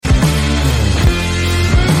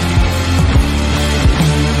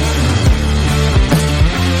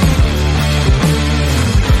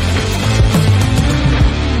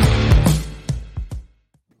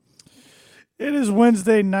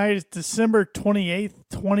Wednesday night. It's December 28th,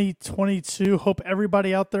 2022. Hope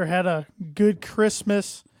everybody out there had a good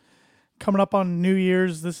Christmas. Coming up on New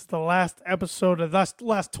Year's. This is the last episode of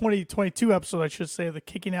last 2022 episode, I should say, of the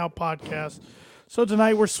Kicking Out podcast. So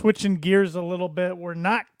tonight we're switching gears a little bit. We're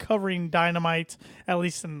not covering Dynamite, at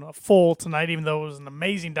least in full tonight, even though it was an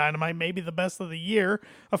amazing Dynamite, maybe the best of the year.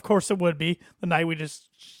 Of course it would be, the night we just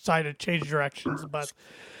decided to change directions. But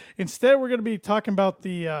instead we're going to be talking about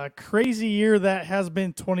the crazy year that has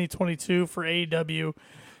been 2022 for AEW.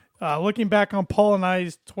 Looking back on Paul and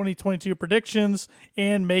I's 2022 predictions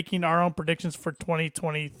and making our own predictions for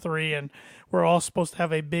 2023. And we're all supposed to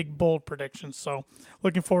have a big, bold prediction. So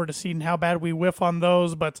looking forward to seeing how bad we whiff on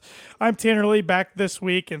those. But I'm Tanner Lee back this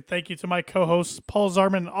week. And thank you to my co-hosts, Paul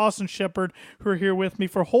Zarman and Austin Shepard, who are here with me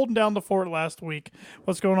for holding down the fort last week.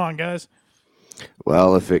 What's going on, guys?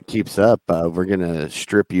 Well, if it keeps up, we're going to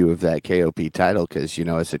strip you of that KOP title because, you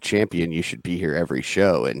know, as a champion, you should be here every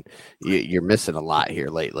show, and you're missing a lot here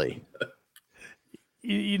lately.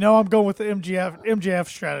 You know, I'm going with the MJF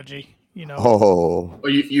strategy. You know,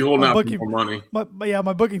 you holding out for more money.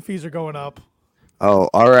 My booking fees are going up. Oh,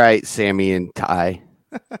 all right, Sammy and Ty.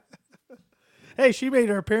 Hey, she made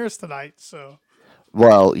her appearance tonight, so.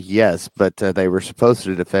 Well, yes, but they were supposed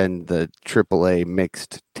to defend the AAA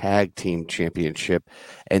Mixed Tag Team Championship,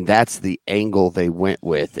 and that's the angle they went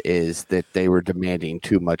with, is that they were demanding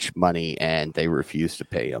too much money, and they refused to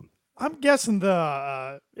pay them. I'm guessing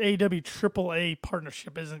the AEW AAA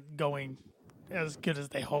partnership isn't going as good as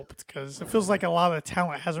they hoped, because it feels like a lot of the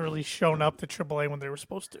talent hasn't really shown up to AAA when they were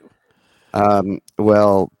supposed to.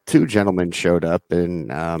 Well, two gentlemen showed up,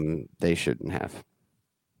 and they shouldn't have.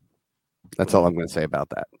 That's all I'm going to say about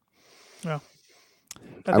that. Well,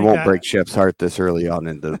 I won't break Shep's heart this early on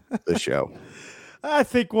in the show. I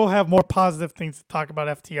think we'll have more positive things to talk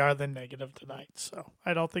about FTR than negative tonight. So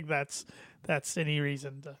I don't think that's any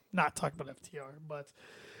reason to not talk about FTR. But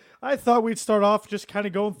I thought we'd start off just kind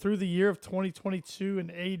of going through the year of 2022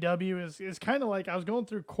 and AEW is kind of like I was going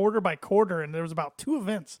through quarter by quarter, and there was about 2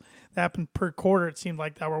 events that happened per quarter. It seemed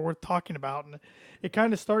like that were worth talking about, and it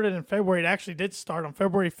kind of started in February. It actually did start on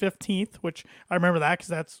February 15th, which I remember that because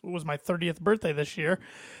that was my 30th birthday this year,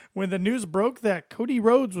 when the news broke that Cody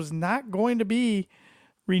Rhodes was not going to be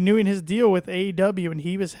renewing his deal with AEW, and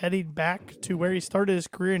he was heading back to where he started his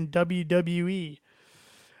career in WWE.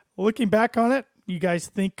 Looking back on it, you guys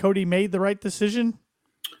think Cody made the right decision?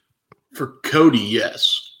 For Cody,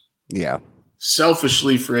 yes. Yeah.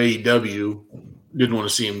 Selfishly for AEW, didn't want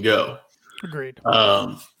to see him go. Agreed.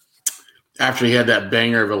 After he had that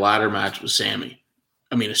banger of a ladder match with Sammy.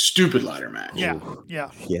 I mean, a stupid ladder match. Yeah.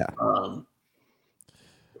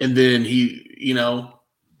 And then he, you know,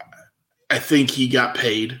 I think he got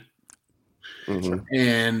paid. Mm-hmm.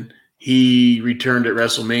 And he returned at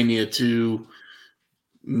WrestleMania to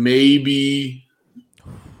maybe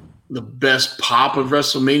the best pop of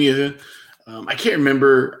WrestleMania. I can't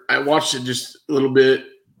remember. I watched it just a little bit.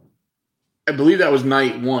 I believe that was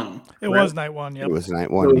night 1. It was night 1. Yep. It was night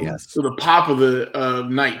 1. Yes. So the pop of the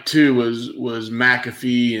night 2 was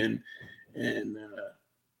McAfee and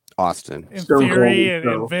Austin and Stone Theory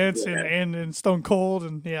Cold, and Vince and Stone Cold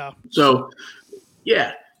and yeah. So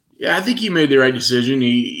yeah. I think he made the right decision.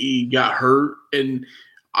 He got hurt, and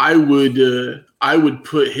I would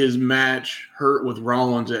put his match hurt with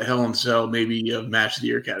Rollins at Hell in a Cell maybe a match of the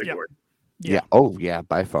year category. Yeah. Oh yeah,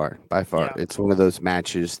 by far. Yeah. It's one of those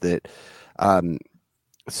matches that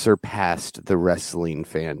surpassed the wrestling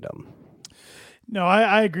fandom. No,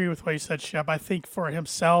 I agree with what you said, Shep. I think for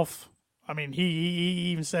himself, I mean, he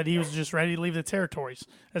even said he was just ready to leave the territories,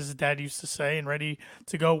 as his dad used to say, and ready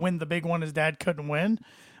to go win the big one his dad couldn't win.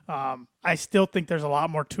 I still think there's a lot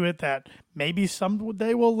more to it that maybe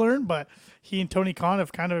someday we'll learn, but he and Tony Khan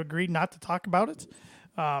have kind of agreed not to talk about it.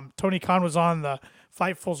 Tony Khan was on the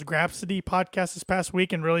Fightful's Grapsody podcast this past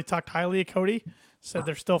week and really talked highly of Cody, said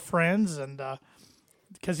they're still friends, and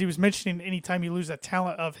because he was mentioning anytime you lose a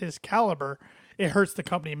talent of his caliber, it hurts the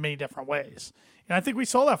company in many different ways. And I think we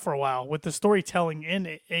saw that for a while with the storytelling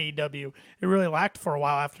in AEW. It really lacked for a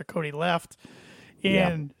while after Cody left.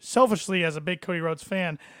 And selfishly, as a big Cody Rhodes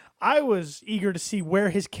fan, I was eager to see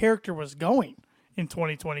where his character was going in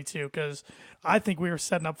 2022 because I think we were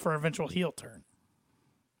setting up for an eventual heel turn.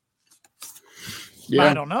 Yeah.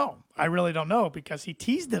 I don't know. I really don't know because he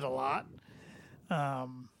teased it a lot.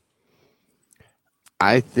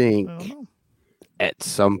 I think at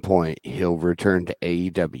some point he'll return to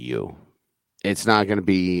AEW. It's not going to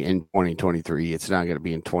be in 2023. It's not going to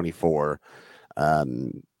be in 24.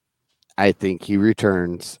 I think he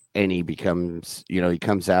returns and he becomes, he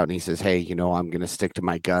comes out and he says, "Hey, I'm going to stick to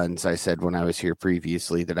my guns. I said when I was here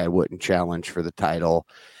previously that I wouldn't challenge for the title."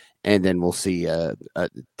 And then we'll see a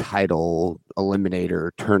title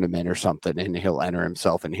eliminator tournament or something, and he'll enter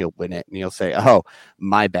himself and he'll win it. And he'll say, "Oh,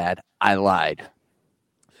 my bad. I lied."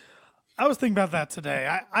 I was thinking about that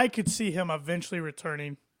today. I could see him eventually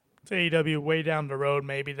returning to AEW way down the road,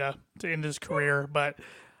 maybe to end his career. But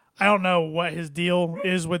I don't know what his deal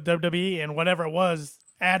is with WWE, and whatever it was,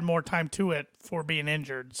 add more time to it for being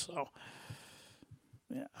injured. So,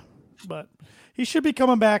 yeah. But he should be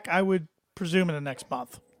coming back, I would presume, in the next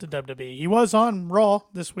month to WWE. He was on Raw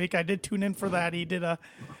this week. I did tune in for that. He did a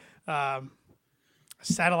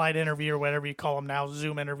satellite interview or whatever you call them now,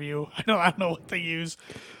 Zoom interview. I don't know what they use.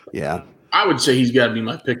 Yeah. I would say he's got to be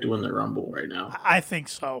my pick to win the Rumble right now. I think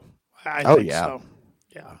so. I think yeah. so.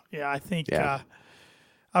 Yeah. I think. Yeah.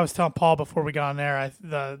 I was telling Paul before we got on there.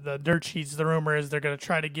 The dirt sheets. The rumor is they're going to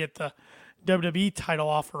try to get the WWE title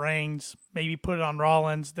off of Reigns. Maybe put it on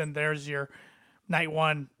Rollins. Then there's your night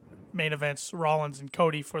one main events, Rollins and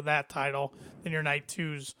Cody for that title. Then your night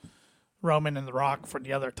twos, Roman and The Rock for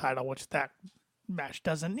the other title. Which that match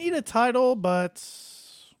doesn't need a title, but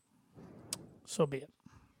so be it.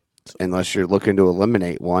 Unless you're looking to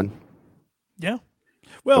eliminate one. Yeah.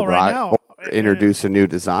 Well, right now, introduce a new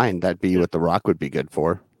design. That'd be what The Rock would be good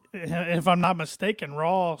for. If I'm not mistaken,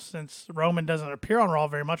 Raw, since Roman doesn't appear on Raw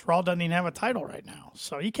very much, Raw doesn't even have a title right now.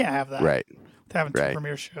 So he can't have that. Right. Having two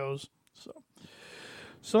premiere shows.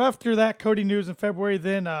 So after that, Cody news in February,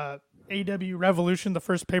 then AEW Revolution, the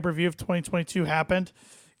first pay-per-view of 2022 happened.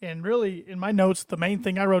 And really, in my notes, the main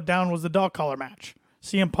thing I wrote down was the dog collar match.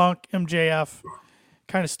 CM Punk, MJF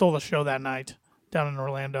kind of stole the show that night down in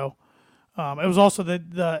Orlando. It was also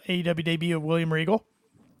the AEW debut of William Regal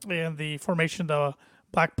and the formation of the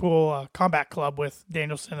Blackpool Combat Club with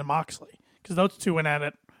Danielson and Moxley, because those two went at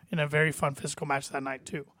it in a very fun physical match that night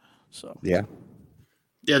too. So yeah.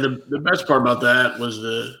 The best part about that was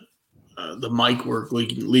the mic work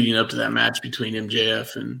leading up to that match between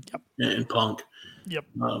MJF and Punk. Yep.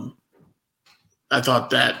 I thought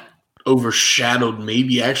that overshadowed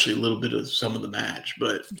maybe actually a little bit of some of the match,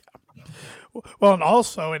 but. Well, and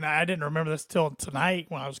also, and I didn't remember this till tonight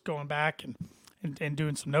when I was going back and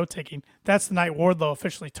doing some note taking. That's the night Wardlow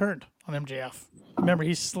officially turned on MJF. Remember,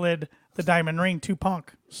 he slid the diamond ring to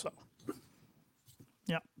Punk. So,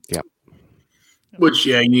 yeah. Yep. Which,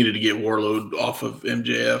 he needed to get Warlord off of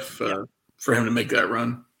MJF for him to make that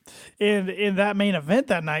run. And in that main event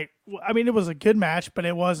that night, I mean, it was a good match, but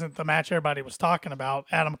it wasn't the match everybody was talking about.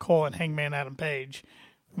 Adam Cole and Hangman Adam Page.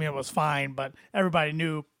 I mean, it was fine, but everybody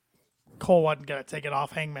knew Cole wasn't going to take it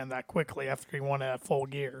off Hangman that quickly after he won at Full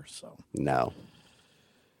Gear. So no.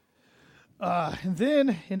 And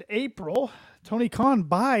then in April, Tony Khan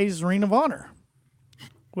buys Ring of Honor,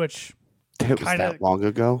 which it was that long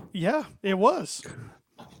ago. Yeah, it was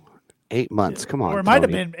 8 months. Come on, or it might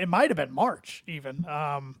have been. It might have been March even.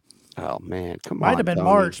 Oh man, come on. Might have been Tony.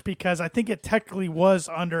 March because I think it technically was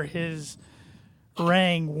under his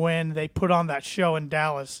reign when they put on that show in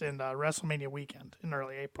Dallas in WrestleMania weekend in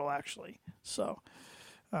early April, actually. So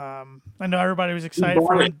I know everybody was excited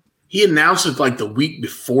for him. He announced it like the week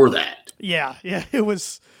before that. Yeah, it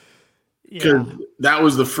was. Because that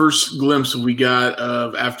was the first glimpse we got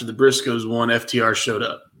of after the Briscoes won. FTR showed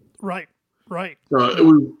up. Right.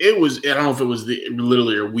 So it was. I don't know if it was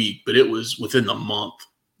literally a week, but it was within the month.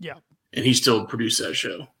 Yeah. And he still produced that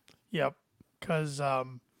show. Yep. Because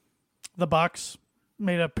the Bucks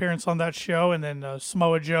made an appearance on that show, and then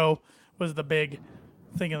Samoa Joe was the big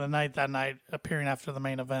thing of the night that night, appearing after the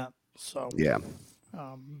main event. So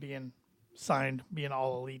being signed, being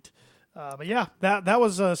all elite. But yeah, that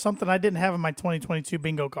was something I didn't have in my 2022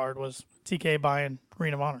 bingo card was TK buying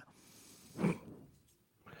Ring of Honor.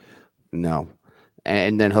 No.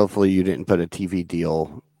 And then hopefully you didn't put a TV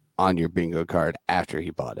deal on your bingo card after he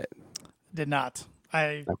bought it. Did not.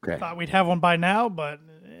 I thought we'd have one by now, but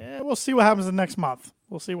we'll see what happens in the next month.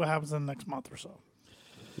 We'll see what happens in the next month or so.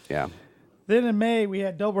 Yeah. Then in May, we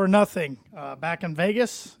had Double or Nothing back in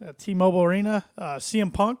Vegas at T-Mobile Arena.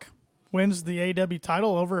 CM Punk wins the AEW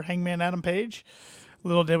title over Hangman Adam Page.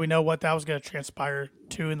 Little did we know what that was going to transpire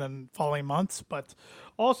to in the following months. But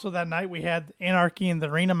also that night, we had Anarchy in the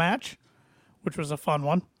Arena match, which was a fun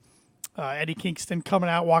one. Eddie Kingston coming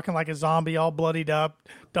out, walking like a zombie, all bloodied up,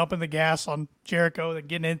 dumping the gas on Jericho, then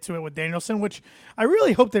getting into it with Danielson, which I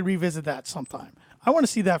really hope they revisit that sometime. I want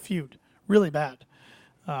to see that feud really bad,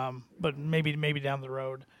 but maybe down the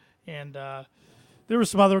road. And there were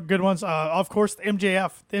some other good ones. Of course, the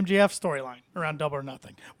MJF storyline around Double or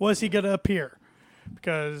Nothing. Was he going to appear?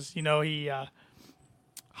 Because, he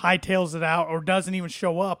hightails it out or doesn't even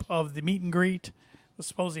show up of the meet and greet. I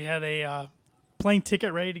suppose he had a plane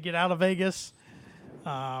ticket ready to get out of Vegas.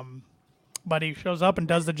 But he shows up and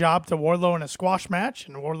does the job to Wardlow in a squash match,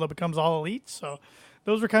 and Wardlow becomes All Elite. So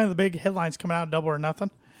those were kind of the big headlines coming out of Double or Nothing.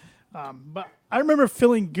 But I remember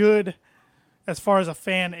feeling good as far as a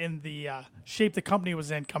fan in the shape the company was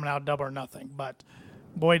in coming out of Double or Nothing. But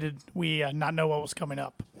boy, did we not know what was coming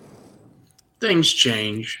up. Things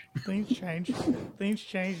change. Things change. Things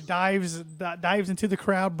change. Dives into the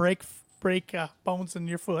crowd, break bones in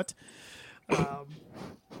your foot.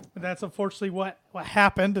 But that's unfortunately what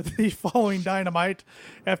happened. The following Dynamite,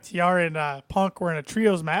 FTR and Punk were in a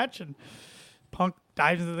trios match, and Punk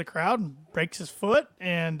dives into the crowd and breaks his foot.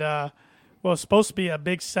 And what was supposed to be a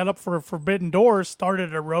big setup for Forbidden Door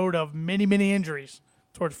started a road of many, many injuries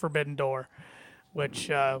towards Forbidden Door, which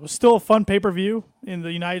was still a fun pay-per-view in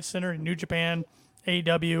the United Center in New Japan.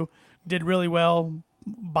 AEW did really well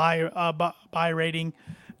by rating.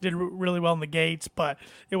 Did really well in the gates, but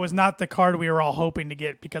it was not the card we were all hoping to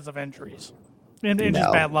get because of injuries and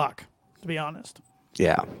just bad luck, to be honest.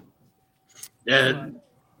 Yeah. And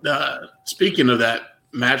speaking of that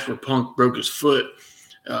match where Punk broke his foot,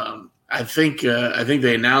 I think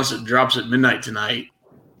they announced it drops at midnight tonight.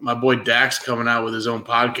 My boy Dax coming out with his own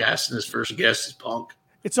podcast, and his first guest is Punk.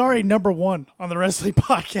 It's already number one on the wrestling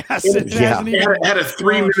podcast. It had a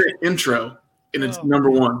 3-minute intro, and it's number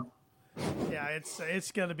one. Yeah,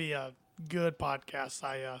 it's going to be a good podcast.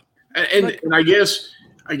 And I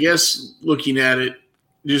guess looking at it,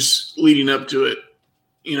 just leading up to it,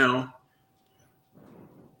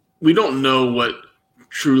 we don't know what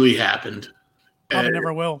truly happened. Probably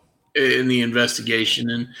never will. In the investigation,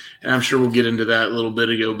 and I'm sure we'll get into that a little bit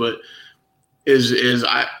ago. But as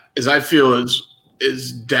I feel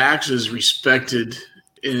as Dax is respected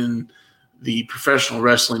in the professional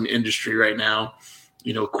wrestling industry right now.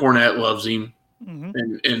 Cornette loves him,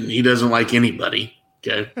 and he doesn't like anybody.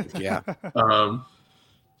 Okay, yeah.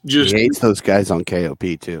 He hates those guys on KOP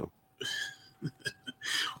too.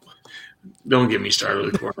 Don't get me started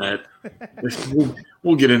with Cornette.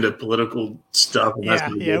 We'll get into political stuff.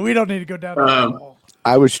 And we don't need to go down that hole.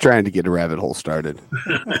 I was trying to get a rabbit hole started.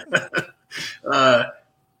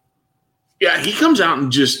 He comes out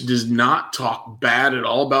and just does not talk bad at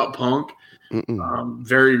all about Punk.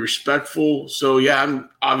 Very respectful. So I'm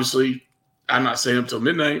not staying up till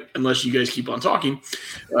midnight unless you guys keep on talking.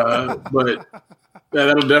 But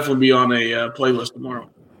that'll definitely be on a playlist tomorrow.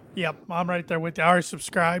 Yep, I'm right there with you. I already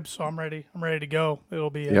subscribed, so I'm ready. I'm ready to go. It'll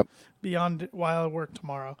be on while I work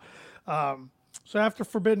tomorrow. So after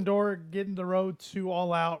Forbidden Door getting the road to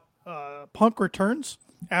All Out, Punk returns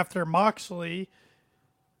after Moxley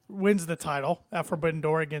wins the title at Forbidden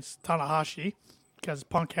Door against Tanahashi because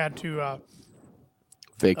Punk had to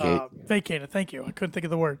vacate it. Thank you. I couldn't think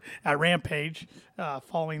of the word. At Rampage,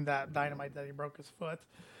 following that Dynamite that he broke his foot.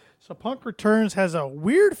 So Punk returns, has a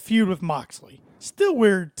weird feud with Moxley. Still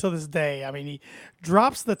weird to this day. I mean, he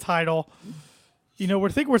drops the title. We're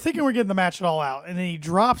thinking we're getting the match at All Out, and then he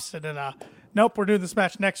drops it in nope, we're doing this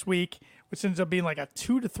match next week, which ends up being like a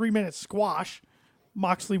 2 to 3 minute squash.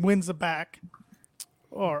 Moxley wins it back.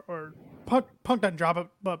 Or Punk doesn't drop it,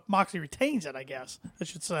 but Moxley retains it, I guess I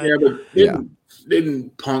should say. Yeah, but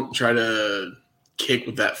didn't Punk try to kick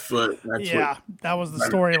with that foot? That was the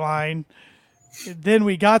storyline. Then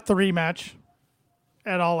we got the rematch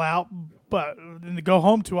at All Out, but then to go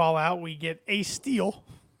home to All Out, we get Ace Steel.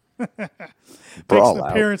 Makes an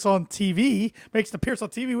appearance on TV.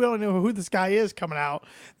 We don't know who this guy is coming out.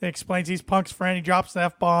 Then explains he's Punk's friend. He drops the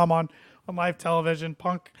F-bomb on live television.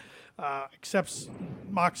 Punk accepts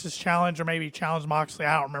Mox's challenge, or maybe challenged Moxley.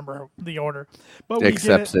 I don't remember the order. But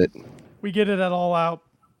accepts it. We get it at All Out.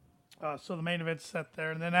 So the main event's set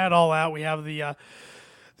there. And then at All Out, we have the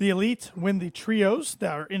Elite win the trios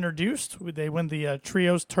that are introduced. They win the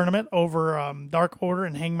trios tournament over Dark Order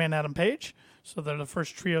and Hangman Adam Page. So they're the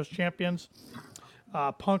first trios champions.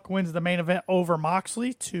 Punk wins the main event over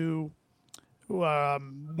Moxley to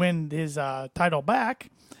win his title back.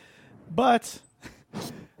 But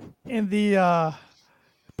in the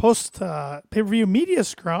post pay-per-view media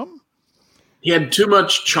scrum, he had too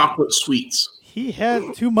much chocolate sweets. He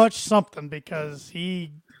had too much something because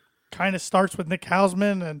he kind of starts with Nick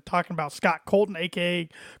Hausman and talking about Scott Colton, a.k.a.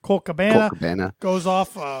 Colt Cabana. Goes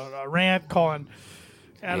off a rant calling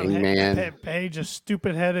Adam Page a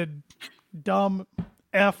stupid-headed, dumb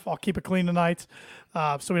F. I'll keep it clean tonight.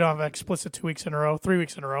 So we don't have explicit 3 weeks in a row.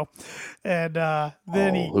 And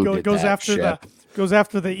then he goes after the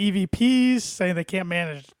EVPs, saying they can't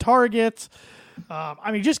manage targets.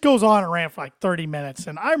 Just goes on and ran for like 30 minutes.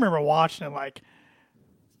 And I remember watching it like,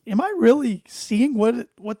 am I really seeing what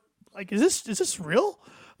like is this real?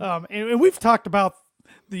 And we've talked about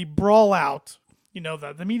the brawl out,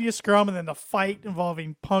 the media scrum and then the fight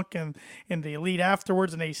involving Punk and the Elite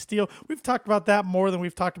afterwards and Ace Steel. We've talked about that more than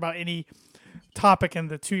we've talked about any topic in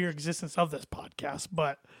the 2-year existence of this podcast,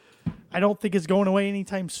 but I don't think it's going away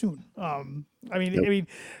anytime soon. I mean,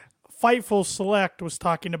 Fightful Select was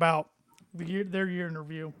talking about their year in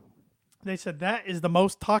review. They said that is the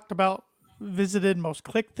most talked about, visited, most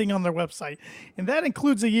clicked thing on their website, and that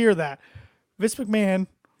includes a year that Vince McMahon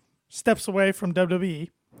steps away from WWE,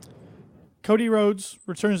 Cody Rhodes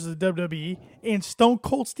returns to the WWE, and Stone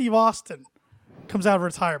Cold Steve Austin comes out of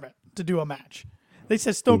retirement to do a match. They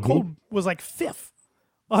said Stone Cold was like 5th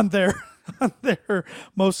on their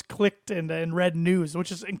most clicked and read news,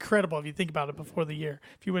 which is incredible if you think about it before the year.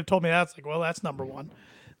 If you would have told me that, it's like, well, that's number one.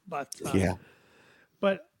 But yeah.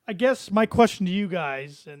 But I guess my question to you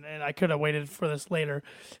guys, and I could have waited for this later,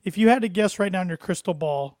 if you had to guess right now in your crystal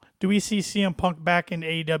ball, do we see CM Punk back in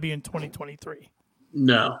AEW in 2023?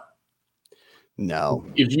 No.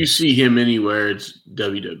 If you see him anywhere, it's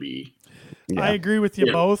WWE. Yeah. I agree with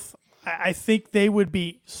you both. I think they would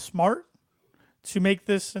be smart to make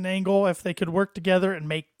this an angle if they could work together and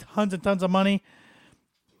make tons and tons of money.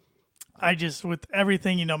 With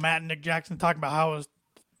everything, Matt and Nick Jackson talking about how it was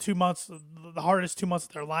 2 months, the hardest 2 months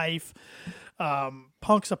of their life.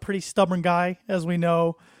 Punk's a pretty stubborn guy, as we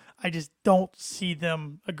know. I just don't see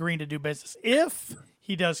them agreeing to do business. If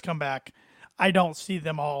he does come back, I don't see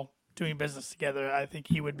them all doing business together. I think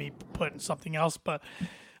he would be put in something else. But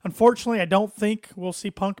unfortunately, I don't think we'll see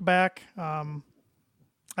Punk back. I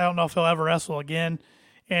don't know if he'll ever wrestle again.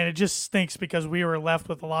 And it just stinks because we were left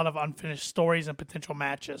with a lot of unfinished stories and potential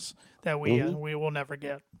matches that we will never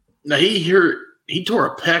get. Now, he tore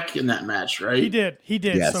a pec in that match, right? He did.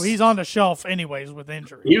 Yes. So he's on the shelf anyways with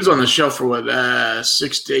injury. He was on the shelf for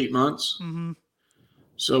 6 to 8 months. Mm-hmm.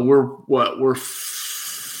 So we're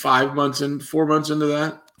 4 months into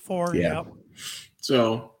that? 4, yeah.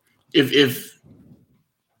 So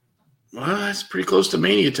that's pretty close to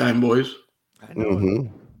Mania time, boys. I know.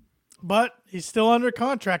 But he's still under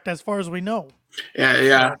contract as far as we know.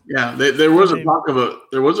 Yeah. There was a talk of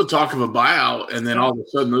a buyout, and then all of a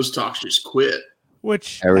sudden those talks just quit.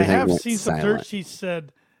 Which Everything I have went seen some silent. dirt sheets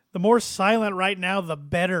said the more silent right now, the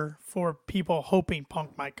better for people hoping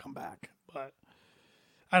Punk might come back. But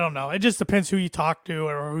I don't know. It just depends who you talk to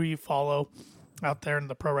or who you follow out there in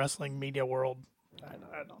the pro wrestling media world. I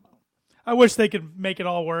don't know. I wish they could make it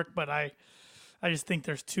all work, but I just think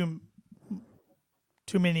there's too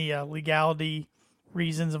many legality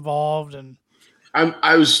reasons involved, and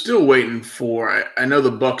I was still waiting for. I know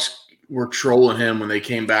the Bucks were trolling him when they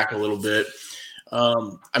came back a little bit.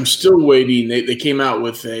 I'm still waiting. They came out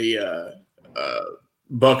with a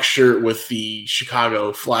Bucks shirt with the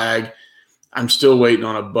Chicago flag. I'm still waiting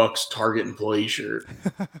on a Bucks Target employee shirt.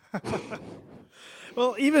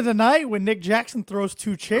 Well, even tonight when Nick Jackson throws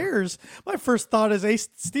 2 chairs, my first thought is Ace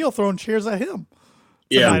Steel throwing chairs at him.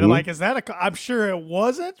 Tonight. I'm like, is that I'm sure it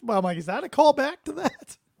wasn't, but I'm like, is that a callback to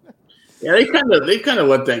that? Yeah, they kind of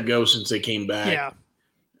let that go since they came back. Yeah.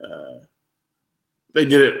 They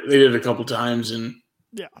did it. They did it a couple times and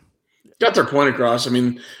got their point across. I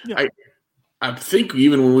mean, I think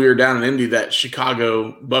even when we were down in Indy, that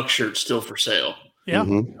Chicago Buck shirt's still for sale. Yeah.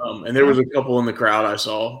 And there was a couple in the crowd I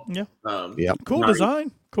saw. Yeah. Cool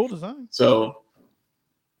design. So,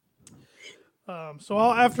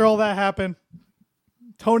 after all that happened,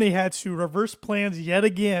 Tony had to reverse plans yet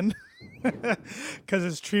again because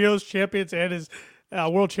his trios champions and his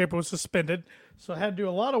world champion was suspended. So I had to do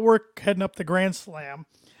a lot of work heading up the Grand Slam,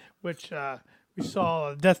 which we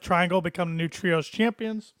saw Death Triangle become the new trios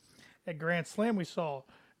champions. At Grand Slam, we saw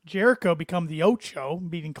Jericho become the Ocho,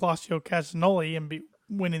 beating Claudio Castagnoli and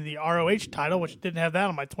winning the ROH title, which didn't have that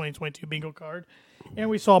on my 2022 bingo card. And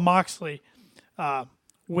we saw Moxley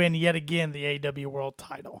win yet again the AEW World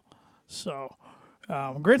title. So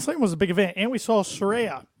Grand Slam was a big event. And we saw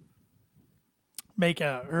Saraya make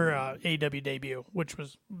her AEW debut, which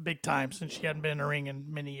was big time since she hadn't been in a ring in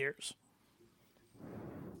many years.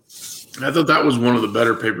 I thought that was one of the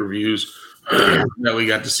better pay-per-views that we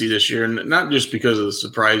got to see this year. And not just because of the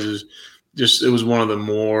surprises, just it was one of the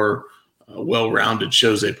more well-rounded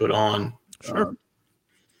shows they put on. Sure.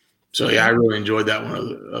 I really enjoyed that one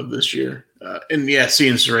of this year.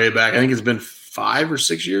 Seeing Saraya back, I think it's been 5 or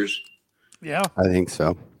 6 years. Yeah. I think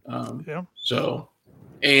so.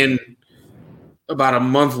 And about a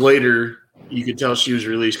month later, you could tell she was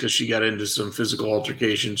released because she got into some physical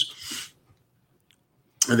altercations.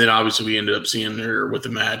 And then obviously we ended up seeing her with the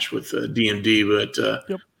match with DMD. But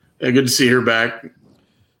good to see her back.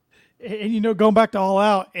 And going back to All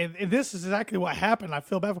Out, and this is exactly what happened. I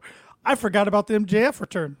feel bad I forgot about the MJF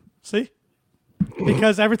return. See?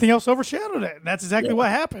 Because everything else overshadowed it. And that's exactly what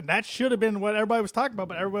happened. That should have been what everybody was talking about,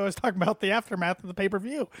 but everybody was talking about the aftermath of the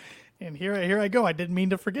pay-per-view. And here I go. I didn't mean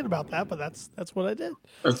to forget about that, but that's what I did.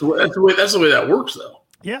 That's the way that works, though.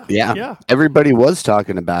 Yeah. Everybody was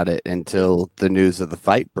talking about it until the news of the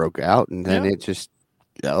fight broke out, and then it just,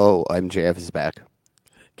 MJF is back.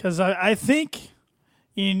 Because I think,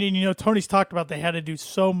 Tony's talked about they had to do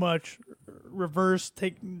so much reverse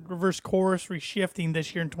course reshifting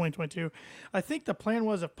this year in 2022. I think the plan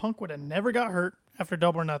was if Punk would have never got hurt after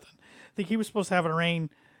Double or Nothing, I think he was supposed to have a reign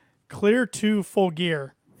clear to Full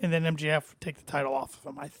Gear, and then MJF would take the title off of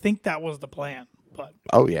him. I think that was the plan, but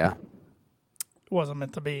it wasn't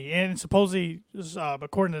meant to be. And supposedly,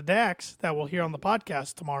 according to Dax, that we'll hear on the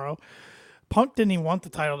podcast tomorrow, Punk didn't even want the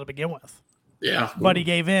title to begin with. Yeah, but he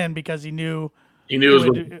gave in because he knew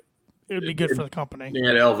it would be good for the company. He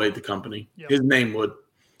had to elevate the company. Yep. His name would.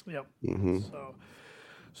 Yep. Mm-hmm.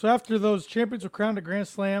 So after those champions were crowned at Grand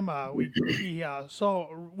Slam, we saw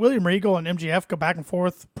William Regal and MJF go back and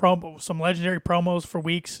forth, some legendary promos for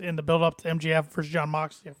weeks in the build-up to MJF versus John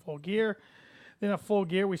Moxley at Full Gear. Then at Full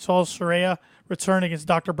Gear, we saw Saraya return against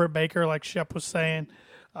Dr. Britt Baker, like Shep was saying.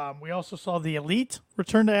 We also saw the Elite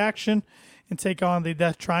return to action and take on the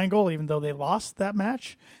Death Triangle, even though they lost that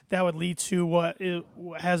match. That would lead to what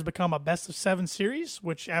has become a best-of-7 series,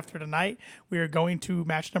 which after tonight, we are going to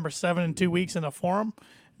match number 7 in 2 weeks in a Forum.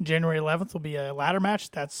 January 11th will be a ladder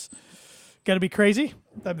match. That's going to be crazy.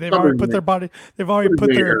 They've already put their body. They've already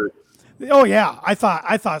put their. Oh yeah, I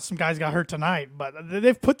thought some guys got hurt tonight, but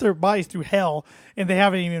they've put their bodies through hell, and they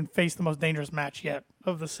haven't even faced the most dangerous match yet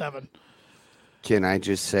of the 7. Can I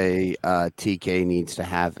just say TK needs to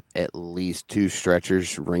have at least 2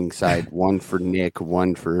 stretchers ringside, one for Nick,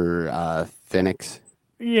 one for Phoenix?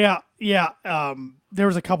 Yeah. There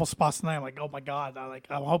was a couple spots tonight. I'm like, oh my god!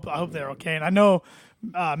 I hope they're okay. And I know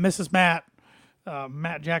Mrs. Matt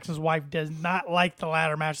Jackson's wife, does not like the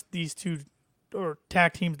ladder match these two or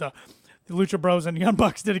tag teams, the Lucha Bros and Young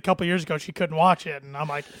Bucks did a couple years ago. She couldn't watch it, and I'm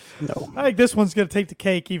like, no. I think this one's going to take the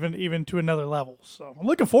cake even to another level. So I'm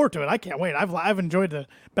looking forward to it. I can't wait. I've enjoyed the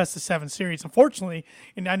best of 7 series. Unfortunately,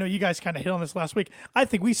 and I know you guys kind of hit on this last week, I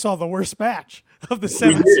think we saw the worst match of the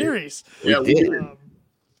 7 series. Yeah, we did.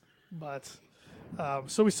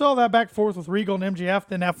 So we saw that back and forth with Regal and MJF.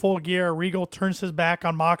 Then at Full Gear, Regal turns his back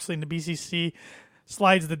on Moxley in the BCC,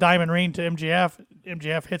 slides the diamond ring to MJF.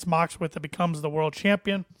 MJF hits Mox with it, becomes the world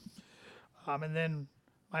champion. And then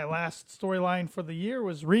my last storyline for the year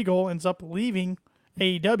was Regal ends up leaving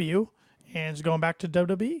AEW and is going back to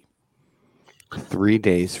WWE. 3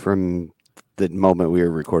 days from the moment we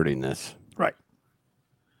were recording this. Right.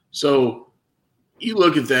 So you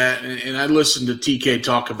look at that, and I listened to TK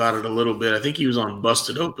talk about it a little bit. I think he was on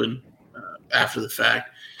Busted Open after the fact.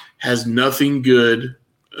 Has nothing but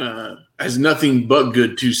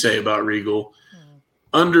good to say about Regal.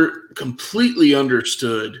 Completely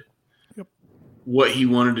understood what he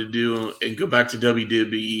wanted to do and go back to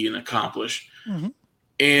WWE and accomplish. Mm-hmm.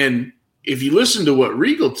 And if you listen to what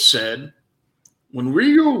Regal said, when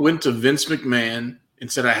Regal went to Vince McMahon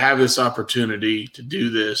and said, I have this opportunity to do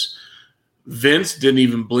this, Vince didn't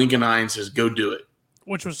even blink an eye and says, go do it.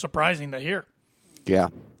 Which was surprising to hear. Yeah.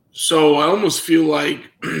 So I almost feel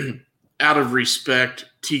like out of respect,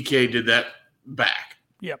 TK did that back.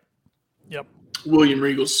 Yep. William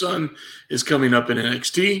Regal's son is coming up in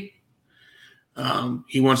NXT.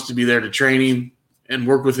 He wants to be there to train him and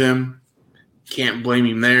work with him. Can't blame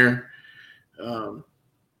him there.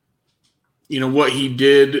 What he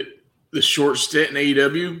did, the short stint in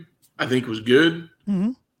AEW, I think was good.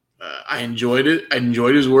 Mm-hmm. I enjoyed it. I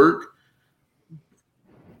enjoyed his work.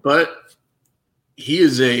 But he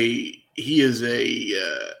is a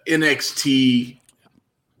NXT.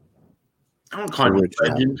 I don't call him a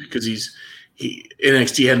legend because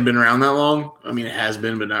NXT hadn't been around that long. I mean, it has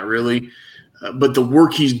been, but not really. But the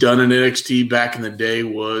work he's done in NXT back in the day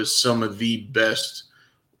was some of the best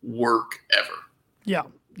work ever. Yeah.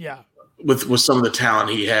 With some of the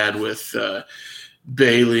talent he had with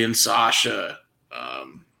Bayley and Sasha,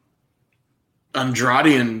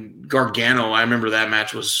 Andrade and Gargano. I remember that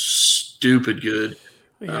match was stupid good.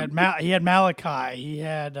 He had Malachi. He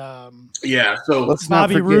had So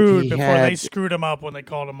Bobby Roode before they screwed him up when they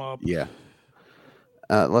called him up. Yeah.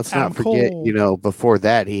 Let's Adam not forget, Cole. before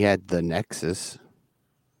that he had the Nexus.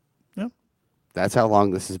 Yeah. That's how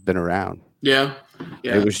long this has been around. Yeah.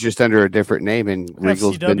 It was just under a different name, and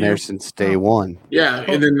Regal's been there since day one. Yeah,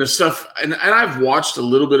 and then the stuff, and I've watched a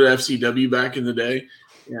little bit of FCW back in the day.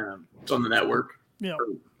 Yeah, it's on the network. Yeah.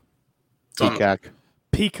 Peacock.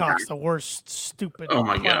 Peacock's the worst stupid Oh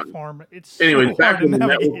my God. platform. It's Anyways, so back hard to when the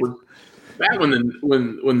navigate. network was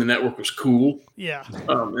when the network was cool. Yeah.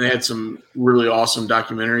 And they had some really awesome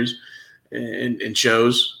documentaries and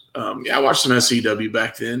shows. I watched some SCW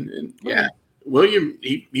back then, and William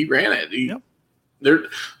he ran it. Yep.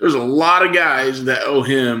 There's a lot of guys that owe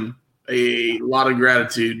him a lot of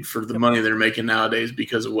gratitude for the money they're making nowadays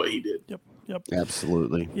because of what he did. Yep.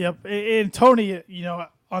 Absolutely. Yep. And Tony,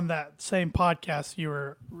 on that same podcast you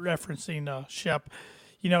were referencing, Shep,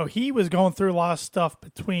 he was going through a lot of stuff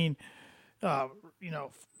between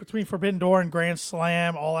Forbidden Door and Grand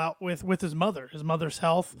Slam, all out with his mother's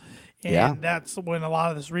health. And that's when a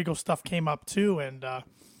lot of this Regal stuff came up too. And,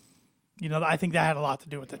 I think that had a lot to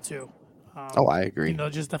do with it too. I agree.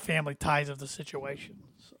 Just the family ties of the situation.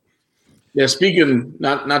 So. Yeah, speaking,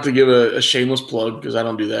 not to give a shameless plug, because I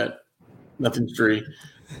don't do that. Nothing's free.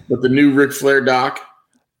 But the new Ric Flair doc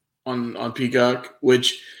on Peacock,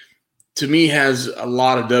 which to me has a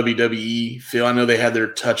lot of WWE feel. I know they had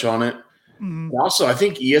their touch on it. Mm-hmm. Also, I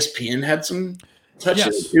think ESPN had some touch in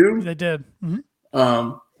it too. They did.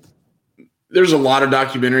 Mm-hmm. There's a lot of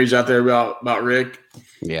documentaries out there about Rick.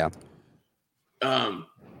 Yeah.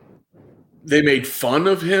 They made fun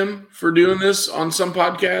of him for doing this on some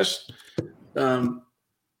podcasts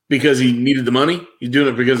because he needed the money. He's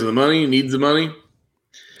doing it because of the money. He needs the money.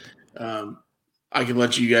 I can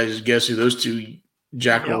let you guys guess who those two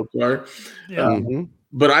jackrolls are. Yeah.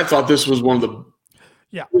 But I thought this was one of the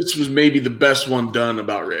Yeah. This was maybe the best one done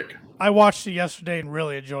about Rick. I watched it yesterday and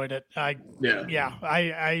really enjoyed it.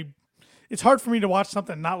 It's hard for me to watch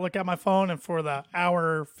something and not look at my phone, and for the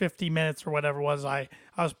hour 50 minutes or whatever it was, I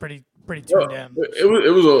was pretty tuned in.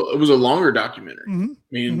 It was a longer documentary. Mm-hmm. I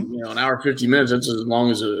mean, an hour 50 minutes, that's as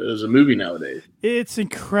long as a movie nowadays. It's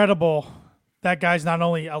incredible that guy's not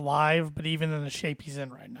only alive, but even in the shape he's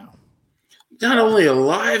in right now. Not only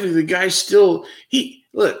alive, the guy's still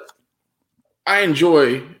look. I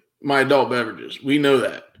enjoy my adult beverages. We know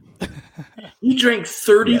that. He drank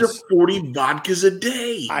 30 to 40 vodkas a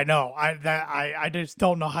day. I know. I just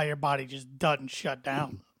don't know how your body just doesn't shut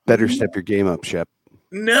down. Better step your game up, Shep.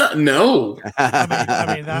 No.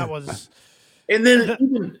 I mean that was. And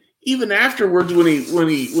then even afterwards, when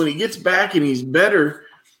he gets back and he's better,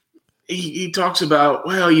 he talks about,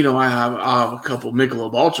 well, I have a couple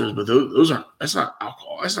Michelob Ultras, but that's not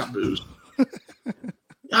alcohol. That's not booze.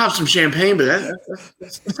 I have some champagne, but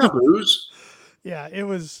that's not booze. Yeah, it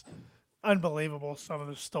was unbelievable, some of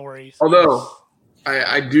the stories. Although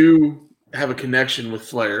I do have a connection with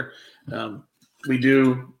Flair. We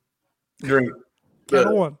do drink.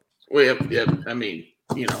 Kettle One. Well, yep. I mean,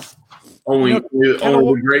 only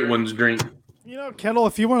the great ones drink. Kettle,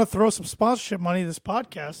 if you want to throw some sponsorship money to this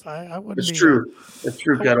podcast, I wouldn't. It's true. It's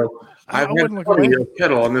true, Kettle. I've had plenty of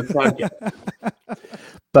Kettle on this podcast.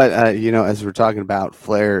 But, as we're talking about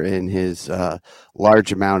Flair and his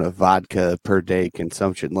large amount of vodka per day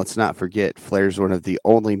consumption, let's not forget Flair's one of the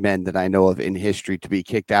only men that I know of in history to be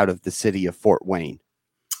kicked out of the city of Fort Wayne.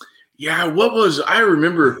 Yeah, I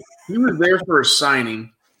remember he was there for a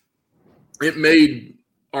signing. It made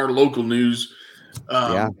our local news.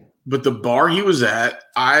 But the bar he was at,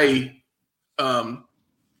 I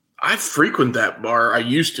frequent that bar. I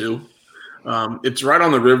used to. It's right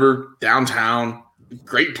on the river, downtown.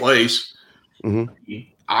 Great place. Mm-hmm.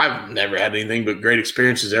 I've never had anything but great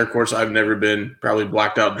experiences there. Of course, I've never been probably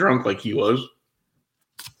blacked out drunk like he was.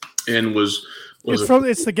 And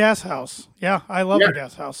it's the Gas House. Yeah, I love the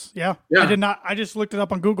Gas House. Yeah. I just looked it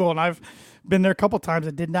up on Google, and I've been there a couple times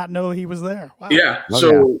and did not know he was there. Wow. Yeah.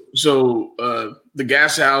 So the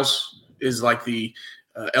Gas House is like the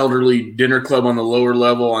elderly dinner club on the lower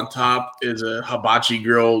level. On top is a hibachi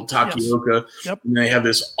grill, tapioca. Yes. Yep. And they have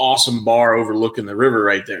this awesome bar overlooking the river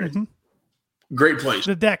right there. Mm-hmm. Great place.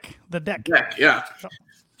 The deck. Yeah.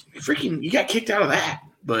 Freaking, you got kicked out of that.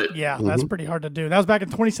 But yeah, that's pretty hard to do. That was back in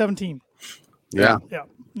 2017. Yeah.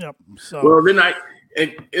 Yep. So well, then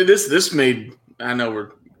this made, I know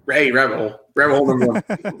we're rabbit hole number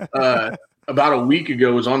one. About a week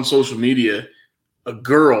ago, was on social media. A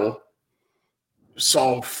girl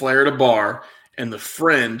saw Flair at a bar, and the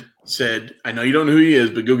friend said, I know you don't know who he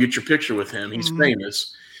is, but go get your picture with him. He's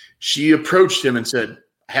famous. She approached him and said,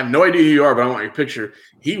 I have no idea who you are, but I want your picture.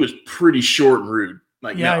 He was pretty short and rude.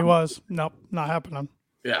 He was. Nope, not happening.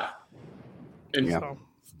 Yeah.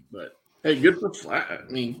 But hey, good for Flair.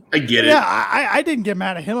 I mean, I get it. Yeah, I didn't get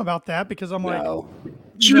mad at him about that because I'm like,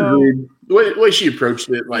 she was rude. The way she approached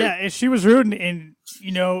it, if she was rude, and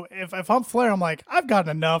if I'm Flair, I'm like, I've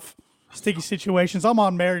gotten enough sticky situations. I'm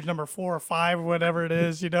on marriage number 4 or 5 or whatever it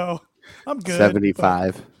is. I'm good.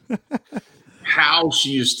 75. How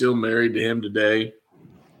she is still married to him today,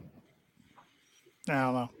 I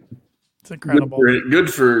don't know. It's incredible.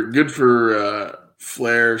 Good for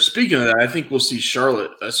Flair. Speaking of that, I think we'll see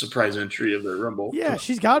Charlotte a surprise entry of the Rumble. Yeah,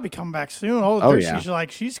 she's got to be coming back soon.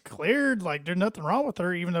 She's cleared. Like, there's nothing wrong with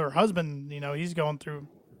her, even though her husband, he's going through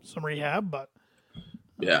some rehab. But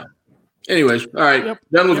yeah. Anyways, all right.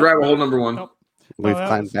 Done with rabbit hole number 1. We've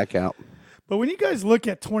climbed back out. But when you guys look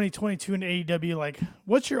at 2022 in AEW, like,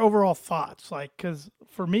 what's your overall thoughts? Like, because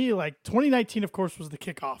for me, like, 2019, of course, was the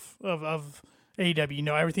kickoff of AEW.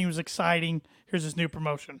 Everything was exciting. Here's this new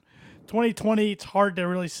promotion. 2020, it's hard to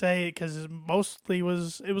really say because it was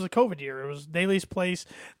a COVID year. It was Daly's place.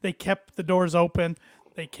 They kept the doors open.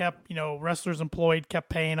 They kept, wrestlers employed, kept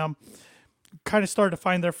paying them. Kind of started to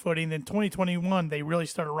find their footing. Then 2021, they really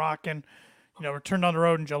started rocking. Returned on the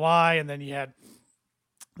road in July, and then you had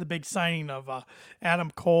the big signing of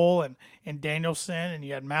Adam Cole and Danielson, and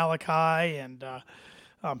you had Malachi and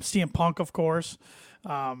CM Punk, of course.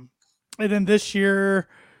 And then this year,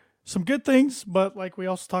 some good things, but like we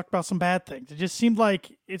also talked about some bad things. It just seemed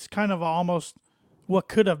like it's kind of almost what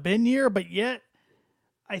could have been year, but yet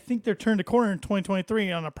I think they're turned a corner in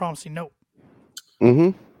 2023 on a promising note.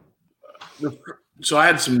 Mm-hmm. So I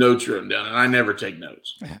had some notes written down, and I never take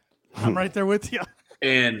notes. I'm right there with you.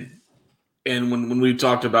 And when we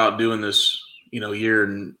talked about doing this, year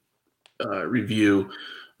in review,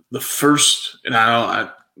 the first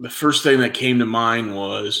thing that came to mind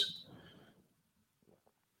was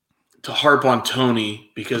to harp on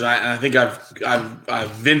Tony, because I think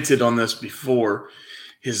I've vented on this before,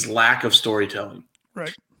 his lack of storytelling.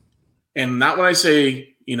 Right. And not when I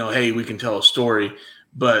say, hey, we can tell a story,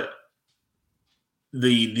 but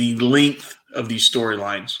the length of these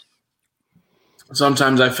storylines.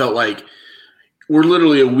 Sometimes I felt like we're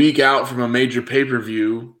literally a week out from a major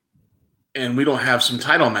pay-per-view and we don't have some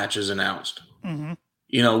title matches announced. Mm-hmm.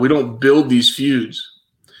 We don't build these feuds.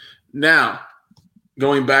 Now,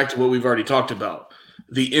 going back to what we've already talked about,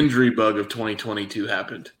 the injury bug of 2022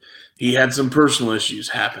 happened. He had some personal issues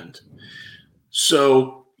happened.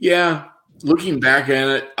 So, yeah, looking back at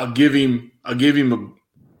it, I'll give him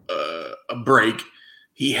a break.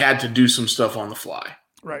 He had to do some stuff on the fly.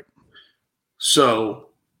 Right. So,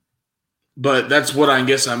 but that's what I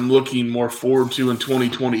guess I'm looking more forward to in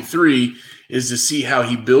 2023 is to see how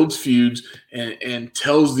he builds feuds and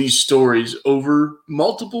tells these stories over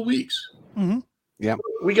multiple weeks. Mm-hmm. Yeah.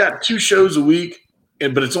 We got 2 shows a week,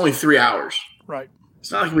 but it's only 3 hours. Right.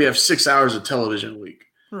 It's not like we have 6 hours of television a week.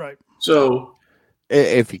 Right. So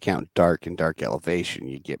if you count Dark and Dark Elevation,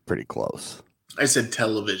 you get pretty close. I said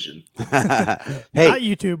television. Hey, not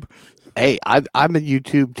YouTube. Hey, I'm a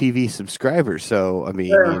YouTube TV subscriber, so I mean,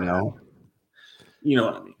 you know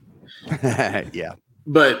what I mean. Yeah.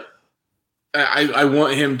 But I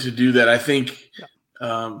want him to do that. I think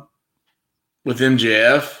with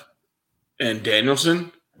MJF and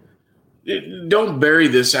Danielson, don't bury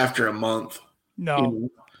this after a month. No.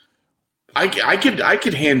 I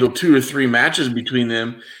could handle 2 or 3 matches between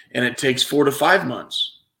them, and it takes 4 to 5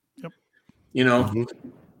 months. Yep. Mm-hmm.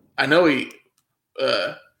 I know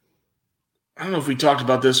I don't know if we talked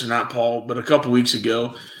about this or not, Paul, but a couple weeks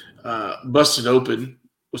ago, Busted Open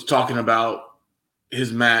was talking about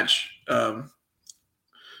his match where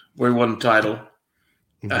he won the title,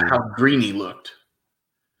 how green he looked.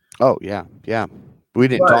 Oh, yeah. Yeah. We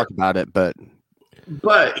didn't talk about it, but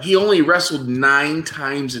he only wrestled 9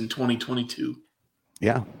 times in 2022.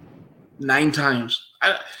 Yeah. 9 times.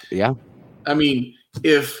 Yeah. I mean,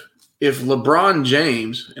 if LeBron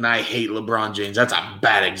James, and I hate LeBron James, that's a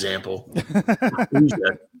bad example. He's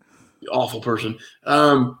an awful person.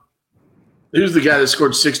 Who's the guy that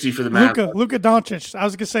scored 60 for the Mavs? Luka Doncic. I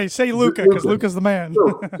was going to say Luka because Luka's the man.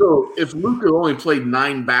 so if Luka only played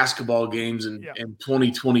 9 basketball games in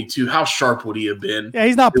 2022, how sharp would he have been? Yeah,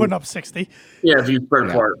 he's not putting up 60. Yeah, if he's spread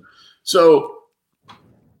apart. So,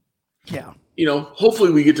 yeah.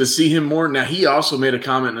 Hopefully we get to see him more. Now, he also made a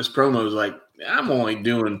comment in his promos like, I'm only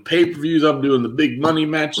doing pay-per-views. I'm doing the big money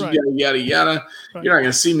matches, yada, yada, yada. Right. You're not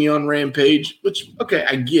going to see me on Rampage, which, okay,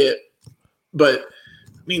 I get. But,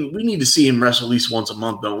 I mean, we need to see him wrestle at least once a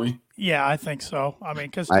month, don't we? Yeah, I think so. I mean,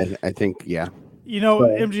 because I think, yeah.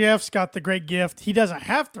 MJF's got the great gift. He doesn't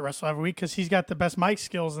have to wrestle every week because he's got the best mic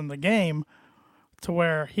skills in the game to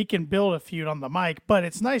where he can build a feud on the mic. But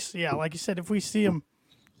it's nice, yeah, like you said, if we see him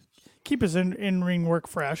keep his in-ring work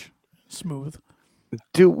fresh, smooth.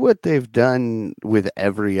 Do what they've done with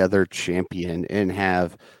every other champion and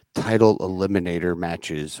have title eliminator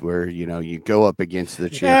matches where you go up against the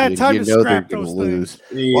champion, they're going to lose.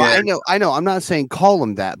 Yeah. Well, I know. I'm not saying call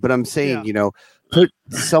them that, but I'm saying put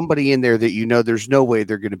somebody in there that there's no way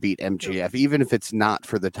they're going to beat MJF, even if it's not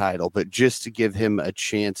for the title, but just to give him a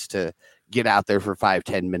chance to get out there for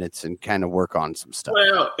 5-10 minutes and kind of work on some stuff.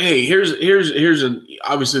 Well, hey,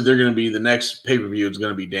 obviously they're going to be the next pay-per-view is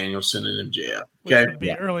going to be Danielson and MJF. Which Okay, would be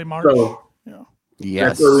Yeah. early March. So yeah.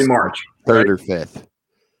 Yes, that's early March, 3rd right? or 5th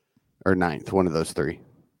or 9th, one of those 3.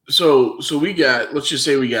 So we got, let's just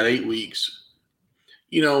say we got 8 weeks.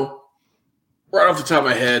 You know, right off the top of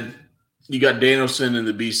my head, you got Danielson in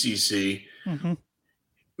the BCC. Mm-hmm.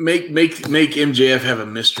 Make MJF have a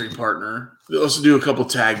mystery partner. Let's do a couple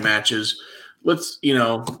tag matches. Let's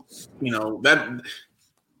that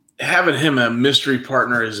having him a mystery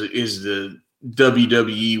partner is the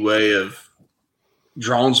WWE way of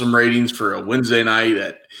drawing some ratings for a Wednesday night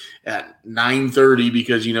at 9:30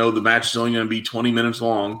 because the match is only going to be 20 minutes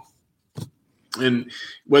long. And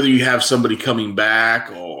whether you have somebody coming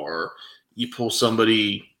back or you pull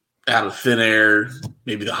somebody out of thin air,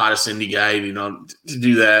 maybe the hottest indie guy, to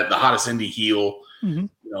do that, the hottest indie heel, Mm-hmm.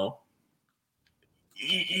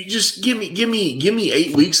 You just give me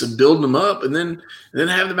 8 weeks of building them up and then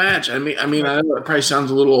have the match. I mean, I know it probably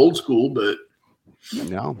sounds a little old school, but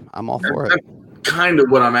No, I'm all for it. that's kind of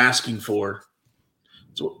what I'm asking for.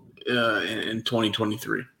 So, in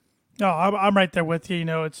 2023. No, I'm right there with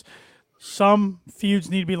you. It's some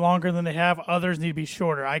feuds need to be longer than they have. Others need to be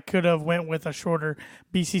shorter. I could have went with a shorter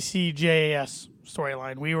BCC JAS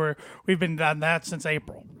storyline. We've been on that since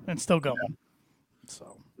April and still going. Yeah.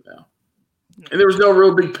 So And there was no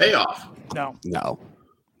real big payoff.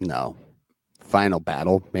 No. Final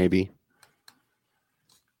battle, maybe.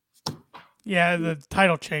 yeah, the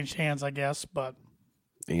title changed hands, I guess, but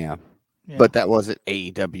Yeah. yeah. But that wasn't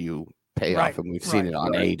AEW payoff, Right, and we've seen right, it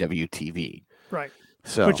on right. AEW TV. right.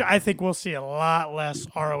 So, Which I think we'll see a lot less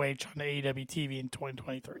ROH on AEW TV in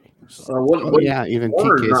 2023. So, even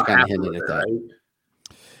Warner's TK's not kind of happy hinted with at it, that.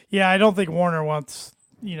 right? yeah, I don't think Warner wants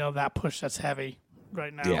that push that's heavy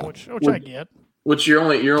right now, Yeah. which I get. Which you're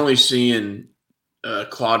only seeing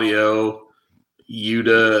Claudio,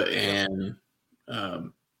 Yuta,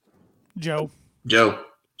 and Joe.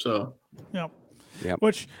 So Yep. Yep.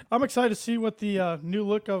 Which I'm excited to see what the new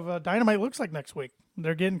look of Dynamite looks like next week.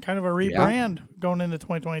 They're getting kind of a rebrand going into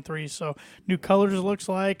 2023. So new colors it looks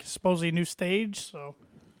like, supposedly a new stage. So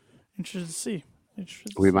interested to see.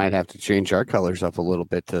 We might have to change our colors up a little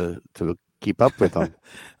bit to keep up with them.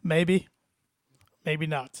 Maybe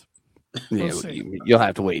not. We'll see. You'll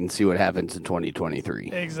have to wait and see what happens in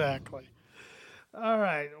 2023. Exactly. All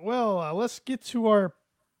right. Well, let's get to our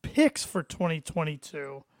picks for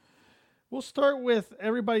 2022. We'll start with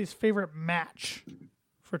everybody's favorite match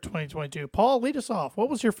for 2022. Paul, lead us off. What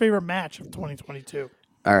was your favorite match of 2022?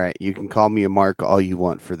 All right, you can call me a Mark all you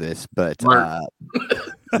want for this, but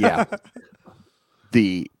yeah,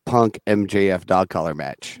 the Punk MJF dog collar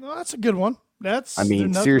match. No, that's a good one.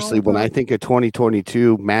 Seriously, when I think of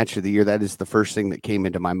 2022 match of the year, that is the first thing that came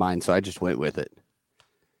into my mind, so I just went with it.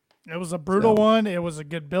 It was a brutal one. It was a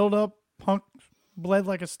good build-up. Punk bled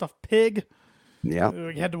like a stuffed pig. Yeah.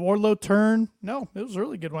 We had the Wardlow turn. No, it was a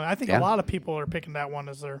really good one. I think a lot of people are picking that one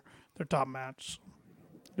as their top match.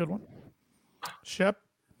 Good one. Shep?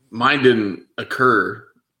 mine didn't occur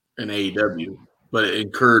in AEW, but it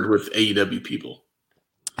occurred with AEW people.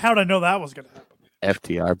 How did I know that was going to happen?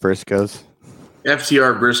 FTR Briscoes.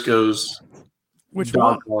 FTR Briscoes. Which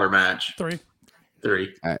dog one? collar match. 3.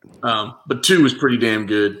 3. All right. But 2 was pretty damn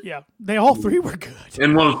good. Yeah, they all 3 were good.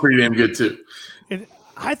 And 1 was pretty damn good too.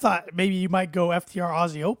 I thought maybe you might go FTR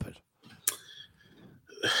Aussie Open.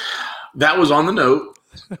 That was on the note.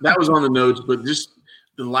 That was on the notes, but just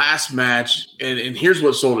the last match, and here's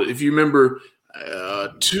what sold it. If you remember,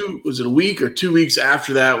 was it a week or 2 weeks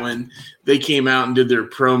after that when they came out and did their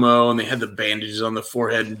promo and they had the bandages on the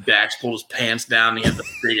forehead and Dax pulled his pants down and he had the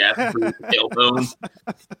big ass tailbone.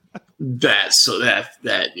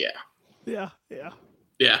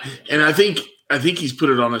 Yeah. And I think he's put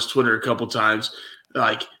it on his Twitter a couple times.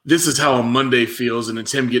 Like, this is how a Monday feels, and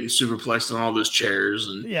it's him getting superplexed on all those chairs.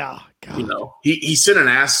 And God. He sent an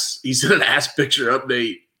ass picture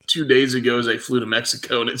update 2 days ago as they flew to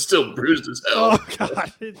Mexico, and it's still bruised as hell. Oh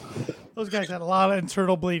God, those guys had a lot of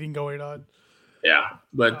internal bleeding going on. Yeah,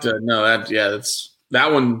 but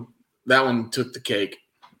that one took the cake.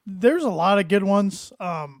 There's a lot of good ones.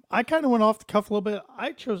 I kind of went off the cuff a little bit.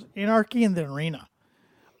 I chose Anarchy in the Arena.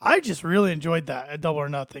 I just really enjoyed that at Double or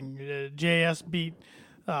Nothing. JS beat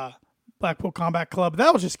Blackpool Combat Club.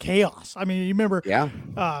 That was just chaos. I mean, you remember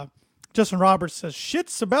Justin Roberts says,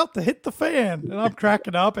 shit's about to hit the fan. And I'm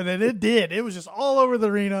cracking up. And then it did. It was just all over the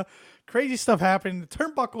arena. Crazy stuff happened. The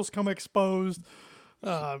turnbuckles come exposed.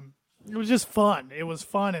 It was just fun. It was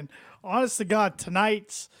fun. And honest to God,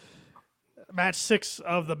 tonight's match 6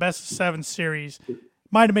 of the best of 7 series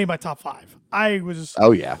might have made my top 5. I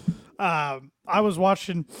I was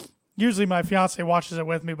watching. Usually my fiance watches it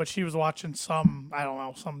with me, but she was watching some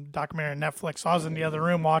documentary on Netflix. So I was in the other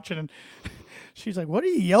room watching, and she's like, "What are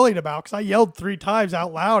you yelling about?" Because I yelled 3 times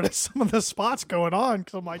out loud at some of the spots going on.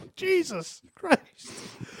 Because I'm like, Jesus Christ.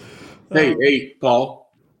 Hey,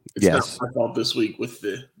 Paul. It's Yes. not my fault this week with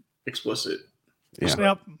the explicit. Yeah.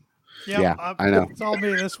 Yep. Yeah, I know. It's all me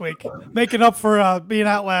this week, making up for being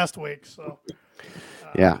out last week. So.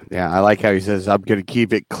 Yeah. I like how he says, "I'm going to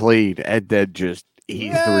keep it clean," and then just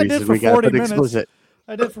he's the reason we got to put explicit.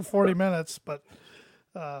 I did for 40 minutes, but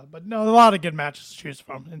no, a lot of good matches to choose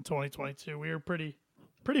from in 2022. We were pretty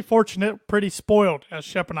fortunate, pretty spoiled, as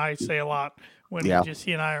Shep and I say a lot when he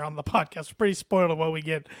and I are on the podcast. We're pretty spoiled of what we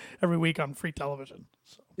get every week on free television.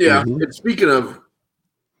 So. Yeah, and speaking of,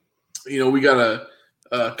 we got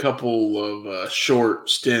a couple of short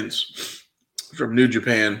stints from New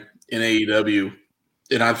Japan in AEW,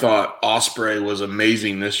 and I thought Ospreay was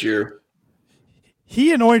amazing this year.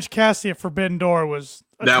 He and Orange Cassidy at Forbidden Door was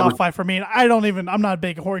a top 5 for me. And I'm not a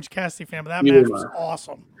big Orange Cassidy fan, but that match was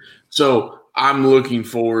awesome. So I'm looking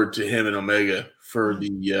forward to him and Omega for the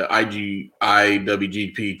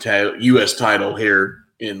IWGP US title here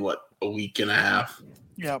in a week and a half?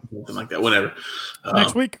 Yeah. Something like that. Whatever.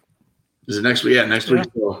 Next week. Is it next week? Yeah, next week.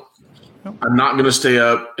 So I'm not going to stay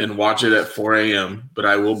up and watch it at 4 a.m., but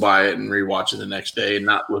I will buy it and rewatch it the next day and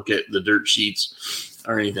not look at the dirt sheets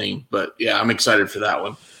or anything. But, yeah, I'm excited for that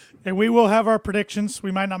one. And we will have our predictions.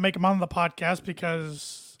 We might not make them on the podcast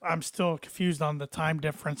because I'm still confused on the time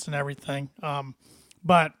difference and everything.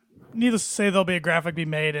 But needless to say, there'll be a graphic be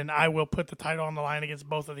made, and I will put the title on the line against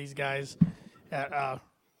both of these guys at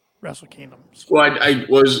Wrestle Kingdom. So. Well,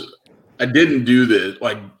 I didn't do this.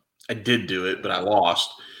 I did do it, but I lost.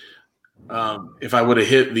 If I would have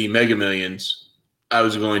hit the Mega Millions, I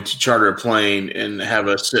was going to charter a plane and have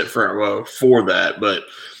us sit front row for that, but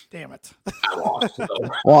damn it, I lost. So.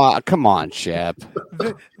 Well, come on, Shep.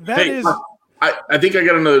 I think I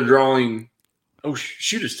got another drawing. Oh,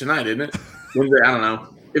 shoot, it's tonight, isn't it? Wednesday, I don't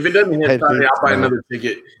know. If it doesn't hit Friday, I'll buy another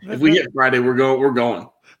ticket. If we hit Friday, we're going.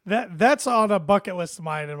 That's on a bucket list of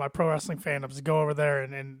mine and my pro wrestling fandoms to go over there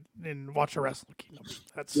and watch a Wrestle Kingdom.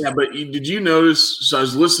 But did you notice? So I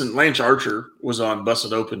was listening. Lance Archer was on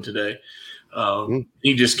Busted Open today.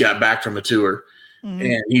 He just got back from a tour,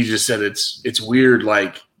 and he just said it's weird.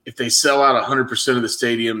 Like if they sell out 100% of the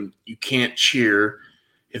stadium, you can't cheer.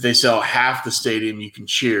 If they sell half the stadium, you can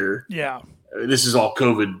cheer. Yeah, this is all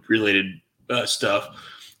COVID related stuff.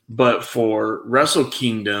 But for Wrestle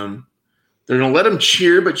Kingdom, they're gonna let them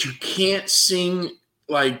cheer, but you can't sing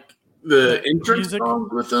like the entrance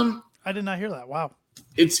songs with them. I did not hear that. Wow.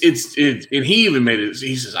 It's and he even made it.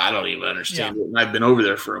 He says, "I don't even understand it." And I've been over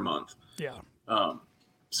there for a month. Yeah.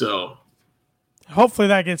 So hopefully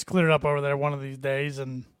that gets cleared up over there one of these days,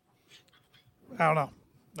 and I don't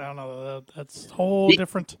know. That's a whole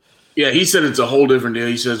different. Yeah, he said it's a whole different deal.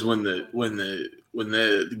 He says when the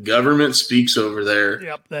government speaks over there,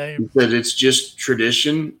 he said it's just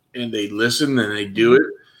tradition, and they listen and they do it.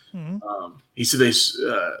 Mm-hmm. He said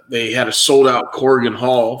they had a sold out Corrigan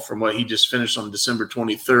Hall from what he just finished on December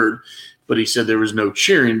 23rd, but he said there was no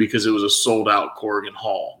cheering because it was a sold out Corrigan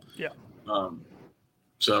Hall. Yeah.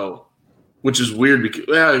 So, which is weird because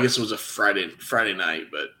I guess it was a Friday night,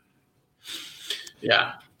 but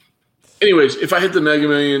yeah. Anyways, if I hit the Mega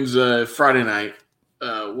Millions Friday night,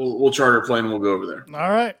 we'll charter a plane and we'll go over there.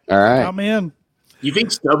 All right. I'm in. You think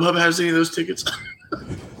StubHub has any of those tickets?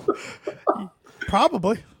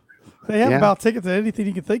 Probably. They have about tickets to anything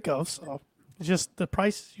you can think of. So it's just the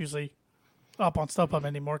price is usually up on StubHub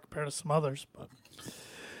anymore compared to some others. But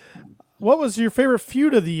what was your favorite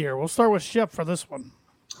feud of the year? We'll start with Shep for this one.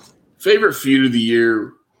 Favorite feud of the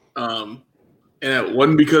year, and it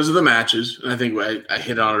wasn't because of the matches. And I think I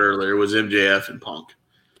hit on it earlier, was MJF and Punk.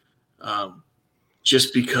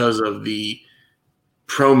 Just because of the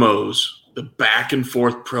promos, the back and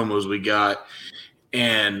forth promos we got.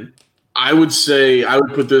 And I would say I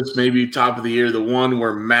would put this maybe top of the year, the one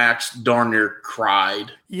where Max darn near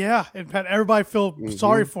cried. Yeah, and had everybody feel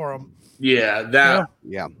sorry for him. Yeah, that.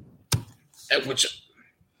 Yeah. Which,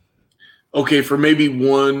 okay, for maybe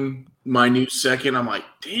one minute second, I'm like,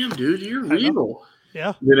 damn, dude, you're real.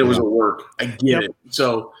 Yeah. Then it was a work. I get it.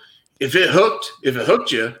 So if it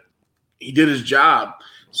hooked you, he did his job.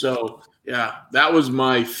 So, yeah, that was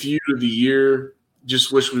my feud of the year.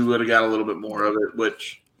 Just wish we would have got a little bit more of it,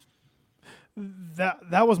 which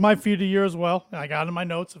that was my feud of the year as well. I got it in my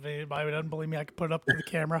notes. If anybody doesn't believe me, I can put it up to the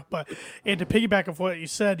camera. And to piggyback off what you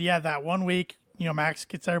said, that 1 week, Max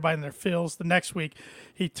gets everybody in their feels. The next week,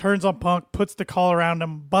 he turns on Punk, puts the collar around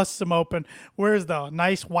him, busts him open, wears the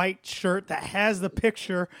nice white shirt that has the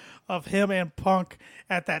picture of him and Punk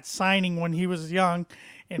at that signing when he was young,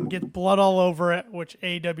 and gets blood all over it, which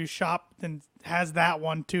AEW shop and has that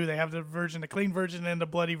one too. They have the clean version and the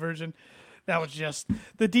bloody version. That was just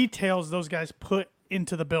the details those guys put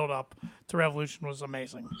into the build-up to Revolution was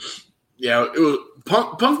amazing. Yeah, it was,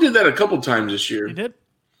 Punk did that a couple times this year. He did.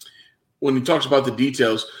 When he talks about the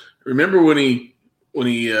details, remember when he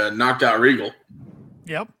knocked out Regal?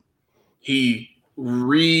 Yep. He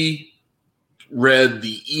reread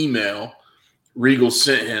the email Regal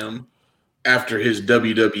sent him after his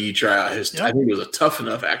WWE tryout. I think it was a Tough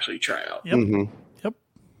Enough actually tryout. Yep. Mm-hmm. Yep.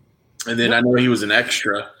 And then I know he was an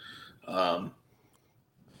extra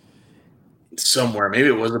somewhere. Maybe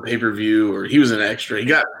it was a pay-per-view or he was an extra. He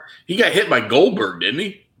got hit by Goldberg, didn't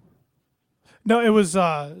he? No, it was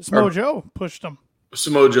Samoa Joe pushed him.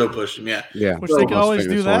 Samoa Joe pushed him, yeah. Yeah. Which they could always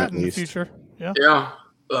do that in the future. Yeah. Yeah.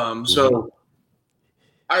 So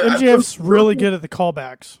MJF's really good at the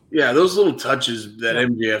callbacks. Yeah, those little touches that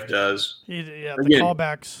MJF does. The Again,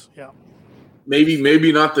 callbacks. Yeah.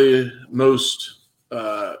 Maybe not the most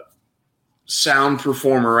sound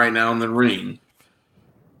performer right now in the ring,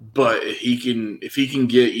 but if he can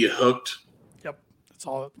get you hooked. Yep, that's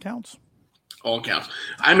all that counts. All counts.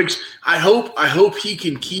 I hope he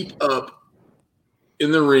can keep up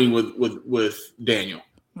in the ring with Daniel.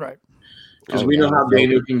 Right. Because we know how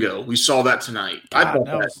Daniel can go. We saw that tonight. God, I thought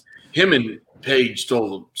that him and Paige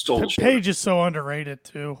stole the show. Paige is so underrated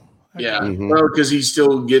too. Yeah, well, because he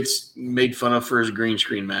still gets made fun of for his green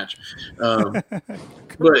screen match. But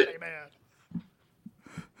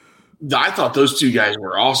I thought those two guys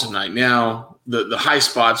were awesome tonight. Now, the high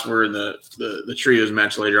spots were in the trios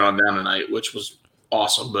match later on down tonight, which was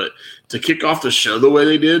awesome. But to kick off the show the way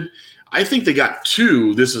they did, I think they got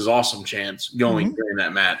two This Is Awesome chants going during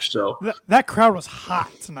that match. So that crowd was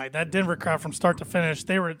hot tonight. That Denver crowd from start to finish,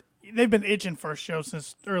 they've been itching for a show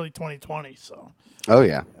since early 2020. So. Oh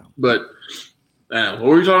yeah. But what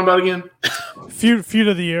were you talking about again? Feud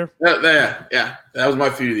of the year. Yeah, that was my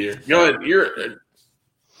feud of the year. Go ahead.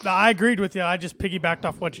 No, I agreed with you. I just piggybacked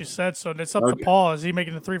off what you said. So it's up to Paul. Is he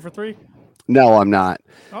making a 3 for 3? No, I'm not.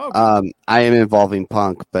 Oh, okay. I am involving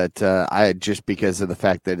Punk, but I just because of the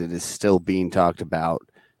fact that it is still being talked about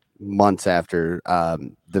months after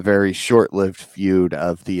the very short-lived feud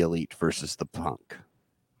of the Elite versus the Punk.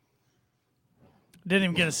 Didn't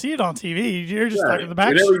even get to see it on TV. You're just talking the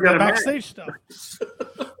backstage stuff.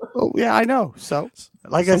 Oh yeah, I know. So,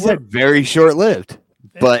 like I said, very short-lived.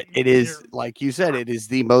 But it is, like you said, it is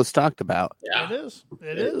the most talked about. Yeah, it is.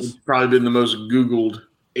 It's probably been the most Googled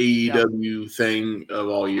AEW thing of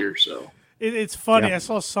all year. So it's funny. Yeah. I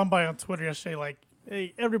saw somebody on Twitter yesterday like,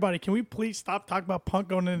 "Hey, everybody, can we please stop talking about Punk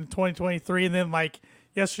going into 2023?" And then like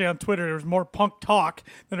yesterday on Twitter, there was more Punk talk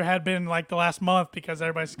than there had been like the last month because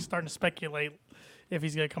everybody's starting to speculate if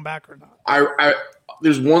he's going to come back or not.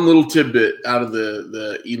 There's one little tidbit out of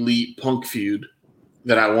the Elite Punk feud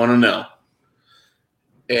that I want to know.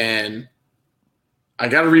 And I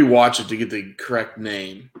got to rewatch it to get the correct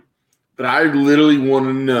name. But I literally want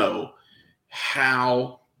to know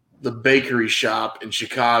how the bakery shop in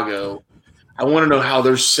Chicago, I want to know how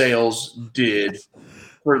their sales did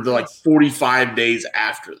for the 45 days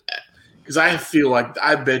after that. Because I feel like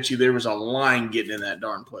I bet you there was a line getting in that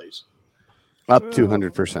darn place. Up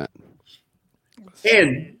 200%.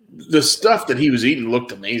 And the stuff that he was eating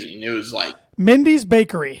looked amazing. It was like Mindy's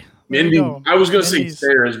Bakery. Mindy. I was going to say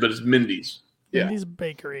Sarah's, but it's Mindy's. Yeah. Mindy's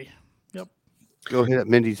Bakery. Yep. Go hit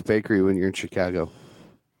Mindy's Bakery when you're in Chicago.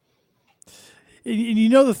 And you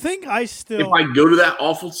know the thing I still. If I go to that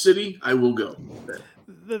awful city, I will go.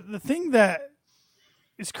 The thing that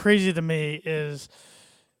is crazy to me is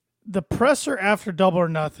the presser after Double or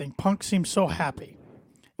Nothing. Punk seemed so happy.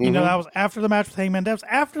 You know, that was after the match with Hangman. That was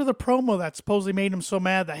after the promo that supposedly made him so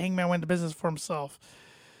mad that Hangman went to business for himself.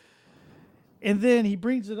 And then he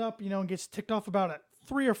brings it up, and gets ticked off about it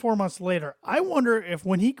 3 or 4 months later. I wonder if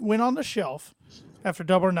when he went on the shelf after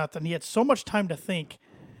Double or Nothing, he had so much time to think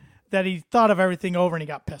that he thought of everything over and he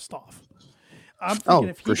got pissed off. I'm thinking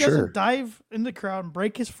if he doesn't dive in the crowd and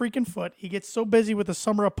break his freaking foot, he gets so busy with the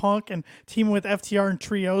Summer of Punk and teaming with FTR and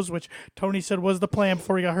trios, which Tony said was the plan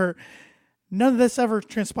before he got hurt. None of this ever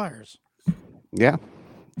transpires. Yeah.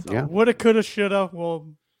 So woulda, coulda, shoulda. Well,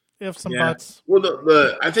 ifs and buts.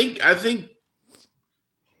 Well, I think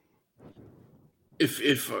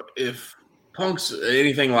if Punk's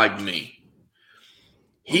anything like me,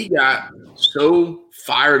 he got so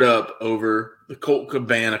fired up over the Colt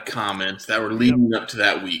Cabana comments that were leading up to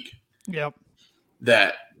that week. Yep.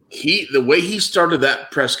 That the way he started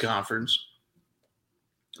that press conference,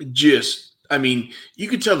 you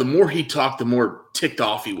could tell the more he talked, the more ticked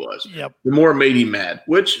off he was. Yep. The more it made him mad,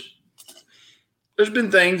 which there's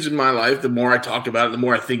been things in my life, the more I talk about it, the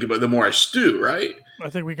more I think about it, the more I stew, right? I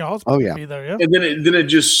think we can also be there, yeah. And then it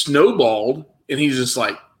just snowballed, and he's just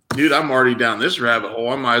like, dude, I'm already down this rabbit hole.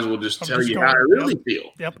 I might as well just tell you how I really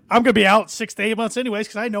feel. Yep. I'm going to be out 6 to 8 months anyways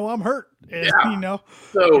because I know I'm hurt. And,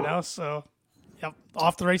 So, yep,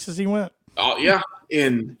 off the races he went. Oh, yeah.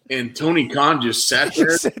 And Tony Khan just sat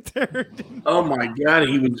there. Oh, my God.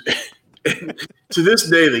 He was – to this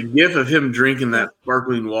day, the gif of him drinking that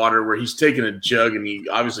sparkling water where he's taking a jug and he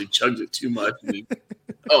obviously chugs it too much. And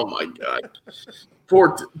oh, my God.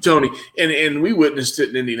 Poor Tony. And we witnessed it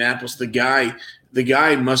in Indianapolis. The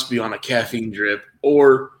guy must be on a caffeine drip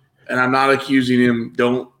and I'm not accusing him.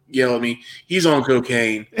 Don't yell at me. He's on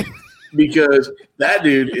cocaine because that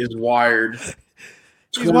dude is wired.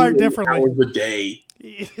 He's wired differently. Hours a day.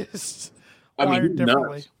 He is wired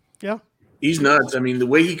differently. Nuts. Yeah. He's nuts. I mean, the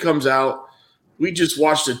way he comes out, we just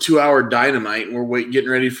watched a 2-hour Dynamite and we're getting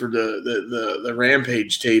ready for the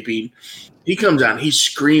Rampage taping. He comes out and he's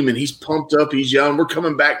screaming. He's pumped up. He's yelling. We're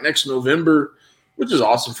coming back next November, which is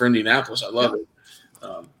awesome for Indianapolis. I love it.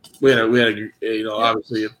 We had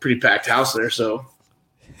obviously a pretty packed house there. So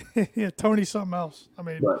yeah, Tony's something else. I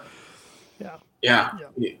mean, yeah.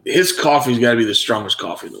 His coffee's got to be the strongest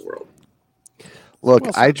coffee in the world.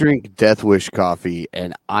 Look, I drink Death Wish coffee,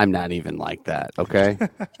 and I'm not even like that. Okay.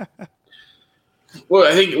 Well,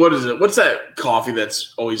 I think what is it? What's that coffee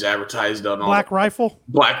that's always advertised on Black Rifle?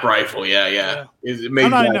 Black Rifle, yeah. Is it made?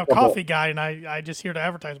 I'm not even a coffee guy, and I just hear the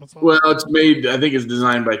advertisements. Well, it's made. I think it's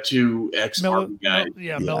designed by two ex-Army guys.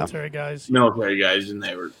 Military guys. Military guys, and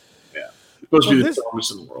they were supposed to be the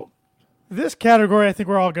strongest in the world. This category, I think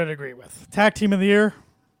we're all going to agree with. Tag Team of the Year,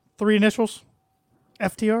 3 initials,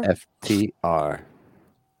 FTR. FTR.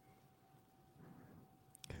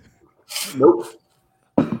 Nope.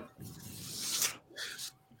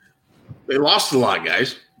 They lost a lot,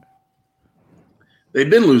 guys. They've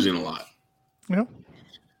been losing a lot. Yeah.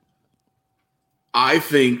 I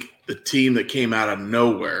think the team that came out of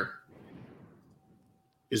nowhere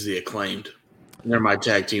is the Acclaimed. They're my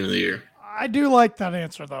tag team of the year. I do like that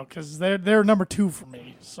answer though, because they're number 2 for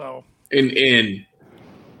me. So and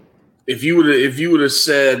if you would have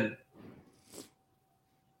said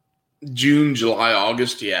June, July,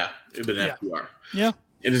 August, it'd been FTR. Yeah.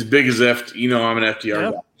 And as big as I'm an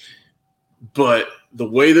FTR guy. But the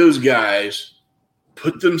way those guys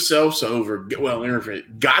put themselves over,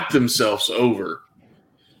 got themselves over,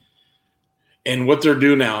 and what they're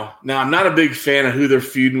doing now. Now, I'm not a big fan of who they're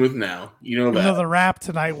feuding with now. You know that. The rap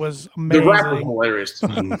tonight was amazing. The rap was hilarious.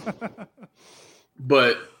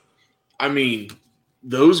 But, I mean,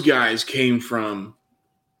 those guys came from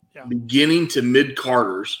beginning to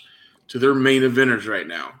mid-carders to their main eventers right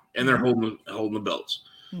now, and they're holding the belts.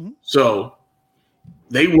 Mm-hmm. So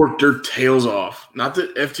they worked their tails off. Not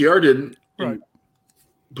that FTR didn't, right?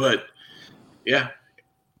 But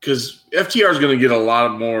because FTR is going to get a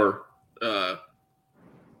lot more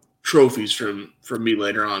trophies from me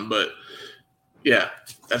later on. But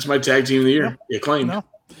that's my tag team of the year. Acclaimed. No.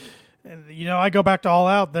 And I go back to All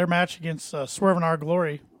Out. Their match against Swerve and Our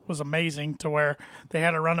Glory was amazing. To where they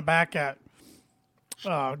had to run it back at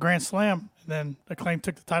Grand Slam, and then Acclaim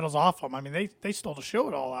took the titles off them. I mean, they stole the show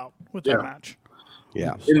at All Out with that match.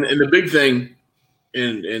 Yeah. And the big thing,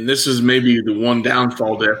 and this is maybe the one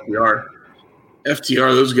downfall to FTR.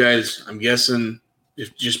 FTR, those guys, I'm guessing,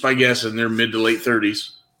 just by guessing, they're mid to late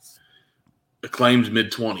 30s. Acclaim's mid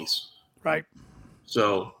 20s. Right.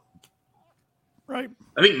 So, right.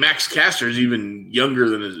 I think Max Caster is even younger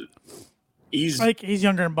than he's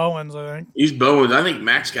younger than Bowens, I think. He's Bowens. I think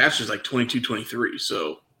Max Caster is like 22, 23.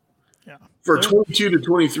 So, for a 22 to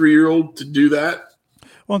 23-year-old to do that.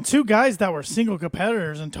 Well, 2 guys that were single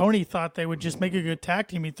competitors, and Tony thought they would just make a good tag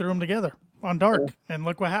team. He threw them together on Dark, and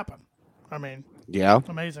look what happened. I mean,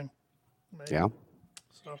 amazing. Yeah.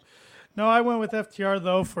 So, no, I went with FTR,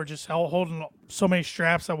 though, for just holding so many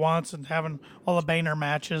straps at once and having all the Boehner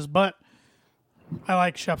matches. But I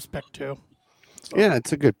like Shep's pick, too. So. Yeah,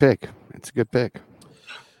 it's a good pick.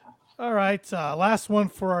 All right, last one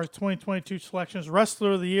for our 2022 selections.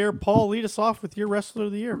 Wrestler of the Year. Paul, lead us off with your Wrestler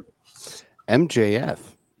of the Year. MJF.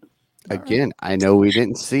 Again, I know we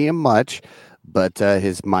didn't see him much, but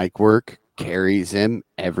his mic work carries him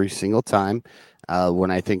every single time. When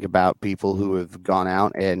I think about people who have gone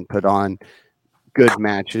out and put on good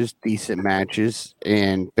matches, decent matches,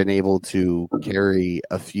 and been able to carry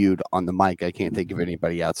a feud on the mic, I can't think of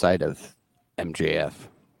anybody outside of MJF.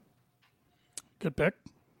 Good pick.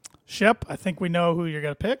 Shep, I think we know who you're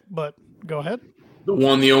going to pick, but go ahead. The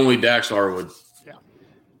one, the only Dax Harwood. Yeah.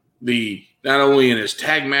 Not only in his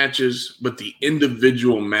tag matches, but the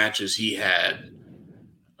individual matches he had.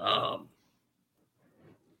 I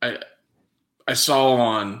saw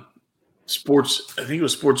on Sports, I think it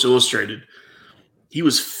was Sports Illustrated, he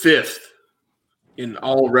was 5th in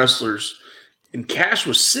all wrestlers, and Cash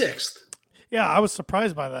was 6th. Yeah, I was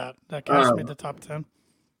surprised by that. That Cash made the top 10.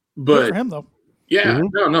 But good for him, though. Yeah,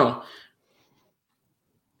 no.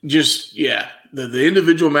 Just, the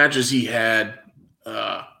individual matches he had,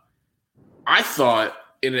 I thought,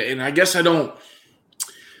 and I guess I don't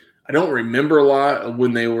remember a lot of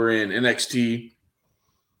when they were in NXT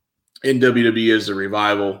and WWE as a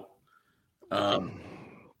Revival.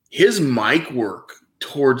 His mic work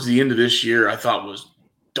towards the end of this year, I thought was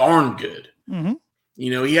darn good. Mm-hmm.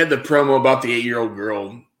 You know, he had the promo about the 8-year-old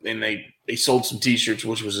girl, and they sold some T-shirts,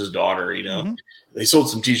 which was his daughter. You know, they sold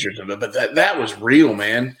some T-shirts of it, but that was real,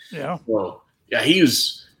 man. Yeah. Well, yeah, he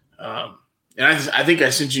was. And I think I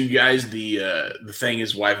sent you guys the thing.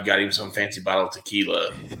 His wife got him some fancy bottle of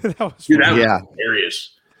tequila. that was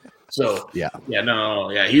hilarious. So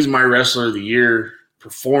he's my wrestler of the year,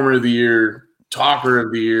 performer of the year, talker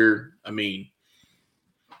of the year. I mean,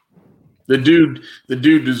 the dude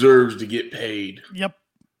deserves to get paid. Yep,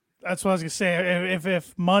 that's what I was gonna say.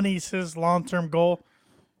 If money's his long-term goal,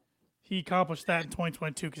 he accomplished that in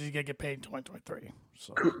 2022 because he's gonna get paid in 2023.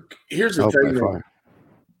 So here's the thing, though.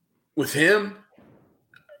 With him,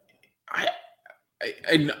 I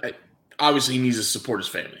obviously he needs to support his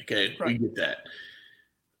family. Okay, right. We get that.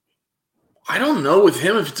 I don't know with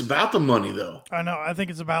him if it's about the money, though. I know. I think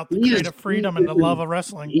it's about the creative freedom and the love of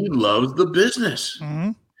wrestling. He loves the business.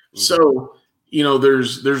 Mm-hmm. So, you know,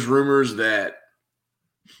 there's rumors that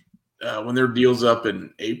when their deal's up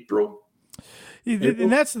in April.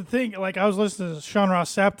 And that's the thing. Like, I was listening to Sean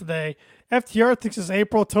Ross Sapp today. FTR thinks it's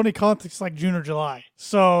April. Tony Khan thinks it's like June or July.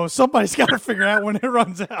 So somebody's got to figure out when it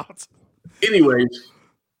runs out. Anyways,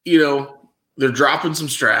 you know, they're dropping some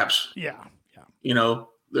straps. Yeah. You know,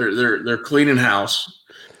 they're cleaning house.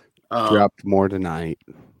 Dropped more tonight.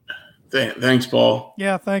 Thanks, Paul.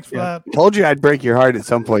 Yeah, thanks for that. Told you I'd break your heart at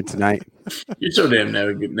some point tonight. You're so damn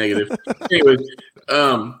negative. Anyways,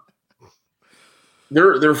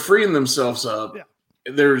 they're freeing themselves up. Yeah.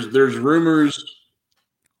 There's rumors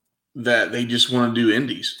that they just want to do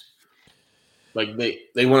indies. Like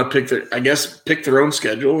they want to pick their own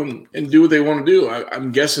schedule and do what they want to do.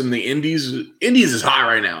 I'm guessing the indies is hot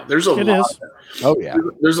right now. There's a lot. Oh yeah.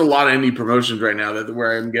 There's a lot of indie promotions right now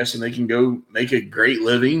where I'm guessing they can go make a great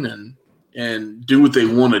living and do what they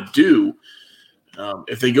want to do.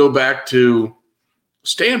 If they go back to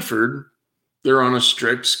Stanford, they're on a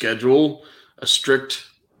strict schedule, a strict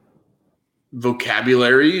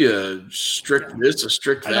vocabulary, a strict this, a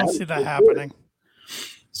strict that. I don't see that happening.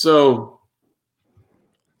 So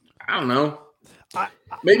I don't know.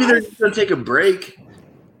 Maybe they're going to take a break.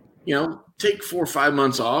 You know, take 4 or 5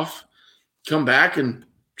 months off, come back, and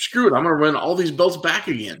screw it. I'm going to run all these belts back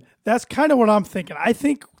again. That's kind of what I'm thinking. I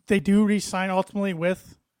think they do re-sign ultimately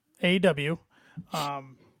with AEW.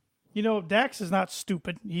 You know, Dax is not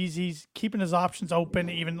stupid. He's keeping his options open,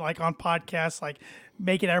 even like on podcasts, like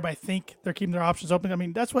making everybody think they're keeping their options open. I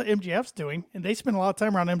mean, that's what MJF's doing, and they spend a lot of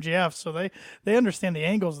time around MJF, so they understand the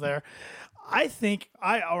angles there. I think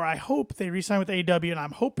I hope they re-sign with AEW, and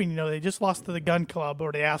I'm hoping, you know, they just lost to the Gun Club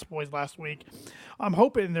or the Ass Boys last week. I'm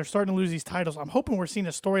hoping they're starting to lose these titles. I'm hoping we're seeing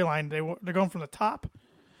a storyline. They're going from the top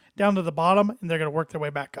down to the bottom, and they're going to work their way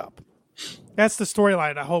back up. That's the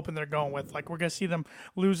storyline I'm hoping they're going with. Like, we're going to see them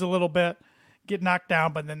lose a little bit, get knocked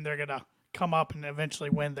down, but then they're going to come up and eventually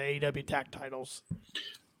win the AEW tag titles.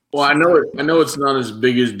 Well, I know it's not as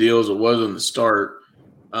big a deal as it was in the start,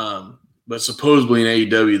 but supposedly in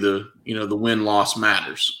AEW, the win-loss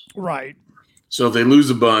matters. Right. So if they lose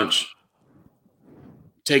a bunch,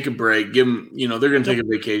 take a break, give them, they're going to take a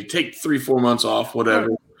vacation, take 3-4 months off, whatever,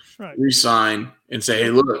 right. Resign and say, hey,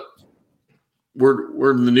 look,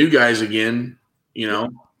 we're the new guys again, Hell,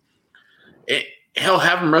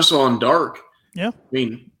 have them wrestle on Dark. Yeah. I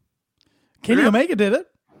mean, Kenny Omega did it.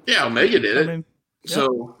 Yeah, Omega did it. I mean,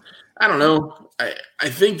 So, I don't know. I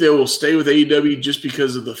think they will stay with AEW just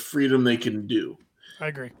because of the freedom they can do. I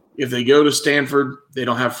agree. If they go to Stanford, they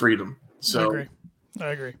don't have freedom. So I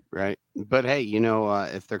agree. Right. But hey,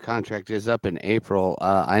 if their contract is up in April,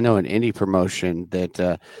 I know an indie promotion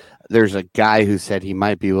that there's a guy who said he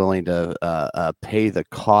might be willing to pay the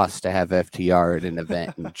cost to have FTR at an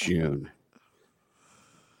event in June.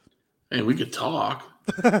 Hey, we could talk.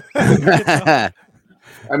 I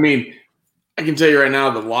mean, I can tell you right now,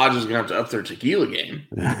 the Lodge is going to have to up their tequila game.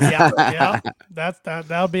 Yeah.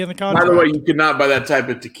 That'll be in the contract. By the way, you could not buy that type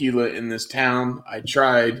of tequila in this town. I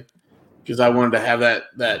tried because I wanted to have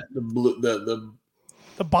the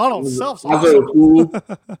bottle itself. Well,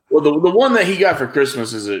 the one that he got for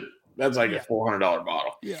Christmas that's like a $400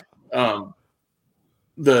 bottle. Yeah.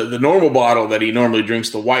 The normal bottle that he normally drinks,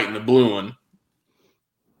 the white and the blue one,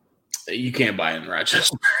 you can't buy in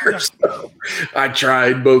Rochester. So I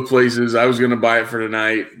tried both places. I was going to buy it for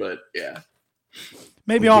tonight, but yeah.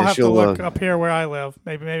 Maybe I'll have to look up here where I live.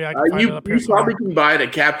 Maybe I can find it up here. You probably can buy it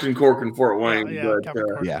at Captain Cork in Fort Wayne,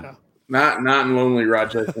 not in lonely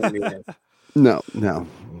Rochester, Indiana. No.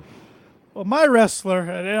 Well, my wrestler,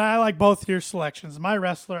 and I like both your selections. My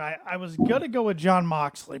wrestler, I was going to go with Jon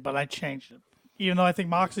Moxley, but I changed it. Even though I think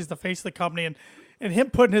Moxley's the face of the company, and him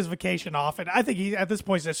putting his vacation off, and I think he at this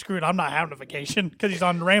point says, "Screw it, I'm not having a vacation," because he's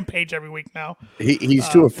on Rampage every week now. He's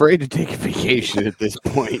too afraid to take a vacation at this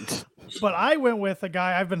point. But I went with a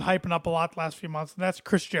guy I've been hyping up a lot the last few months, and that's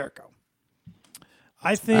Chris Jericho.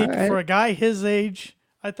 I think for a guy his age,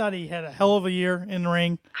 I thought he had a hell of a year in the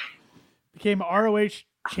ring. Became ROH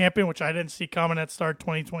champion, which I didn't see coming at start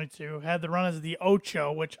 2022. Had the run as the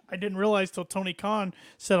Ocho, which I didn't realize till Tony Khan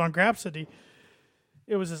said on Grapsody.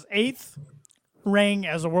 It was his 8th reign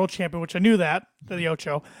as a world champion, which I knew that, to the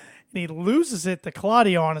Ocho. And he loses it to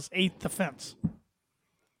Claudio on his 8th defense.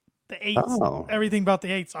 The 8s. Everything about the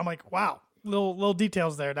 8s. I'm like, wow. Little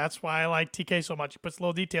details there. That's why I like TK so much. He puts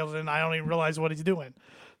little details in. I don't even realize what he's doing.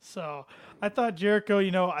 So I thought Jericho,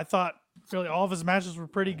 I thought really all of his matches were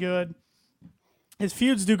pretty good. His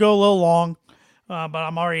feuds do go a little long, but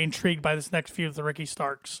I'm already intrigued by this next feud with Ricky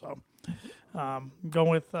Starks. So I'm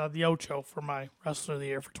going with the Ocho for my Wrestler of the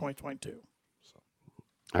Year for 2022.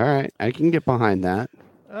 All right. I can get behind that.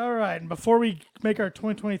 All right. And before we make our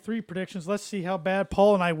 2023 predictions, let's see how bad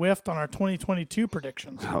Paul and I whiffed on our 2022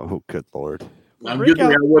 predictions. Oh, good Lord. I'm good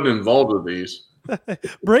that I wasn't involved with these.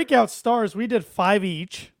 Breakout stars, we did 5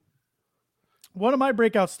 each. One of my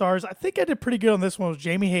breakout stars, I think I did pretty good on this one, was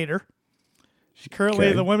Jamie Hayter. She's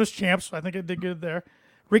currently the women's champ, so I think I did good there.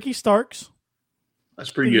 Ricky Starks. That's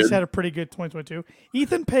pretty good. He's had a pretty good 2022.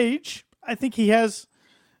 Ethan Page, I think he has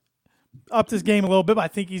upped his game a little bit, but I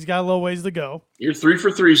think he's got a little ways to go. You're 3 for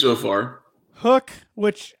 3 so far. Hook,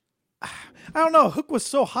 which, I don't know, Hook was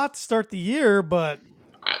so hot to start the year, but...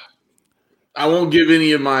 I won't give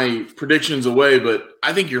any of my predictions away, but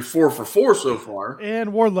I think you're 4 for 4 so far.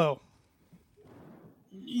 And Wardlow.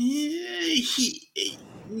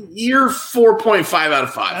 You're 4.5 out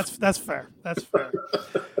of 5. That's fair. That's fair.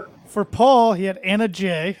 For Paul, he had Anna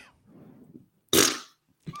Jay.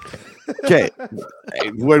 Okay.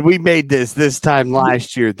 When we made this time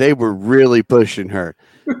last year, they were really pushing her.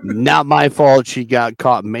 Not my fault. She got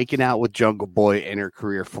caught making out with Jungle Boy, and her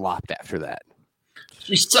career flopped after that.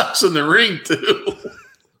 She sucks in the ring, too.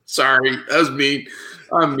 Sorry. That was mean.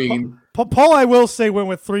 I'm mean. Paul, I will say, went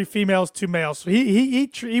with 3 females, 2 males. So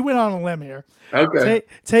he went on a limb here. Okay.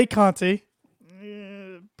 Tay Conti,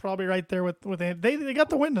 probably right there with they got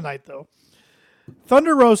the win tonight though.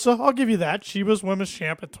 Thunder Rosa, I'll give you that. She was women's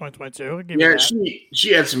champ in 2022. Yeah,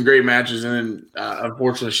 she had some great matches, and then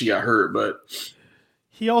unfortunately she got hurt. But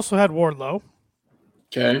he also had Wardlow.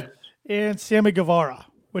 Okay. And Sammy Guevara,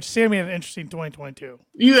 which Sammy had an interesting 2022.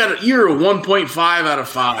 You're a 1.5 out of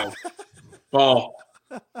 5, Paul.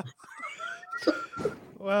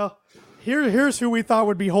 Well, here's who we thought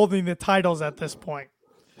would be holding the titles at this point.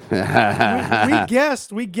 we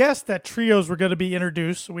guessed that trios were going to be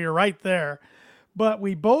introduced. So we were right there, but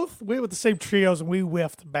we both went with the same trios and we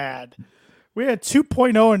whiffed bad. We had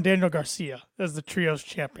 2.0 and Daniel Garcia as the trios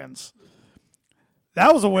champions.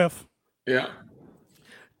 That was a whiff. Yeah.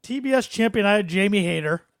 TBS champion, I had Jamie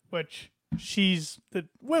Hayter, which she's the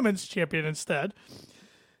women's champion instead.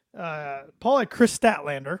 Paul had Chris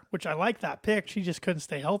Statlander, which I like that pick. She just couldn't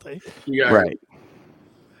stay healthy. Right.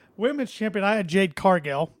 Women's champion, I had Jade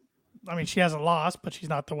Cargill. I mean, she hasn't lost, but she's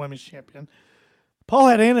not the women's champion. Paul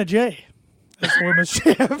had Anna Jay as the women's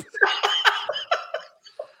champ.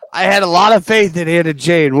 I had a lot of faith in Anna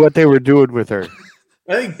Jay and what they were doing with her.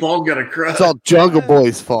 I think Paul got a crush. It's all Jungle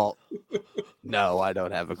Boy's fault. No, I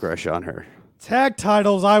don't have a crush on her. Tag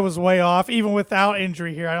titles, I was way off. Even without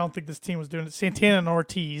injury here, I don't think this team was doing it. Santana and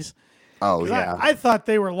Ortiz. Oh yeah, I thought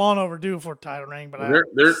they were long overdue for a title reign, but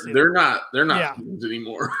they're not teams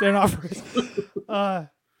anymore. They're not.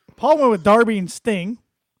 Paul went with Darby and Sting,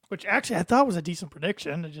 which actually I thought was a decent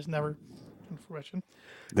prediction. It just never came to fruition.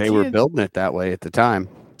 They were building it that way at the time.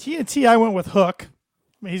 TNT, I went with Hook.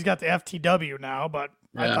 I mean, he's got the FTW now, but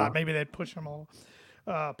I thought maybe they'd push him a little.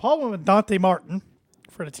 Paul went with Dante Martin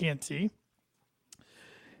for the TNT.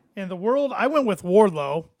 In the world, I went with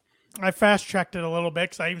Wardlow. I fast-checked it a little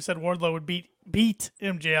bit because I even said Wardlow would beat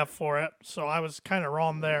MJF for it, so I was kind of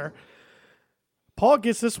wrong there. Paul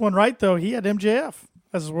gets this one right, though. He had MJF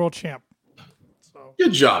as his world champ. So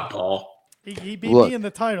Good job, Paul. he beat me in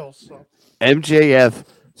the titles. So. MJF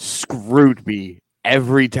screwed me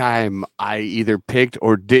every time I either picked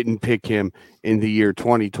or didn't pick him in the year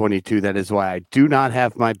 2022. That is why I do not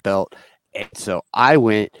have my belt. And so I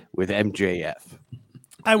went with MJF.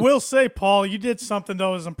 I will say, Paul, you did something that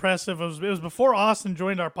was impressive. It was before Austin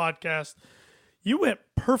joined our podcast. You went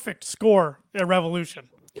perfect score at Revolution.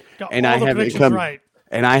 Got And all I the haven't predictions right.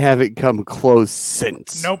 And I haven't come close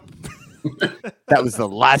since. Nope. That was the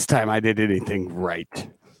last time I did anything right.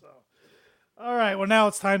 All right. Well, now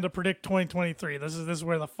it's time to predict 2023. This is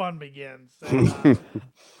where the fun begins. And,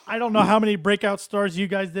 I don't know how many breakout stars you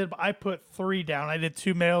guys did, but I put 3 down. I did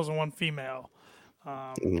 2 males and 1 female.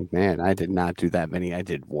 Man, I did not do that many. I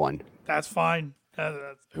did 1. That's fine.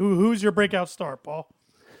 Who's your breakout star, Paul?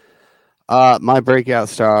 My breakout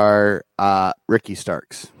star, Ricky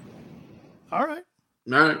Starks. All right.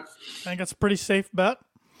 All right. I think that's a pretty safe bet.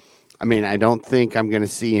 I mean, I don't think I'm going to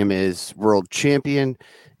see him as world champion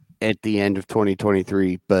at the end of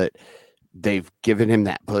 2023, but they've given him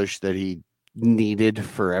that push that he needed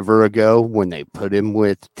forever ago when they put him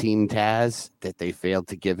with Team Taz that they failed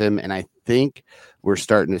to give him. And I think we're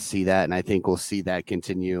starting to see that, and I think we'll see that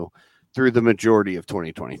continue through the majority of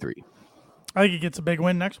 2023. I think he gets a big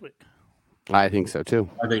win next week. I think so too.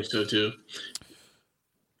 I think so too.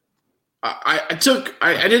 I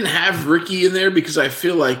didn't have Ricky in there because I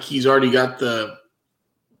feel like he's already got the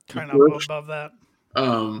kind of above that.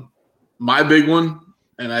 My big one,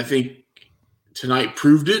 and I think tonight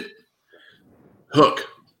proved it. Hook.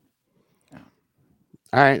 All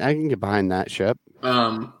right, I can get behind that, Shep.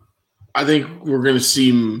 I think we're going to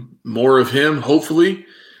see more of him. Hopefully,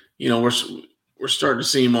 we're starting to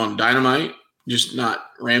see him on Dynamite, just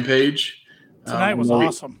not Rampage. Tonight was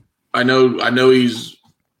awesome. I know he's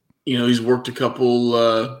worked a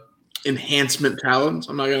couple enhancement talents.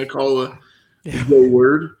 I'm not going to call the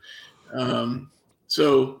word.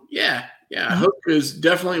 So yeah, Hook is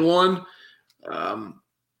definitely one.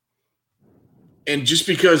 And just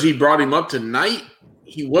because he brought him up tonight,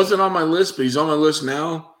 he wasn't on my list, but he's on my list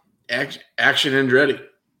now. Action Andretti.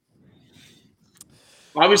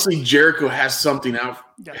 Obviously, Jericho has something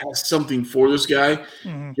for this guy.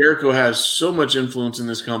 Mm-hmm. Jericho has so much influence in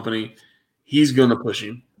this company. He's going to push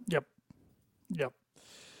him. Yep.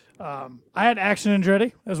 I had Action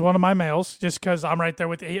Andretti as one of my males just because I'm right there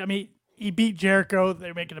with you. I mean, he beat Jericho.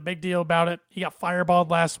 They're making a big deal about it. He got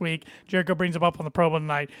fireballed last week. Jericho brings him up on the promo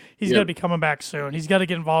tonight. He's going to be coming back soon. He's got to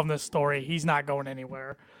get involved in this story. He's not going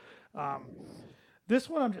anywhere. This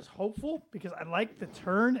one I'm just hopeful because I like the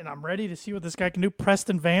turn and I'm ready to see what this guy can do.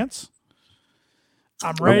 Preston Vance.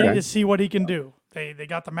 I'm ready to see what he can do. They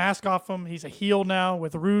got the mask off him. He's a heel now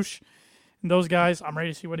with Roosh and those guys. I'm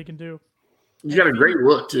ready to see what he can do. He's got a great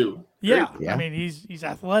look too. Yeah. I mean, he's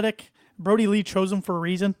athletic. Brody Lee chose him for a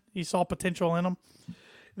reason. He saw potential in him.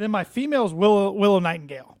 Then my female is Willow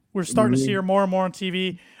Nightingale. We're starting to see her more and more on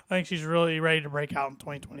TV. I think she's really ready to break out in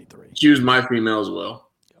 2023. She was my female as well.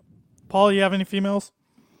 Paul, you have any females?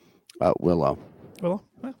 Willow. Willow?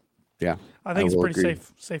 Yeah. I think it's a pretty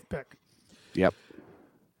safe pick. Yep.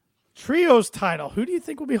 Trios title. Who do you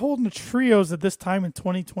think will be holding the trios at this time in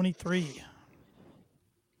 2023?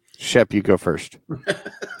 Shep, you go first.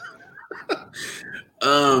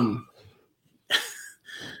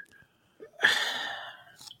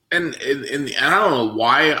 And I don't know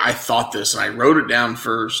why I thought this. I wrote it down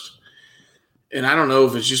first, and I don't know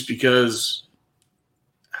if it's just because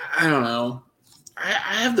I don't know. I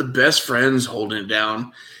have the best friends holding it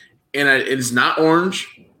down, and it's not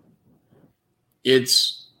Orange.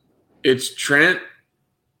 It's Trent,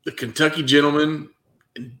 the Kentucky Gentleman,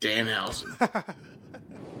 and Danhausen.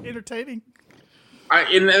 Entertaining.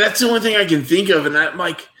 And that's the only thing I can think of, and I'm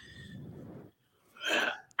like,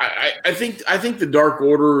 I think the Dark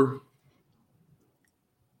Order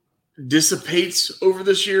dissipates over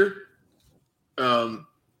this year,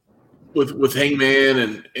 with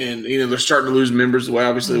Hangman and they're starting to lose members the way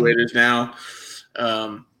it is now.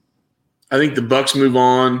 I think the Bucks move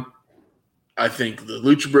on. I think the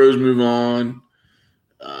Lucha Bros move on.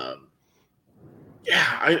 I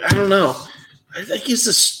don't know. I think he's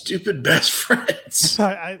the stupid best friends. So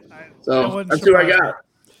that's who I got.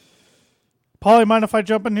 Paul, you mind if I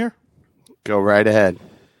jump in here? Go right ahead.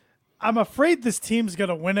 I'm afraid this team's going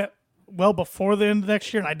to win it well before the end of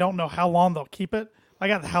next year, and I don't know how long they'll keep it. I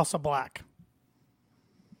got the House of Black.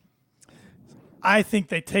 I think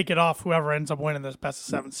they take it off whoever ends up winning this best of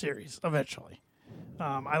 7 series eventually.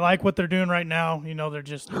 I like what they're doing right now. You know, they're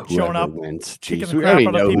just showing Whoever up, wins. kicking Jeez, the we crap already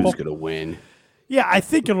out of know people. who's going to win. Yeah, I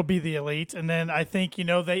think it'll be the Elite. And then I think,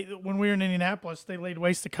 when we were in Indianapolis, they laid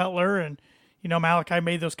waste to Cutler. And, Malachi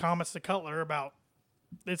made those comments to Cutler about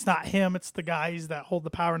it's not him, it's the guys that hold the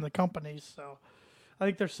power in the company. So I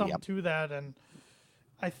think there's something to that. And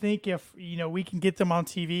I think if, we can get them on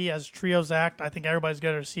TV as trios act, I think everybody's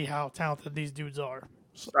going to see how talented these dudes are.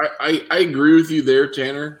 So. I agree with you there,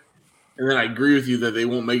 Tanner. And then I agree with you that they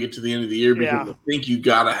won't make it to the end of the year because I think you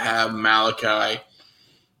got to have Malachi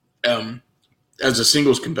as a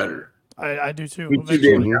singles competitor. I do too. He's too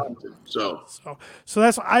damn talented. So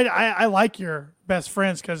that's I like your best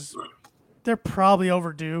friends because they're probably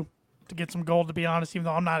overdue to get some gold. To be honest, even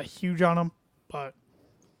though I'm not a huge on them, but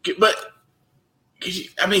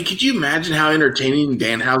could you imagine how entertaining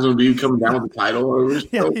Danhausen would be coming down with the title?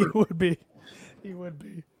 Yeah, he would be. He would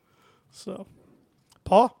be. So,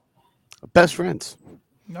 Paul, best friends.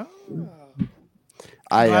 No.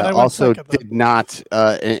 I also did not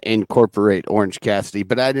incorporate Orange Cassidy,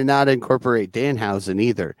 but I did not incorporate Danhausen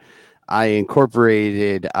either. I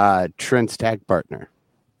incorporated Trent's tag partner.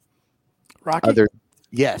 Rocky?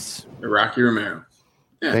 Yes. Rocky Romero.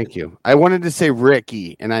 Yeah. Thank you. I wanted to say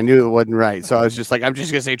Ricky, and I knew it wasn't right. So I was just like, I'm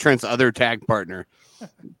just going to say Trent's other tag partner.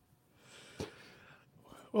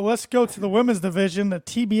 Well, let's go to the women's division, the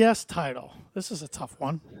TBS title. This is a tough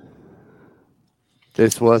one.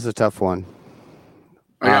 This was a tough one.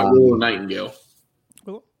 I got Willow Nightingale.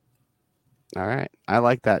 All right. I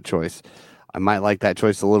like that choice. I might like that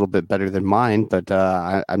choice a little bit better than mine, but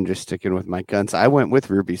I'm just sticking with my guns. I went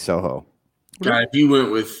with Ruby Soho. God, if you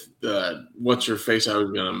went with what's her face, I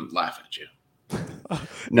was going to laugh at you.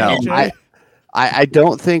 No, I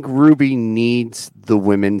don't think Ruby needs the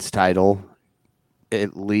women's title,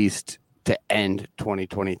 at least to end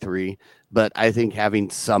 2023. But I think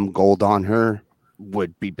having some gold on her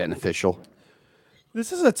would be beneficial.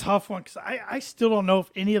 This is a tough one because I still don't know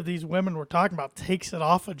if any of these women we're talking about takes it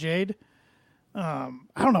off of Jade. I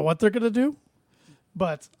don't know what they're going to do,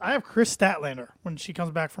 but I have Chris Statlander when she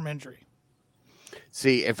comes back from injury.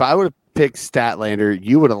 See, if I would have picked Statlander,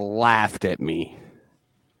 you would have laughed at me.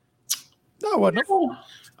 No, I wouldn't.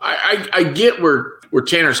 I get where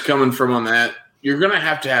Tanner's coming from on that. You're going to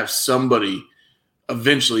have somebody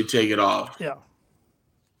eventually take it off. Yeah.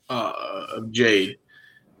 Of Jade.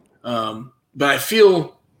 But I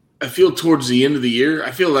feel towards the end of the year,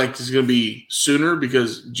 I feel like it's going to be sooner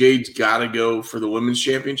because Jade's got to go for the women's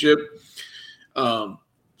championship.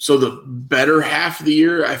 So the better half of the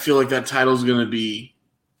year, I feel like that title is going to be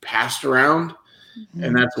passed around,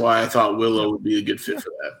 and that's why I thought Willow would be a good fit for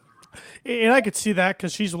that. And I could see that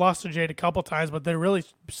because she's lost to Jade a couple times, but they're really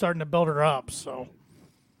starting to build her up. So,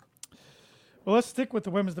 well, let's stick with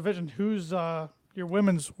the women's division. Who's your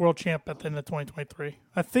women's world champ at the end of 2023?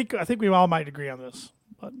 I think we all might agree on this,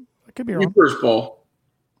 but I could be wrong. You first, Paul.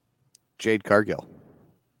 Jade Cargill.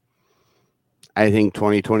 I think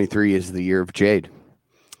 2023 is the year of Jade.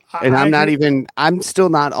 And I'm still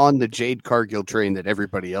not on the Jade Cargill train that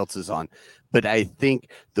everybody else is on. But I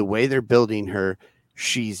think the way they're building her,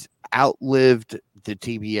 she's outlived the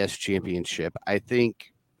TBS championship. I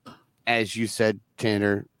think, as you said,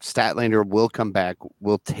 Tanner, Statlander will come back,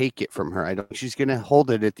 will take it from her. I don't think she's going to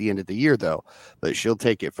hold it at the end of the year, though, but she'll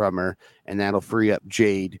take it from her, and that'll free up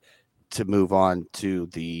Jade to move on to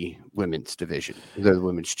the women's division, the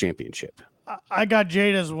women's championship. I got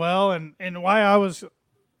Jade as well, and why I was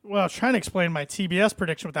trying to explain my TBS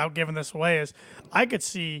prediction without giving this away is I could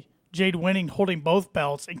see Jade winning, holding both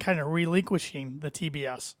belts, and kind of relinquishing the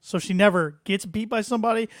TBS. So she never gets beat by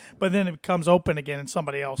somebody, but then it becomes open again and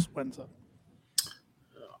somebody else wins it.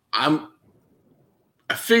 I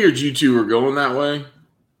figured you two were going that way.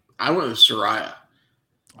 I went with Soraya.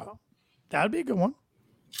 Oh, that'd be a good one.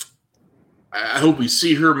 I hope we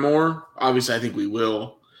see her more. Obviously, I think we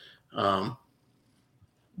will.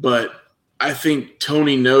 But I think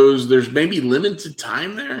Tony knows there's maybe limited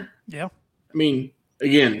time there. Yeah. I mean,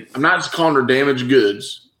 again, I'm not just calling her damaged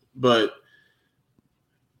goods, but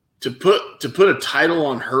to put a title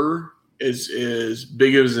on her as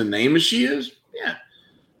big as a name as she is, yeah.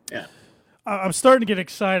 I'm starting to get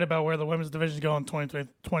excited about where the women's division is going in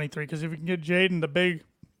 2023 because if we can get Jade in the big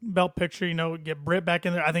belt picture, get Britt back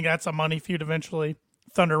in there, I think that's a money feud eventually.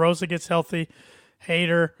 Thunder Rosa gets healthy,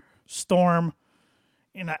 Hayter, Storm,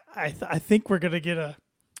 and I think we're going to get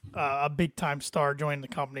a big-time star join the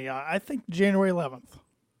company. I think January 11th.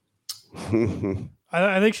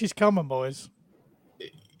 I think she's coming, boys.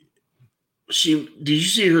 Did you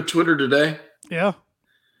see her Twitter today? Yeah.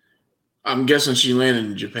 I'm guessing she landed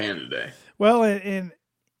in Japan today. Well, and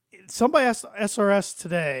somebody asked SRS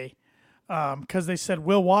today, because they said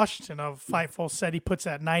Will Washington of Fightful said he puts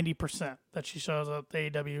at 90% that she shows up at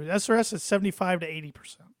the AEW. SRS is 75 to 80%.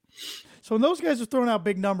 So when those guys are throwing out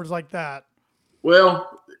big numbers like that.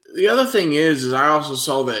 Well, the other thing is I also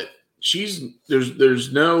saw that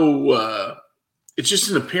there's no it's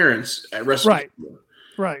just an appearance at WrestleMania.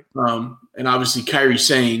 Right. And obviously Kairi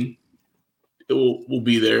Sane will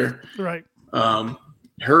be there. Right.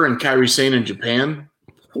 Her and Kairi Sane in Japan.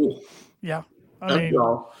 Cool. Yeah. I mean,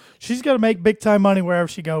 she's going to make big time money wherever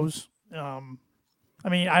she goes. I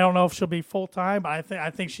mean, I don't know if she'll be full time, but I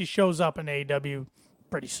think she shows up in AEW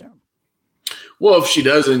pretty soon. Well, if she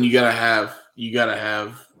doesn't, you gotta have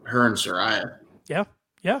her and Saraya. Yeah.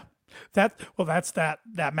 That's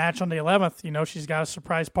that match on the 11th. You know, she's got a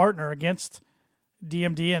surprise partner against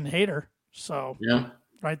DMD and Hayter. So yeah,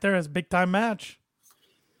 right there is a big time match.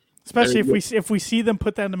 Especially if we see them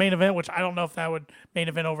put that in the main event, which I don't know if that would main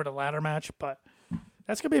event over the ladder match, but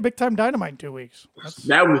that's gonna be a big time Dynamite in 2 weeks.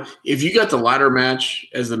 If you got the ladder match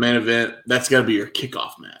as the main event, that's got to be your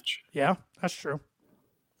kickoff match. Yeah, that's true.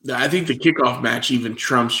 I think the kickoff match even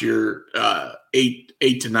trumps your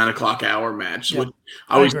 8 to 9 o'clock hour match. Yeah,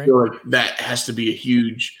 I always feel like that has to be a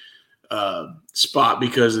huge spot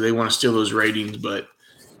because they want to steal those ratings. But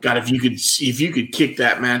God, if you could kick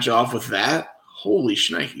that match off with that, holy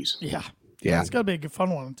shnikes! Yeah, it's gonna be a good fun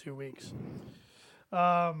one in 2 weeks.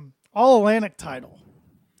 All Atlantic title.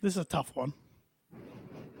 This is a tough one.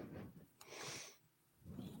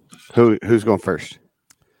 Who's going first?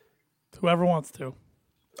 Whoever wants to.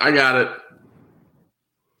 I got it.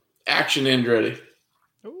 Action Andretti.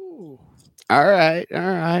 Ooh. All right.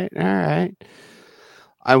 I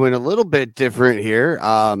went a little bit different here.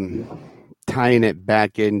 Tying it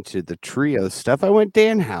back into the trio stuff, I went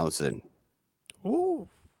Danhausen. Ooh.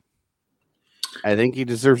 I think he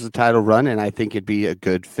deserves a title run, and I think it'd be a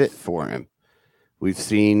good fit for him. We've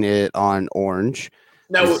seen it on Orange.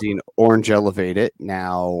 We've seen Orange elevate it.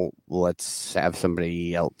 Now let's have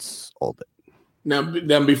somebody else hold it. Now,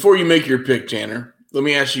 before you make your pick, Tanner, let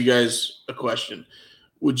me ask you guys a question.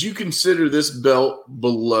 Would you consider this belt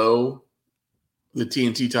below the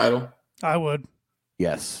TNT title? I would.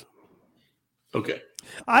 Yes. Okay.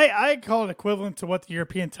 I call it equivalent to what the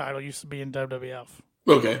European title used to be in WWF.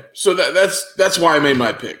 Okay. So that's why I made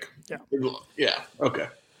my pick. Yeah. Yeah. Okay.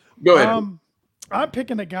 Go ahead. I'm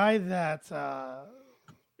picking a guy that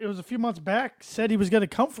it was a few months back said he was going to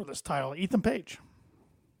come for this title, Ethan Page.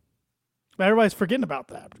 But everybody's forgetting about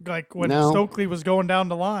that. Like when Stokely was going down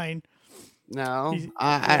the line. No,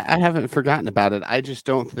 I haven't forgotten about it. I just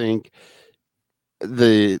don't think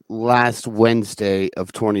the last Wednesday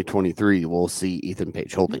of 2023 we'll see Ethan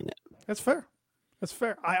Page holding it. That's fair.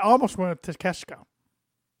 I almost went to Takeshita.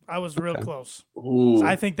 I was real close. Ooh.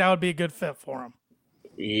 I think that would be a good fit for him.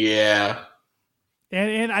 Yeah.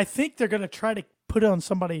 And I think they're going to try to put it on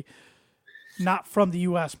somebody not from the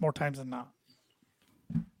U.S. more times than not.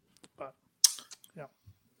 But, yeah.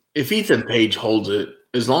 If Ethan Page holds it,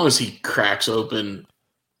 as long as he cracks open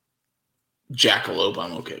Jackalope,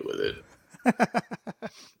 I'm okay with it.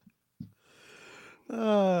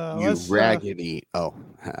 You raggedy.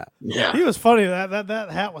 Yeah. He was funny. That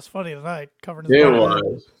hat was funny tonight, covering his It body.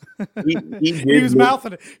 was. He was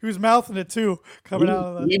mouthing it. He was mouthing it too, coming out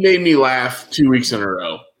of the. He made me laugh 2 weeks in a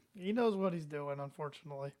row. He knows what he's doing,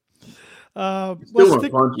 unfortunately. Still want to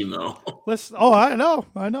punch him though. I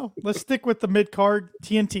know. Let's stick with the mid card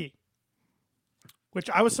TNT, which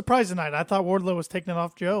I was surprised tonight. I thought Wardlow was taking it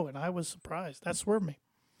off Joe, and I was surprised. That swerved me.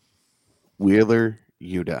 Wheeler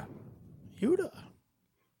Yuta.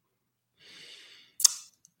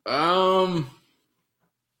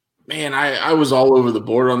 Man, I was all over the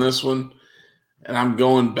board on this one, and I'm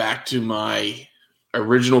going back to my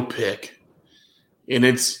original pick, and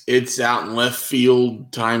it's out in left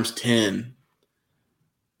field times 10.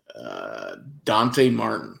 Dante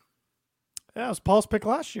Martin. Yeah, it was Paul's pick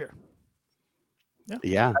last year.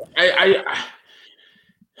 Yeah.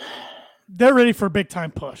 They're ready for a big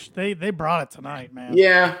time push. They brought it tonight, man.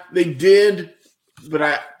 Yeah, they did,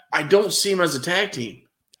 but I don't see him as a tag team.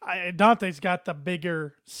 Dante's got the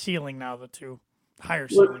bigger ceiling now, the two higher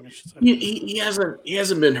ceiling. I should say. He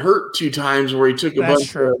hasn't been hurt 2 times where he took a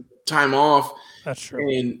bunch of time off. That's true.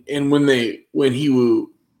 And when his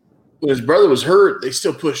brother was hurt, they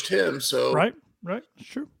still pushed him. So right, it's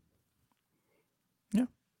true. Yeah,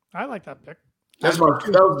 I like that pick. That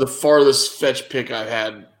was the farthest fetch pick I've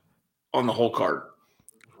had on the whole card.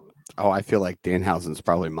 Oh, I feel like Danhausen's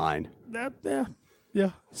probably mine.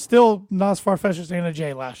 Yeah. Still not as far-fetched as Anna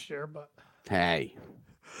Jay last year, but Hey.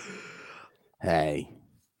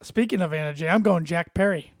 Speaking of Anna Jay, I'm going Jack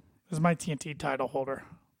Perry as my TNT title holder.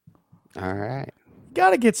 All right.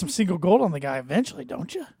 Got to get some single gold on the guy eventually,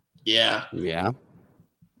 don't you? Yeah. Yeah.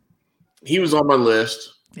 He was on my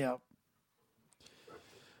list. Yeah.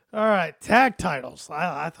 All right, tag titles.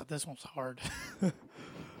 I thought this one was hard.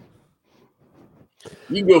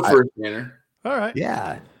 You go first, Tanner. All right.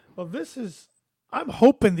 Yeah. Well, I'm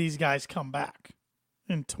hoping these guys come back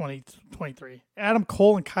in 2023. Adam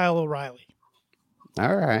Cole and Kyle O'Reilly.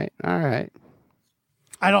 All right. I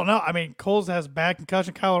don't know. I mean, Cole's has back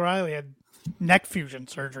concussion. Kyle O'Reilly had neck fusion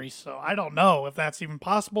surgery, so I don't know if that's even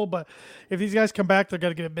possible. But if these guys come back, they're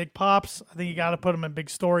going to get big pops. I think you got to put them in big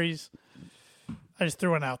stories. I just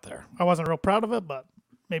threw it out there. I wasn't real proud of it, but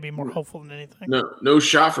maybe more hopeful than anything. No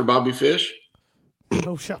shot for Bobby Fish.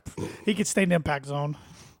 No shot. He could stay in the Impact Zone.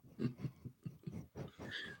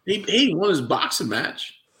 He won his boxing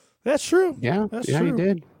match. That's true. Yeah. That's yeah, true. he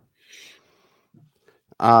did.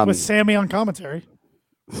 With Sammy on commentary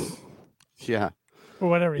Yeah. or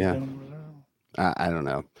whatever he's Yeah. doing. I don't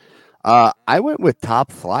know. I went with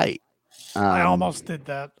Top Flight. I almost did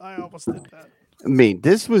that. I mean,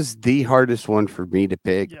 this was the hardest one for me to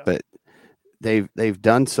pick, Yeah. but they've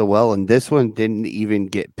done so well, and this one didn't even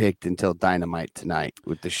get picked until Dynamite tonight.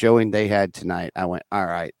 With the showing they had tonight, I went, all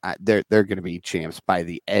right, they're going to be champs by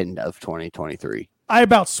the end of 2023. I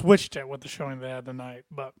about switched it with the showing they had tonight,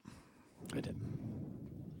 but I didn't.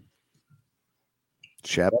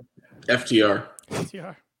 Shut up. FTR.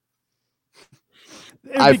 Yeah.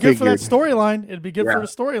 It'd be good for that storyline. It'd be good for the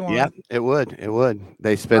storyline. Yeah, it would. It would.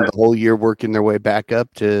 They spend the whole year working their way back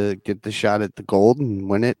up to get the shot at the gold and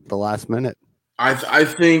win it the last minute. I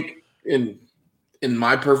think in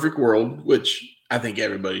my perfect world, which I think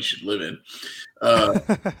everybody should live in.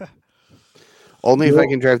 Only if I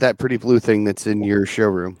can drive that pretty blue thing that's in your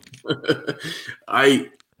showroom. I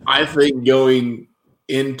think going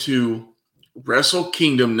into Wrestle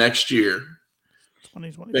Kingdom next year,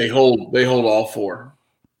 2020. they hold all four.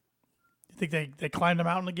 You think they climbed the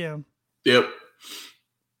mountain again? Yep.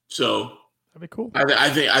 So That'd be cool. I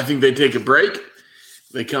think they take a break.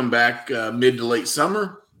 They come back mid to late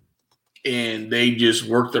summer, and they just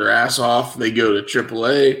work their ass off. They go to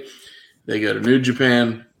AAA, they go to New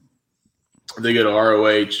Japan, they go to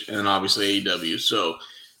ROH, and then obviously AEW. So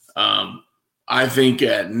I think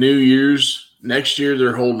at New Year's next year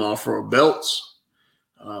they're holding off for belts.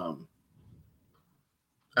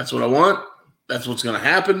 That's what I want. That's what's going to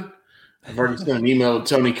happen. I've already sent an email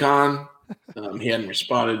to Tony Khan. He hadn't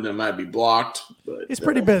responded, and it might be blocked. But He's a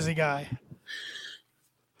pretty busy guy.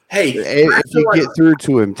 Hey, if you get through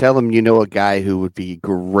to him, tell him you know a guy who would be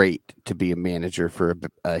great to be a manager for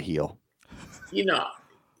a heel. You know,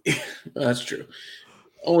 that's true.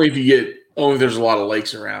 Only if there's a lot of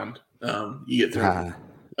lakes around, you get through.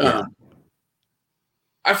 Yeah.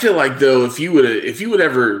 I feel like though, if you would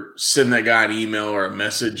ever send that guy an email or a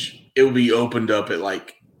message, it would be opened up at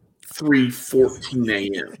like 3:14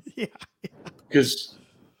 a.m. Yeah. Because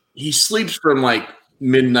he sleeps from like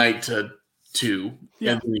midnight to 2,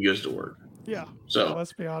 Yeah. and then he goes to work. Yeah. So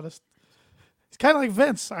let's be honest. It's kind of like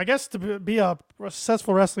Vince. I guess to be a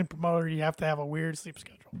successful wrestling promoter, you have to have a weird sleep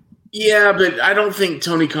schedule. yeah, but I don't think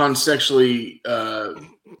Tony Khan sexually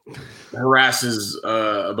harasses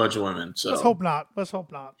a bunch of women. So Let's hope not.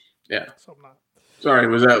 Yeah. Let's hope not. Sorry,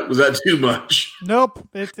 was that too much? Nope.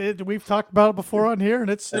 We've talked about it before on here, and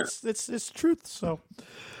it's truth. So,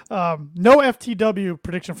 no FTW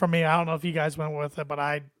prediction from me. I don't know if you guys went with it, but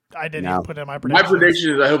I didn't even put in my prediction. My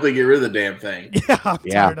prediction is I hope they get rid of the damn thing. Yeah, I'm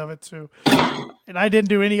tired of it too. And I didn't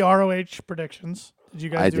do any ROH predictions. Did you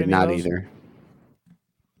guys? I do did any not of those? either.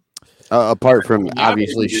 Apart from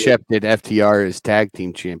obviously Shep did FTR as tag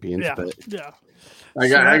team champions, Yeah, but yeah. I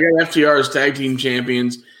got FTR as tag team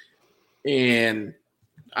champions, and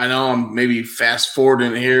I know I'm maybe fast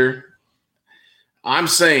forwarding here. I'm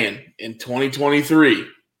saying in 2023,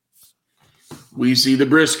 we see the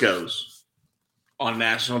Briscoes on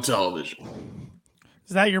national television.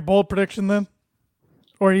 Is that your bold prediction then?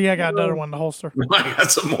 Or you got another one to holster? I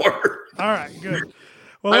got some more. All right, good.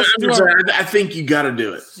 Well, let's do I think you got to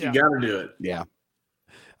do it. Yeah. You got to do it. yeah.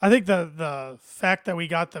 I think the fact that we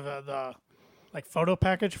got the like photo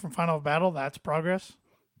package from Final Battle, that's progress.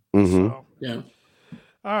 Mm-hmm. So, Yeah.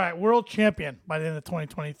 all right, world champion by the end of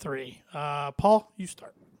 2023. Paul, you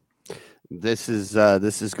start. This is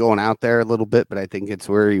going out there a little bit, but I think it's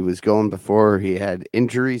where he was going before he had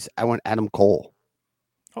injuries. I went Adam Cole.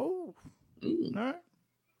 Oh, all right.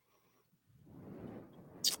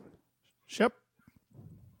 Shep,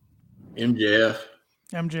 MJF.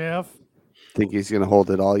 MJF. Think he's going to hold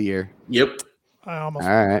it all year. Yep. I almost.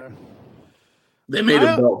 All right. They made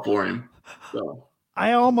a belt for him. So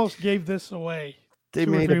I almost gave this away They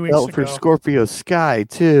 2 or made 3 a weeks belt for ago. Scorpio Sky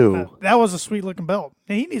too, That was a sweet looking belt.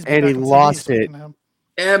 He needs to be and back he on TV, lost it. speaking of him.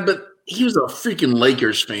 Yeah, but he was a freaking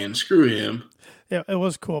Lakers fan. Screw him. Yeah, it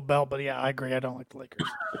was a cool belt, but yeah, I agree. I don't like the Lakers.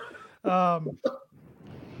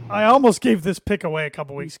 I almost gave this pick away a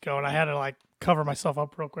couple weeks ago, and I had to cover myself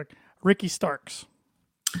up real quick. Ricky Starks.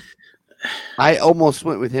 I almost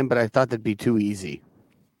went with him, but I thought that'd be too easy.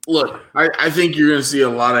 Look, I think you're going to see a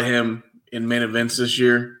lot of him in main events this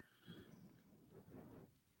year.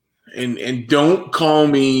 And don't call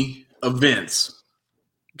me a Vince,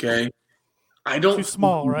 okay? I don't Too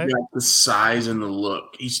small, think right? he's got the size and the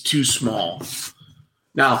look. He's too small.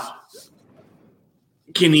 Now,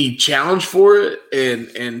 can he challenge for it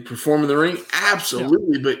and perform in the ring?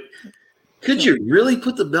 Absolutely, but could you really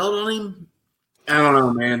put the belt on him? I don't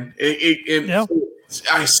know, man.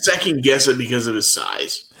 I second guess it because of his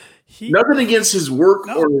size. Nothing against his work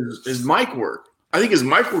or his mic work. I think his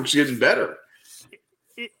mic work's getting better.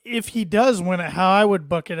 If he does win it, how I would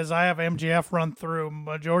book it is I have MJF run through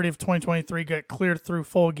majority of 2023, get cleared through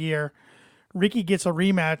Full Gear. Ricky gets a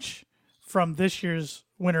rematch from this year's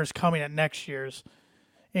winners coming at next year's.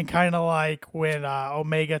 And kind of like when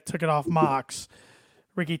Omega took it off Mox,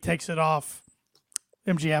 Ricky takes it off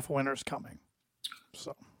MJF winners coming.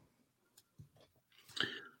 So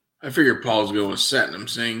I figured Paul's going with Satnam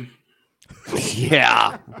Singh.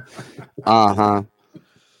 Yeah. Uh-huh.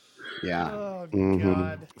 Yeah. Oh, Mhm.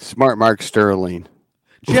 God. Smart Mark Sterling.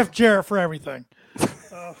 Jeff Jarrett for everything.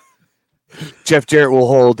 Jeff Jarrett will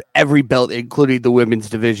hold every belt, including the women's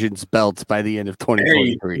division's belts, by the end of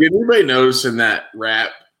 2023. Hey, did anybody notice in that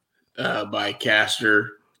rap by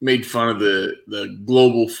Caster made fun of the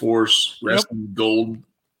Global Force Wrestling gold?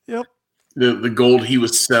 Yep. The gold he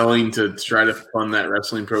was selling to try to fund that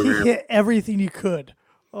wrestling He program. hit everything you could.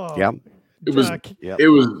 Oh, Yep. It was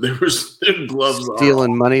there was gloves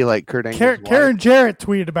stealing money like Kurt Angle's Karen Jarrett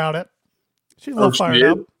tweeted about it. She's a little fired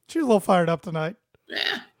up. did? She's a little fired up tonight.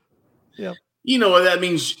 Yeah. Yep. You know what that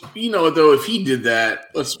means? You know what though? If he did that,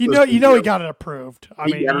 he got it approved.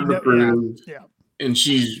 He got it approved. Yeah. And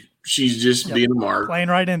she's just being a mark. Playing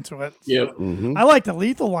right into it. Yep. Mm-hmm. I like the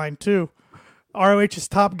lethal line too. ROH's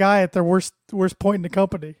top guy at their worst point in the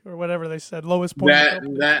company, or whatever they said, lowest point.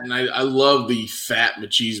 And I love the fat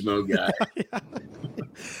machismo guy.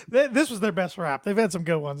 This was their best rap. They've had some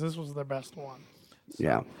good ones. This was their best one.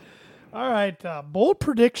 Yeah. All right, bold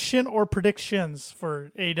prediction or predictions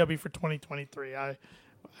for AEW for 2023. I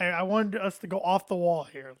wanted us to go off the wall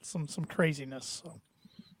here, some craziness. So.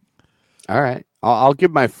 All right, I'll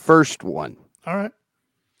give my first one. All right,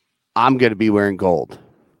 I'm going to be wearing gold.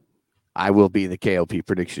 I will be the KOP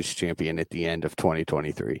predictions champion at the end of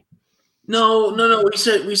 2023. No.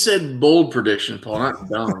 We said bold prediction, Paul, not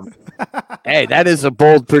dumb. Hey, that is a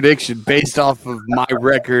bold prediction based off of my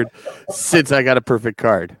record since I got a perfect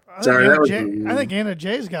card. I think Anna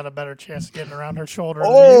Jay's got a better chance of getting around her shoulder.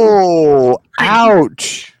 Oh,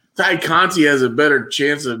 ouch. Ty Conti has a better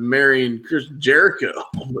chance of marrying Chris Jericho.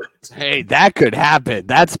 Hey, that could happen.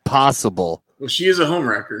 That's possible. Well, she is a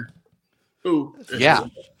homewrecker. Ooh. Yeah.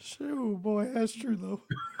 Shoo, boy, that's true though.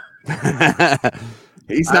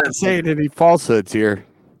 He's not saying any falsehoods here.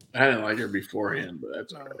 I didn't like her beforehand, but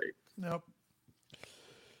that's all right. Nope.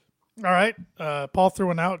 All right. Paul threw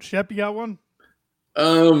one out. Shep, you got one?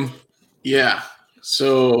 Yeah.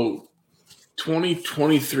 So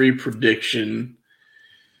 2023 prediction.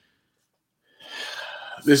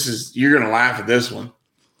 You're going to laugh at this one.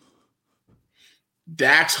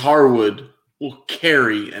 Dax Harwood will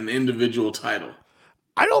carry an individual title.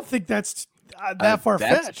 I don't think that's that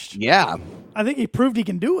far-fetched. Yeah. I think he proved he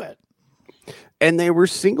can do it. And they were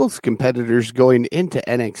singles competitors going into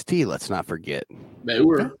NXT, let's not forget. They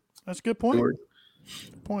were. Okay. That's a good point.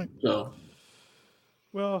 Good point. So,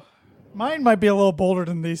 well, mine might be a little bolder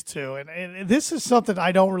than these two, and this is something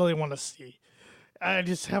I don't really want to see. I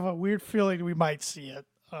just have a weird feeling we might see it.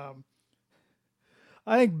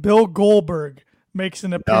 I think Bill Goldberg makes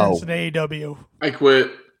an appearance in AEW. I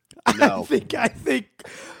quit. No. I think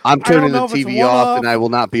I'm turning the TV off, and I will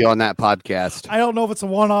not be on that podcast. I don't know if it's a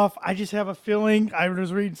one-off. I just have a feeling. I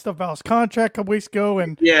was reading stuff about his contract a couple weeks ago,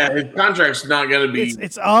 and yeah, his contract's not going to be.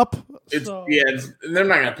 It's up. They're not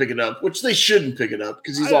going to pick it up, which they shouldn't pick it up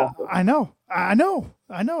because he's awful. I know.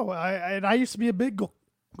 I used to be a big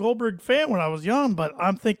Goldberg fan when I was young, but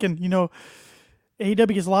I'm thinking,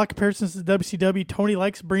 AEW gets a lot of comparisons to WCW. Tony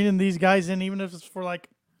likes bringing these guys in, even if it's for like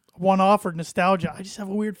one-off or nostalgia. I just have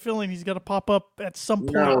a weird feeling he's got to pop up at some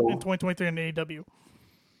point in 2023 in AEW.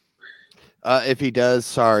 If he does,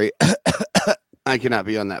 sorry. I cannot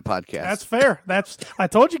be on that podcast. That's fair. I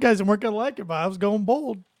told you guys I weren't going to like it, but I was going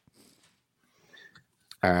bold.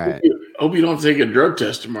 All right. Hope you don't take a drug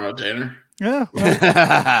test tomorrow, Tanner. Yeah,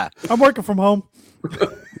 well, I'm working from home.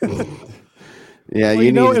 Yeah, Well,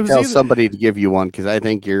 you need to tell either, somebody to give you one because I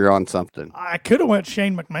think you're on something. I could have went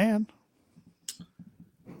Shane McMahon.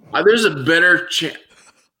 There's a better chance.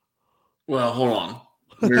 Well, hold on.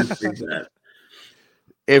 That.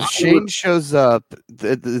 If Shane shows up,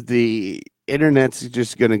 the internet's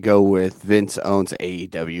just going to go with Vince owns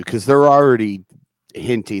AEW because they're already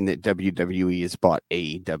hinting that WWE has bought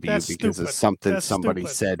AEW That's because stupid. of something That's somebody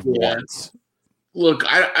stupid. said once. Look,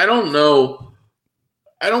 I don't know.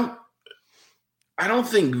 I don't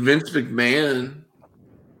think Vince McMahon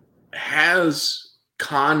has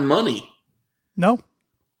con money. No.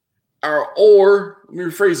 Or let me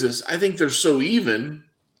rephrase this. I think they're so even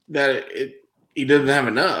that he doesn't have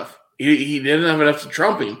enough. He didn't have enough to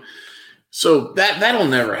trump him. So that'll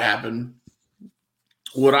never happen.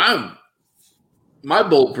 My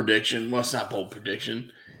bold prediction, well, it's not bold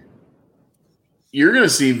prediction. You're going to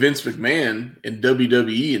see Vince McMahon in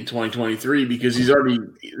WWE in 2023 because there's already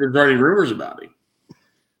rumors about him.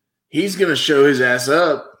 He's going to show his ass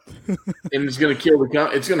up, and it's going to kill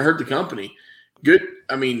it's going to hurt the company. Good.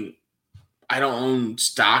 I mean, I don't own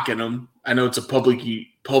stock in them. I know it's a public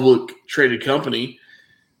traded company.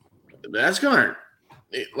 That's going to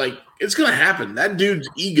it's going to happen. That dude's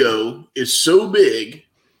ego is so big.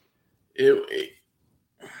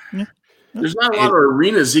 There's not a lot of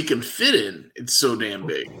arenas he can fit in. It's so damn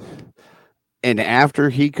big. And after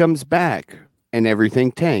he comes back and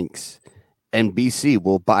everything tanks, NBC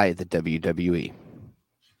will buy the WWE.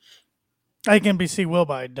 I think NBC will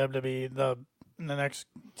buy WWE in the next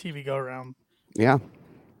TV go around. Yeah.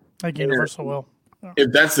 I think Universal will.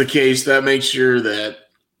 If that's the case, that makes sure that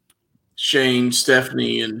Shane,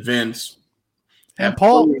 Stephanie, and Vince and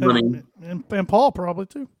Paul and Paul probably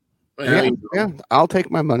too. Yeah, I'll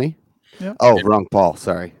take my money. Yeah. Oh, wrong Paul.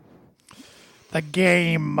 Sorry. The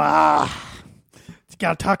game. You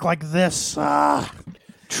gotta talk like this.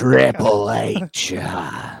 Triple H.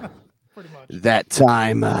 Pretty much. That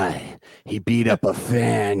time he beat up a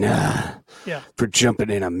fan for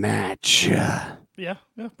jumping in a match. Yeah,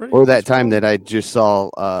 or that time that I just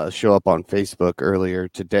saw show up on Facebook earlier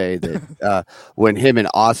today that when him and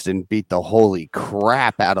Austin beat the holy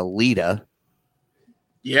crap out of Lita.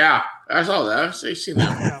 Yeah, I saw that. I've seen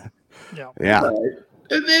that. Yeah.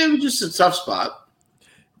 It was just a tough spot.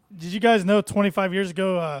 Did you guys know 25 years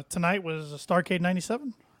ago tonight was Starrcade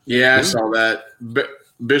 97? Yeah, I saw that.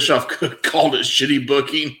 Bischoff called it shitty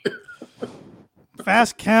booking.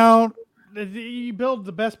 Fast count. You build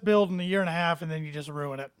the best build in a year and a half, and then you just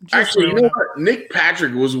ruin it. Actually, you know what? Nick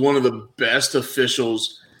Patrick was one of the best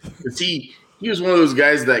officials. He was one of those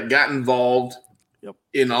guys that got involved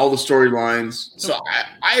in all the storylines. So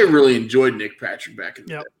I really enjoyed Nick Patrick back in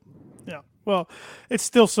the day. Yeah. Well, it's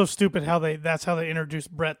still so stupid that's how they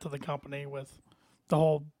introduced Brett to the company with the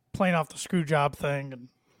whole playing off the screw job thing and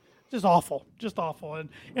just awful. And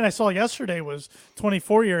I saw yesterday was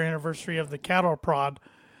 24-year anniversary of the cattle prod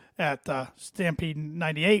at Stampede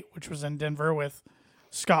 98, which was in Denver with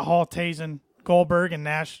Scott Hall tasing Goldberg and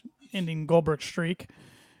Nash ending Goldberg's streak.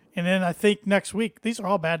 And then I think next week, these are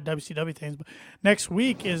all bad WCW things, but next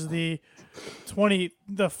week is the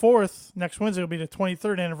 4th, next Wednesday will be the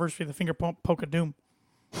 23rd anniversary of the Finger Poke of Doom.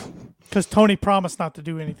 Because Tony promised not to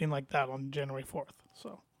do anything like that on January 4th.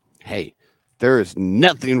 So, hey, there is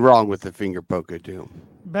nothing wrong with the Finger Poke of Doom.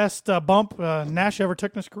 Best bump Nash ever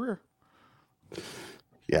took in his career.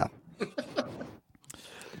 Yeah.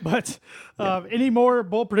 But any more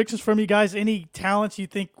bold predictions from you guys? Any talents you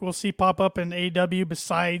think we'll see pop up in AEW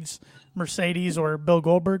besides Mercedes or Bill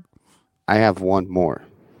Goldberg? I have one more.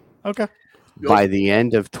 Okay. By the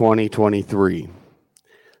end of 2023,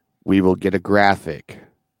 we will get a graphic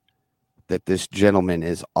that this gentleman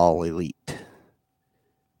is all elite.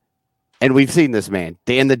 And we've seen this man.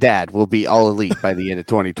 Dan the Dad will be all elite by the end of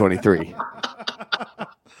 2023.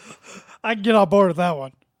 I can get on board with that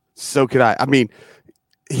one. So could I. I mean,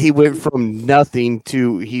 he went from nothing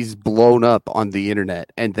to he's blown up on the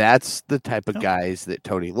internet. And that's the type of guys that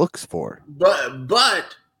Tony looks for.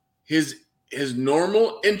 But his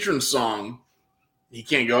normal entrance song, he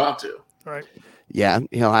can't go out to. Right. Yeah,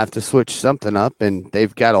 he'll have to switch something up. And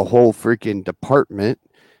they've got a whole freaking department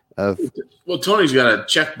of. Well, Tony's got a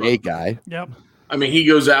checkbook. A guy. Yep. I mean, he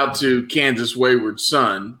goes out to Kansas Wayward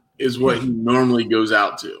Son is what he normally goes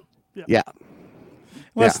out to. Yeah.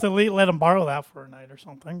 Unless the elite let him borrow that for a night or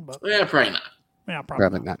something. But yeah, probably not. Yeah,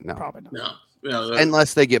 probably not. No. Probably not. No.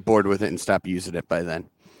 Unless they get bored with it and stop using it by then.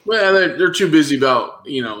 Well, they're too busy about,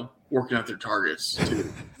 working out their targets.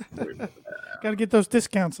 Got to get those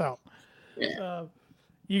discounts out. Yeah.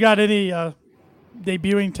 You got any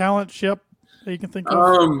debuting talent ship that you can think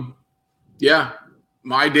of? Yeah.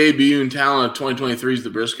 My debuting talent of 2023 is the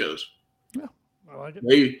Briscoes. Yeah, I like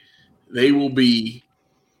it. They will be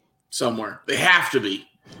somewhere. They have to be.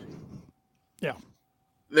 Yeah.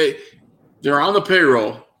 They're on the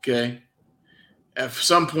payroll, okay? At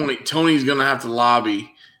some point, Tony's going to have to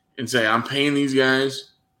lobby and say, I'm paying these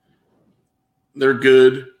guys. They're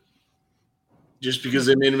good. Just because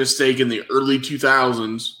they made a mistake in the early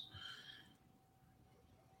 2000s,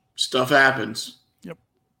 stuff happens. Yep.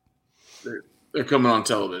 They're coming on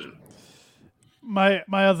television. My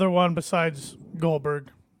other one besides Goldberg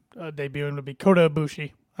debuting would be Kota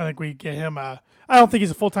Ibushi. I think we get him. I don't think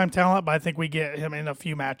he's a full-time talent, but I think we get him in a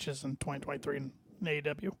few matches in 2023 in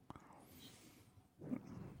AEW.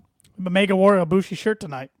 But Mega wore a Ibushi shirt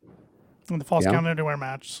tonight in the Falls Count Anywhere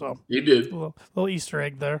match. So he did. A little Easter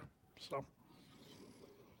egg there. So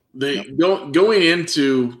going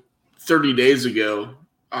into 30 days ago,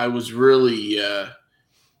 I was really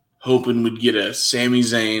hoping we'd get a Sami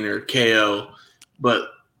Zayn or KO, but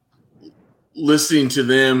listening to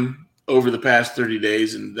them over the past 30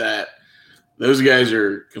 days and that those guys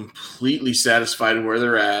are completely satisfied with where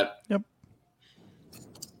they're at. Yep.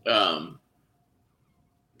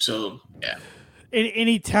 So yeah.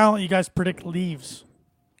 Any talent you guys predict leaves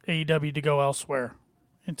AEW to go elsewhere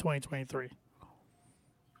in 2023?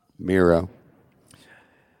 Miro.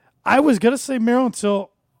 I was gonna say Miro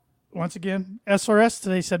until once again SRS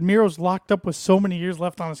today said Miro's locked up with so many years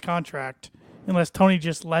left on his contract. Unless Tony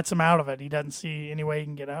just lets him out of it, he doesn't see any way he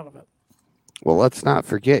can get out of it. Well, let's not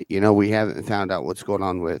forget, we haven't found out what's going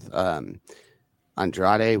on with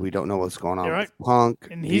Andrade. We don't know what's going on with Punk.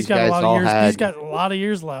 And he's got a lot of years. He's got a lot of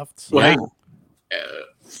years left. So. Well,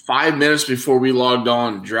 5 minutes before we logged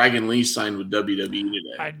on, Dragon Lee signed with WWE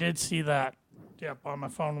today. I did see that. Yep, on my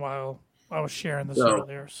phone while I was sharing this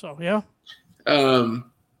earlier. So yeah.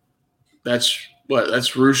 That's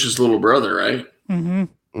Rush's little brother, right? Mm-hmm.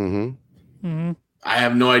 Mm-hmm. Mm-hmm. I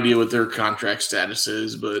have no idea what their contract status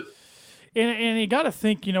is, but and you got to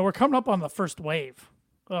think, we're coming up on the first wave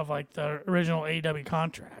of like the original AEW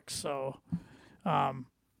contracts. So, I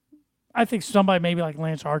think somebody maybe like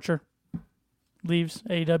Lance Archer leaves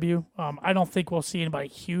AEW. I don't think we'll see anybody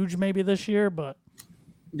huge maybe this year, but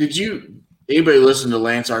did anybody listen to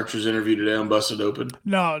Lance Archer's interview today on Busted Open?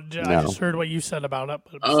 No. I just heard what you said about it.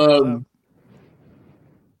 But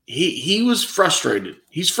he was frustrated.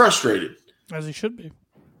 He's frustrated. As he should be.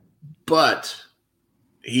 Had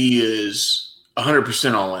he is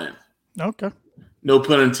 100% all in. Okay. No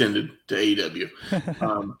pun intended to AEW.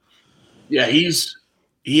 Yeah,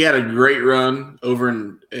 he had a great run over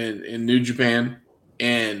in New Japan,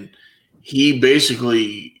 and he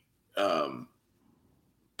basically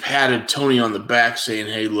patted Tony on the back saying,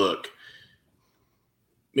 hey, look,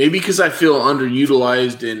 maybe because I feel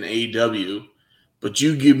underutilized in AEW, but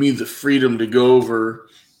you give me the freedom to go over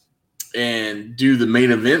and do the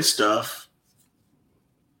main event stuff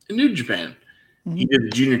in New Japan. Mm-hmm. He did the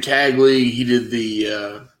Junior Tag League. He did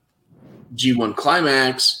the G1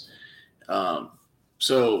 Climax.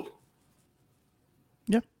 So,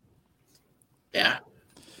 yeah. Yeah.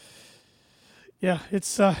 Yeah,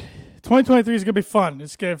 it's 2023 is going to be fun.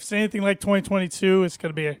 If it's anything like 2022, it's going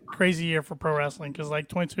to be a crazy year for pro wrestling because like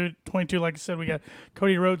 22, like I said, we got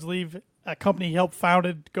Cody Rhodes leave a company he helped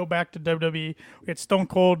founded, go back to WWE. We had Stone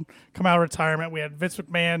Cold come out of retirement. We had Vince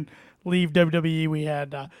McMahon leave WWE. We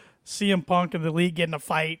had CM Punk and the Elite getting a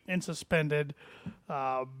fight and suspended.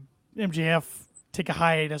 MJF take a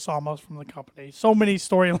hiatus almost from the company. So many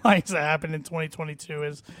storylines that happened in 2022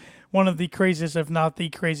 is one of the craziest, if not the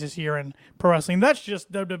craziest year in pro wrestling. That's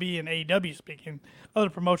just WWE and AEW speaking. Other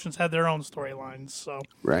promotions had their own storylines. So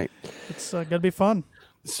right. It's going to be fun.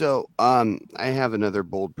 So I have another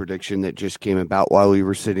bold prediction that just came about while we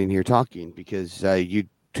were sitting here talking because you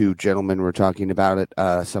two gentlemen were talking about it,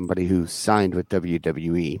 somebody who signed with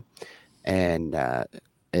WWE, and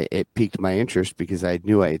it piqued my interest because I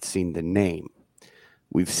knew I had seen the name.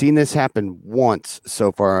 We've seen this happen once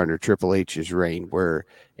so far under Triple H's reign where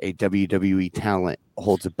a WWE talent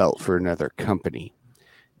holds a belt for another company.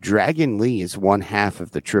 Dragon Lee is one half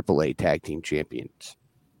of the AAA Tag Team Champions.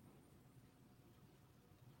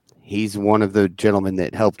 He's one of the gentlemen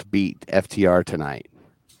that helped beat FTR tonight.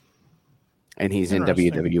 And he's in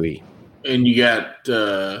WWE. And you got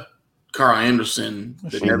Carl Anderson,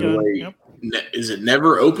 the Neverweight. Yep. Is it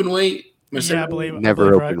Never Openweight? Yeah, I believe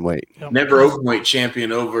Never Openweight. Yep. Never Openweight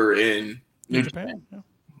champion over in New Japan. Yeah.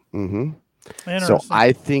 Mm-hmm. So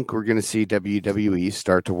I think we're going to see WWE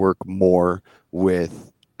start to work more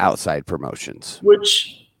with outside promotions.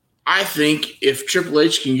 Which I think if Triple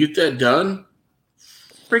H can get that done,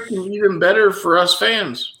 freaking even better for us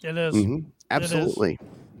fans. It is. Mm-hmm. Absolutely. It is.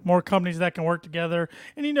 More companies that can work together.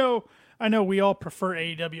 And, I know we all prefer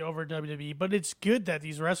AEW over WWE, but it's good that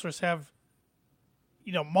these wrestlers have,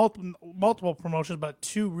 multiple promotions, but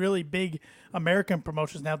two really big American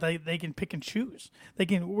promotions now. They can pick and choose. We're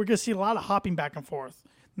going to see a lot of hopping back and forth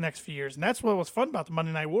the next few years. And that's what was fun about the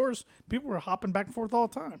Monday Night Wars. People were hopping back and forth all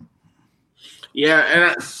the time.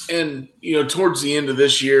 Yeah, and towards the end of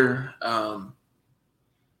this year, at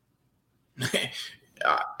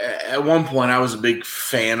one point I was a big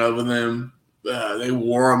fan of them. They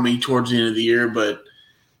wore on me towards the end of the year, but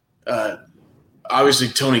obviously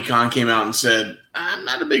Tony Khan came out and said, I'm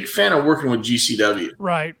not a big fan of working with GCW.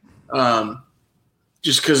 Right.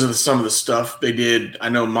 Just because of some of the stuff they did. I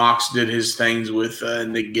know Mox did his things with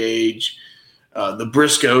Nick Gage. The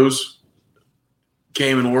Briscoes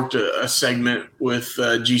came and worked a segment with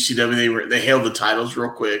GCW. They hailed the titles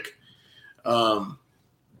real quick.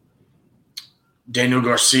 Daniel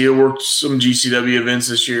Garcia worked some GCW events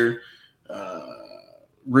this year.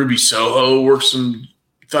 Ruby Soho worked some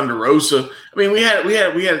Thunder Rosa. I mean, they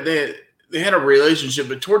had a relationship,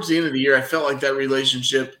 but towards the end of the year, I felt like that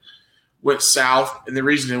relationship went south, and the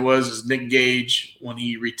reason it was Nick Gage, when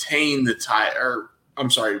he retained the title,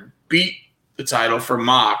 beat the title for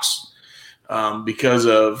Mox, because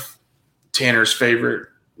of Tanner's favorite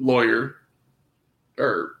lawyer,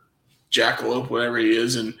 or Jackalope, whatever he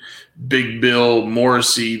is, and Big Bill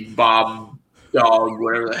Morrissey, Bob Dog,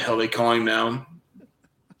 whatever the hell they call him now.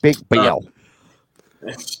 Big Bill.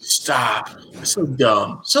 Stop. So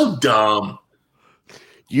dumb. So dumb.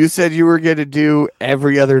 You said you were going to do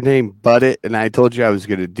every other name but it, and I told you I was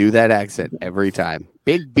going to do that accent every time.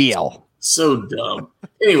 Big Bill. So dumb.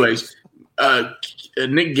 Anyways,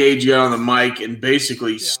 Nick Gage got on the mic and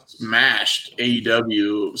basically smashed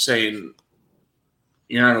AEW, saying,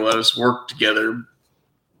 you're not going to let us work together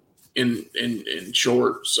in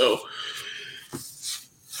short. So,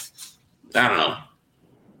 I don't know.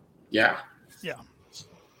 Yeah.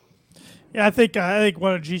 Yeah, I think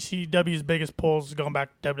one of GCW's biggest pulls is going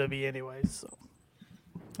back to WWE anyways. So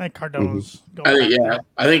I think Cardona's going back.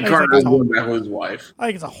 I think Cardona's going back with his wife. I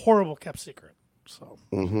think it's a horrible kept secret. So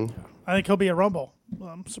I think he'll be a Rumble.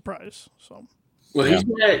 I'm surprised. So he's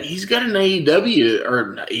got an AEW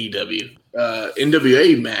or not AEW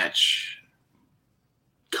NWA match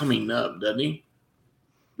coming up, doesn't he?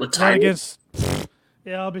 What time?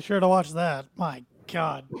 Yeah, I'll be sure to watch that. My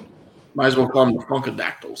God. Might as well call them the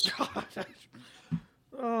Funkadactyls.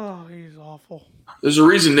 Oh, he's awful. There's a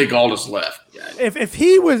reason Nick Aldis left. If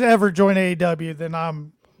he was ever join AEW,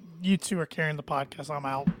 then you two are carrying the podcast. I'm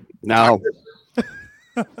out. No.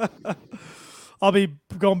 I'll be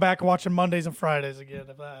going back and watching Mondays and Fridays again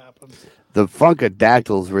if that happens. The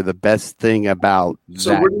Funkadactyls were the best thing about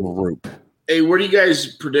that group. Hey, where do you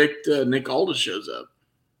guys predict Nick Aldis shows up?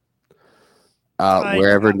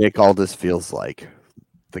 Wherever Nick Aldis feels like.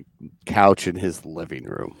 The couch in his living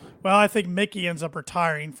room. Well, I think Mickey ends up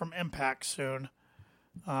retiring from Impact soon.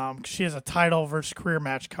 She has a title versus career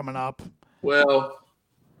match coming up. Well,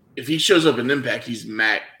 if he shows up in Impact, he's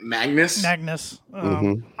Magnus.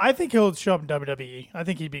 I think he'll show up in WWE. I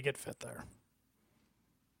think he'd be a good fit there.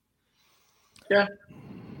 Yeah.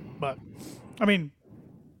 But, I mean,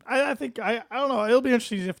 I think, I don't know. It'll be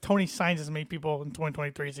interesting if Tony signs as many people in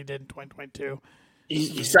 2023 as he did in 2022.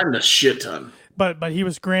 He signed a shit ton. But he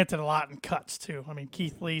was granted a lot in cuts, too. I mean,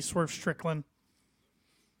 Keith Lee, Swerve Strickland.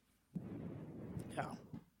 Yeah.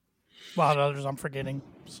 A lot of others I'm forgetting.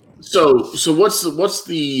 So what's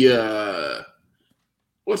the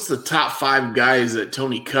top 5 guys that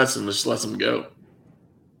Tony cuts and just lets them go?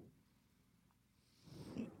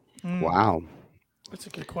 Wow. That's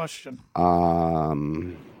a good question.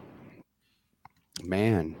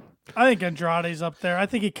 Man. I think Andrade's up there. I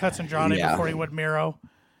think he cuts Andrade before he would Miro.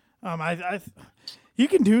 You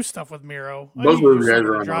can do stuff with Miro. Both of those guys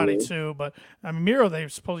are on Andrade too, but I mean Miro they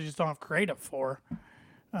supposedly just don't have creative for.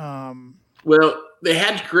 Well, they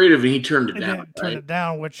had creative and he turned it down. Turned it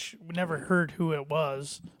down, which we never heard who it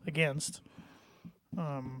was against.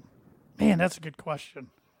 Man, that's a good question.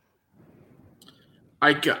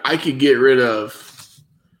 I could get rid of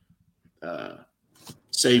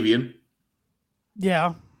Sabian.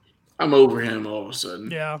 Yeah. I'm over him all of a sudden.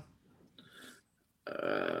 Yeah.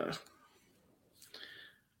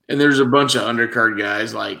 And there's a bunch of undercard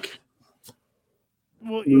guys like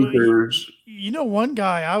Luther's. One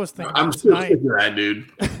guy I was thinking I'm still sick of that dude.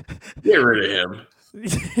 Get rid of him.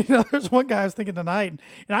 There's one guy I was thinking tonight,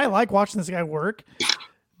 and I like watching this guy work,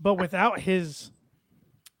 but without his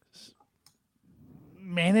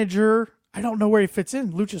manager, I don't know where he fits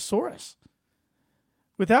in. Luchasaurus.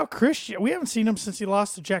 Without Christian, we haven't seen him since he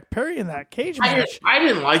lost to Jack Perry in that cage match. I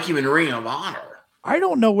didn't like him in Ring of Honor. I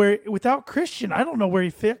don't know where, without Christian, I don't know where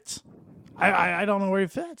he fits. I don't know where he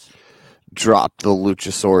fits. Drop the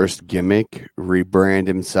Luchasaurus gimmick, rebrand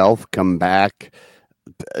himself, come back,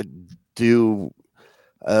 do.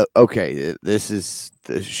 Okay, this is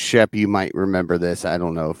Shep. You might remember this. I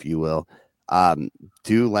don't know if you will.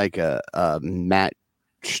 Do like a Matt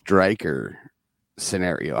Stryker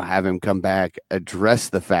scenario. Have him come back, address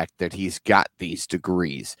the fact that he's got these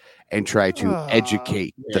degrees, and try to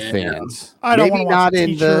educate the fans. I don't want to watch a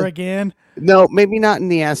teacher again. No, maybe not in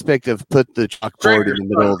the aspect of put the chalkboard in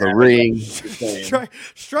the middle of the ring.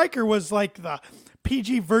 Stryker was like the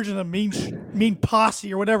PG version of Mean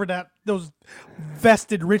Posse or whatever those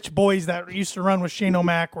vested rich boys that used to run with Shane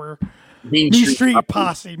O'Mac were. Mean Street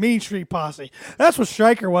Posse. Mean Street Posse. That's what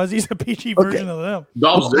Stryker was. He's a PG version of them.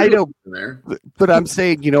 I know, but I'm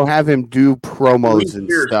saying, have him do promos and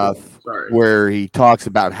stuff where he talks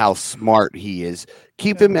about how smart he is.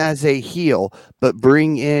 Keep him as a heel, but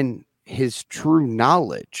bring in his true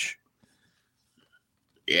knowledge.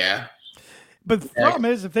 Yeah. But the problem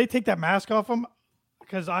is, if they take that mask off him,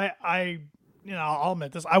 because I'll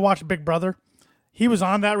admit this, I watched Big Brother. He was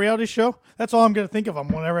on that reality show. That's all I'm going to think of him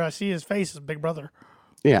whenever I see his face is Big Brother.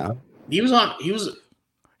 Yeah. When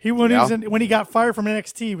he got fired from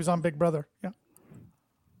NXT, he was on Big Brother. Yeah.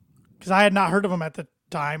 Because I had not heard of him at the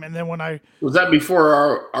time. And then was that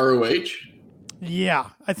before ROH? Yeah.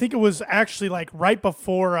 I think it was actually like right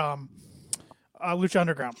before Lucha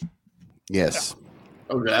Underground. Yes. Yeah.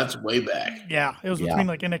 Oh, that's way back. Yeah, it was between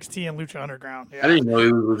like NXT and Lucha Underground. Yeah. I didn't know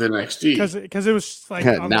it was with NXT. Because it was like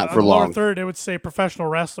on the lower third, it would say professional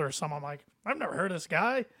wrestler or something. I'm like, I've never heard of this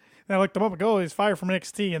guy. And I looked him up and go, he's fired from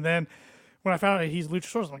NXT. And then when I found out he's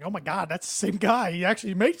Luchasaurus, I'm like, oh my God, that's the same guy. He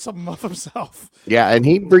actually made something of himself. Yeah, and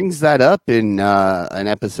he brings that up in an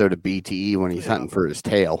episode of BTE when he's hunting for his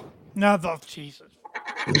tail. No, Jesus.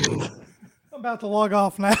 I'm about to log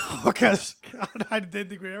off now because I didn't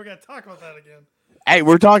think we were ever going to talk about that again. Hey,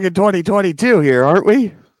 we're talking 2022 here, aren't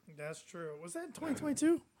we? That's true. Was that in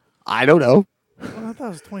 2022? I don't know. I thought it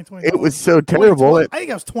was 2020. It was so terrible. I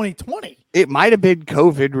think it was 2020. It might have been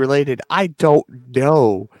COVID related. I don't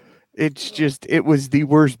know. It's just, it was the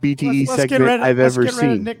worst BTE segment I've ever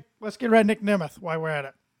seen. Let's get rid of Nick Nemeth while we're at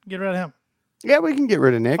it. Get rid of him. Yeah, we can get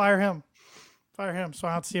rid of Nick. Fire him so I don't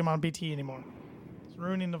have to see him on BTE anymore. It's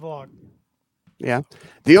ruining the vlog. Yeah.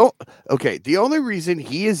 The only reason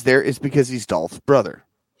he is there is because he's Dolph's brother.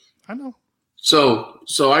 I know. So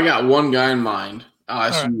I got one guy in mind. I'll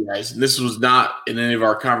ask you guys, and this was not in any of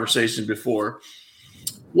our conversations before.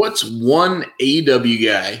 What's one AEW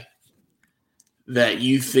guy that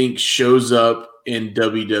you think shows up in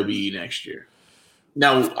WWE next year?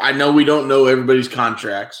 Now, I know we don't know everybody's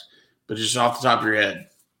contracts, but just off the top of your head.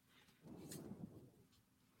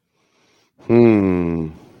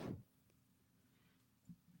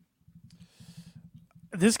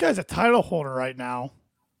 This guy's a title holder right now,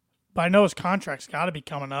 but I know his contract's got to be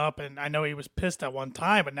coming up, and I know he was pissed at one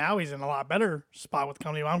time, but now he's in a lot better spot with the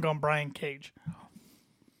company. I'm going Brian Cage.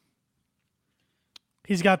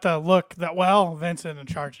 He's got the look that, Vince isn't in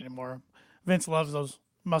charge anymore. Vince loves those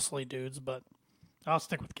muscly dudes, but I'll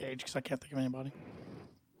stick with Cage because I can't think of anybody.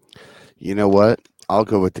 You know what? I'll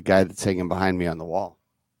go with the guy that's hanging behind me on the wall.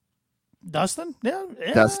 Dustin? Yeah.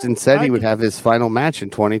 Dustin said he would have his final match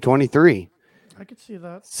in 2023. I could see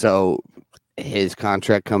that. So his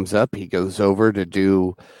contract comes up. He goes over to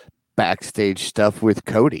do backstage stuff with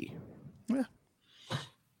Cody. Yeah.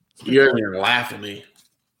 You're going to laugh at me.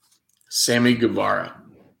 Sammy Guevara.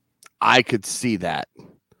 I could see that.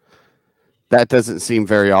 That doesn't seem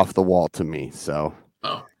very off the wall to me. So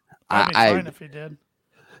I'd be fine if he did.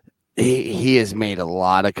 He has made a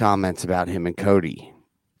lot of comments about him and Cody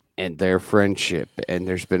and their friendship, and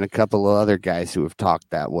there's been a couple of other guys who have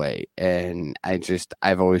talked that way, and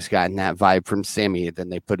I've always gotten that vibe from Sammy. Then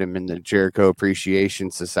they put him in the Jericho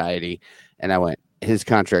Appreciation Society, and I went, his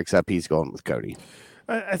contract's up, he's going with Cody.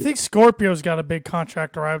 I think Scorpio's got a big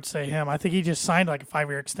contract, or I would say him. I think he just signed like a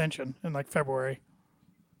 5-year extension in like February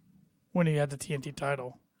when he had the TNT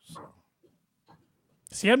title. So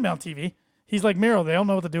he had me on TV. He's like Miro. They don't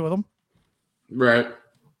know what to do with him. Right.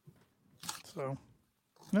 So,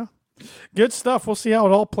 yeah. Good stuff. We'll see how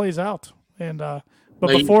it all plays out. And but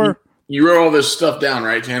now before... You wrote all this stuff down,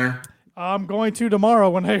 right, Tanner? I'm going to tomorrow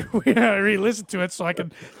when I re-listen to it so I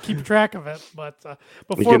can keep track of it. But before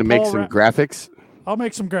you're going to make some graphics? I'll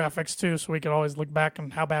make some graphics, too, so we can always look back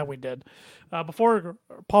on how bad we did. Before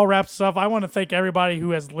Paul wraps us up, I want to thank everybody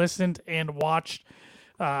who has listened and watched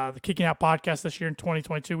the Kicking Out podcast this year in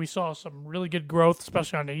 2022. We saw some really good growth,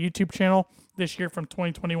 especially on the YouTube channel this year from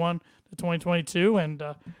 2021 to 2022, and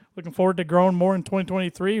looking forward to growing more in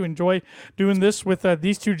 2023. We enjoy doing this with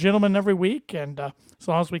these two gentlemen every week, and as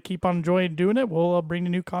long as we keep on enjoying doing it, we'll bring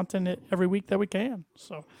you new content every week that we can.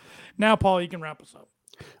 So now, Paul, you can wrap us up.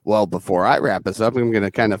 Well, before I wrap us up, I'm going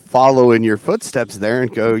to kind of follow in your footsteps there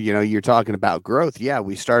and go, you're talking about growth. Yeah,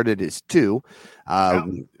 we started as two.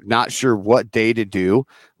 Not sure what day to do,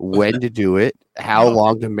 when to do it, how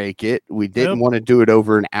long to make it. We didn't want to do it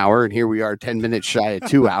over an hour, and here we are 10 minutes shy of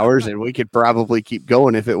 2 hours, and we could probably keep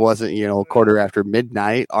going if it wasn't, a quarter after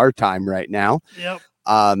midnight, our time right now. Yep.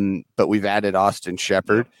 But we've added Austin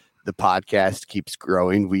Shepard. Yep. The podcast keeps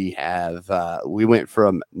growing. We have we went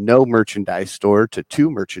from no merchandise store to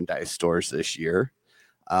 2 merchandise stores this year.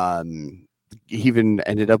 Even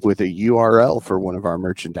ended up with a URL for one of our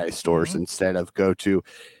merchandise stores instead of go to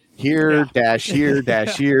here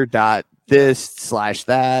dot this /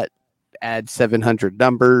 that, add 700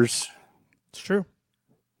 numbers. It's true.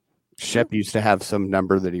 Shep used to have some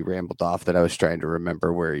number that he rambled off that I was trying to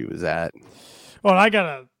remember where he was at. Well, I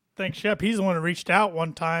gotta thank Shep. He's the one who reached out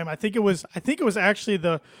one time. I think it was actually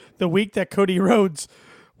the week that Cody Rhodes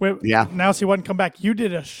announced he wouldn't come back. You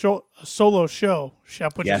did a solo show,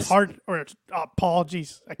 Shep, which is hard. Or Paul,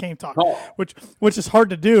 geez, I can't talk. Which is hard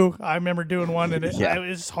to do. I remember doing one, and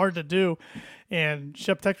it's hard to do. And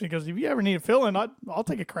Shep texted me, goes, "If you ever need a fill in, I'll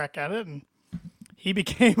take a crack at it." And he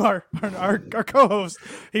became our co-host.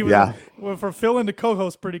 He was from fill in to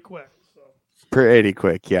co-host pretty quick. Pretty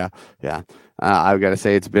quick, yeah. I've got to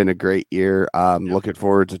say it's been a great year. Looking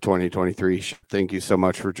forward to 2023. Thank you so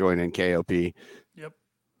much for joining KOP. Yep.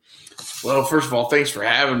 Well, first of all, thanks for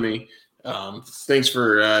having me. Thanks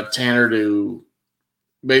for Tanner to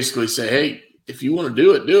basically say, hey, if you want to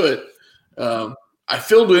do it, do it. I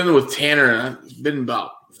filled in with Tanner, and it's been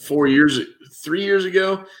about 3 years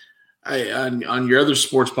ago on your other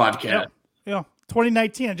sports podcast. Yeah.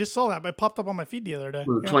 2019. I just saw that, but it popped up on my feed the other day.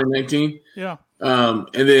 2019? Yeah. And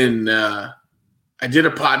then I did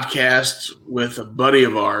a podcast with a buddy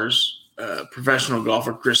of ours, professional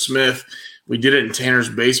golfer, Chris Smith. We did it in Tanner's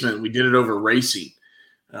basement. We did it over racing,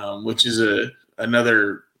 which is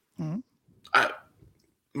another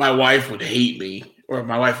my wife would hate me, or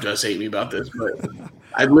my wife does hate me about this, but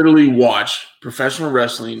I literally watch professional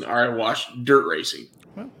wrestling or I watch dirt racing.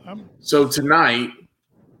 So tonight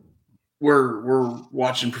 – We're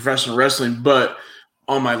watching professional wrestling, but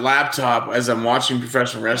on my laptop, as I'm watching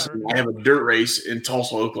professional wrestling, I have a dirt race in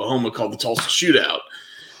Tulsa, Oklahoma called the Tulsa Shootout.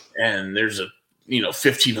 And there's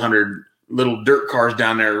 1,500 little dirt cars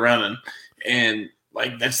down there running. And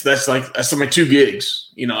that's my 2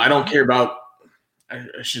 gigs. I don't care about, I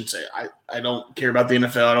shouldn't say, I don't care about the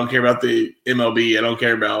NFL. I don't care about the MLB. I don't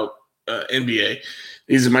care about NBA.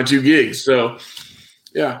 These are my 2 gigs. So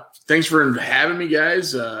yeah, thanks for having me,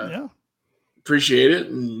 guys. Appreciate it,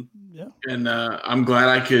 and I'm glad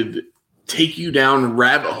I could take you down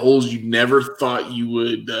rabbit holes you never thought you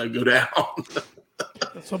would go down.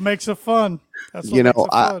 That's what makes it fun.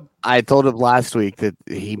 I told him last week that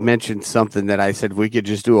he mentioned something that I said we could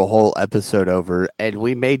just do a whole episode over, and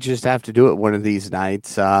we may just have to do it one of these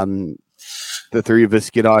nights. The 3 of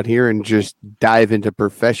us get on here and just dive into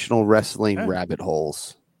professional wrestling rabbit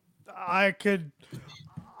holes. I could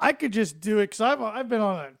just do it because I've been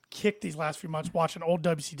on a kick these last few months watching old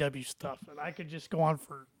WCW stuff, and I could just go on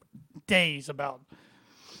for days about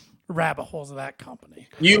rabbit holes of that company.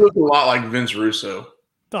 You look a lot like Vince Russo.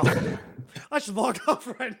 Oh, I should log off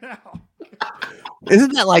right now.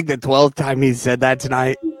 Isn't that like the 12th time he said that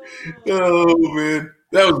tonight? Oh man,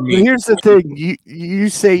 that was me. Here's the thing: you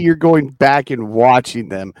say you're going back and watching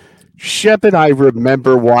them. Shep and I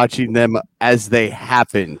remember watching them as they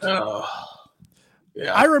happened. Oh.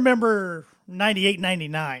 Yeah. I remember 98,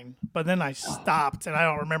 99, but then I stopped, and I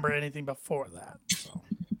don't remember anything before that. So.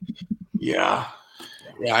 Yeah.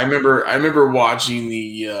 I remember watching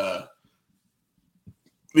the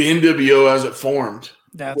NWO as it formed.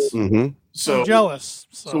 That's so I'm jealous.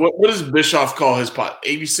 So what does Bischoff call his pot?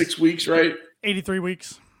 86 weeks, right? 83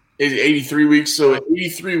 weeks. 83 weeks. So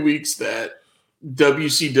 83 weeks that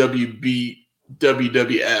WCW beat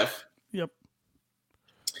WWF. Yep.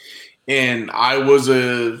 And I was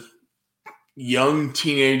a young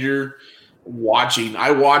teenager watching.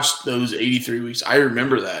 I watched those 83 weeks. I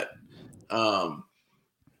remember that.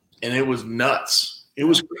 And it was nuts. It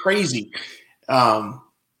was crazy. I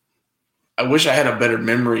wish I had a better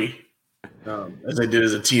memory as I did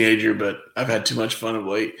as a teenager, but I've had too much fun of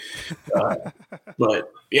late.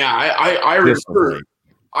 But yeah, I remember.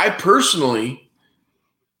 I personally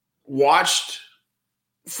watched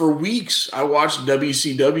for weeks, I watched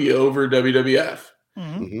WCW over WWF.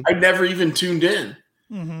 Mm-hmm. I never even tuned in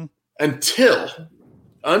Mm-hmm.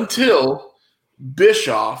 until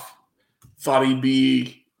Bischoff thought he'd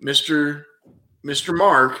be Mr.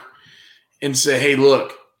 Mark and say, "Hey,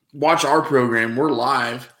 look, watch our program. We're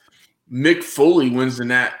live. Mick Foley wins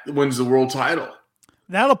the world title."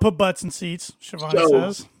 That'll put butts in seats, Shivani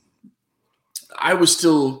says. I was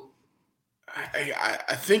still,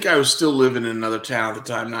 I think I was still living in another town at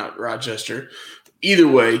the time, not Rochester. Either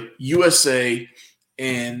way, USA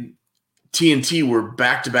and TNT were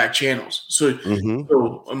back-to-back channels. So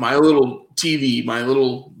my little TV, my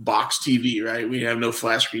little box TV, right? We have no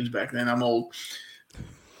flat screens back then. I'm old.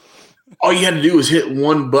 All you had to do was hit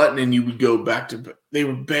one button and you would go back to – they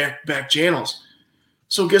were back channels.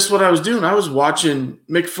 So guess what I was doing? I was watching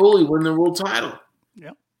Mick Foley win the world title.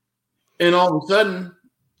 Yep. And all of a sudden,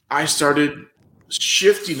 I started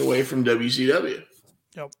shifting away from WCW.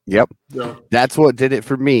 Yep. So, that's what did it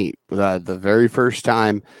for me. The very first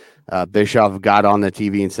time Bischoff got on the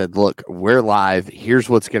TV and said, "Look, we're live. Here's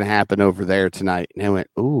what's going to happen over there tonight." And I went,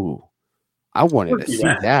 "Ooh, I wanted to see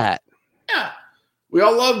that." Yeah. We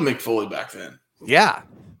all loved Mick Foley back then. Yeah.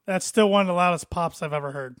 That's still one of the loudest pops I've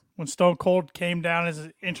ever heard. When Stone Cold came down as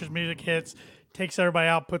entrance music hits, takes everybody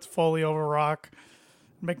out, puts Foley over Rock.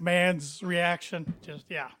 McMahon's reaction, just,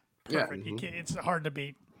 perfect. Yeah. It's hard to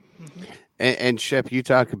beat. Mm-hmm. And Shep, you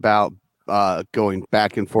talk about going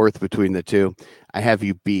back and forth between the two. I have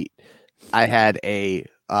you beat. I had a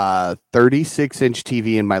 36-inch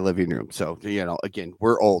TV in my living room. So, again,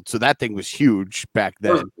 we're old. So that thing was huge back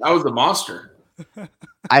then. I was a monster.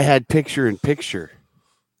 I had picture-in-picture.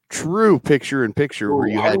 True picture-in-picture where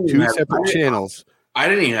you had two separate channels. I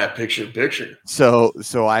didn't even have picture-in-picture. So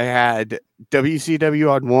I had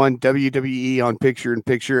WCW on one, WWE on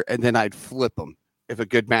picture-in-picture, and then I'd flip them if a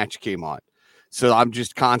good match came on. So I'm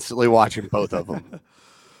just constantly watching both of them.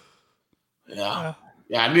 Yeah,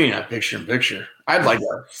 I didn't even have picture-in-picture. I had like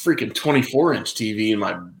a freaking 24-inch TV in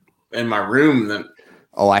my room. That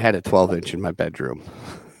I had a 12-inch in my bedroom.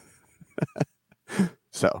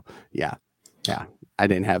 So yeah, I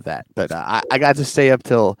didn't have that, but I got to stay up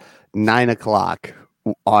till 9:00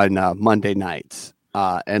 on Monday nights,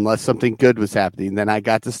 unless something good was happening. Then I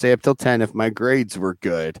got to stay up till 10 if my grades were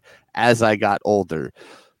good as I got older.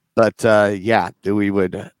 But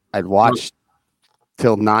I'd watch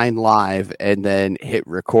till 9 live and then hit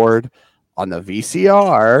record on the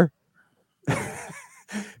VCR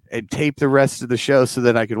and tape the rest of the show so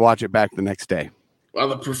that I could watch it back the next day. Well,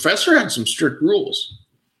 the professor had some strict rules.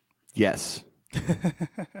 Yes.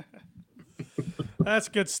 That's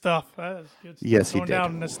good stuff. That is good stuff. Yes, Going he did.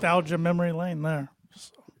 down nostalgia memory lane there.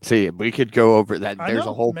 See, we could go over that. There's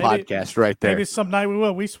a whole podcast right there. Maybe some night we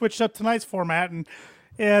will. We switched up tonight's format, and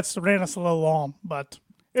it's ran us a little long, but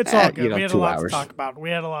it's all good. We had a lot to talk about.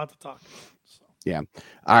 So. Yeah.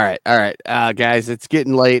 All right. Guys, it's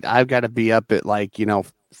getting late. I've got to be up at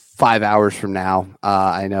 5 hours from now.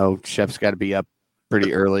 I know Chef's got to be up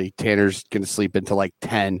pretty early. Tanner's going to sleep until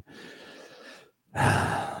 10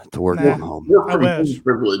 to work from home. We're pretty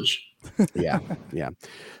privileged. Yeah.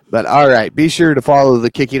 But all right, be sure to follow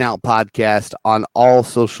the Kicking Out Podcast on all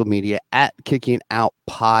social media at Kicking Out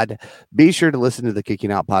Pod. Be sure to listen to the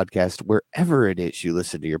Kicking Out Podcast wherever it is you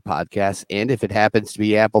listen to your podcast. And if it happens to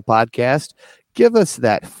be Apple Podcast, give us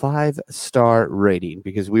that 5-star rating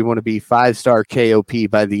because we want to be 5-star KOP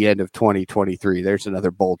by the end of 2023. There's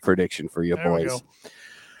another bold prediction for you boys.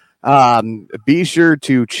 Be sure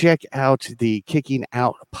to check out the Kicking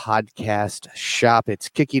Out Podcast shop. It's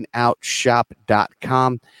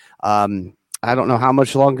kickingOutshop.com. I don't know how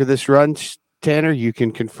much longer this runs, Tanner. You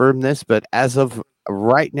can confirm this, but as of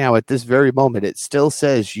right now, at this very moment, it still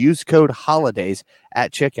says use code HOLIDAYS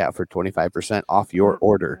at checkout for 25% off your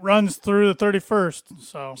order. Runs through the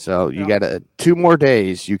 31st. So you got 2 more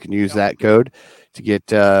days. You can use that code to get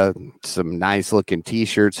some nice looking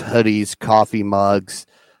t-shirts, hoodies, coffee mugs.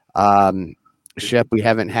 Shep, we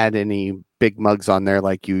haven't had any big mugs on there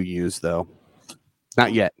like you use though.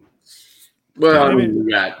 Not yet. Well,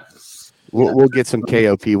 we'll get some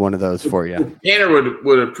KOP one of those for you. Tanner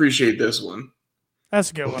would appreciate this one.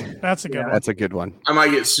 That's a good one. That's a good one. I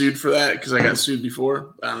might get sued for that because I got sued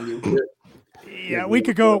before. I don't give a shit. Yeah, we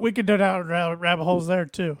could go down rabbit holes there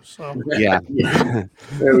too. So yeah. There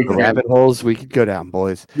we go. Rabbit holes we could go down,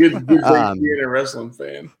 boys. Good being a wrestling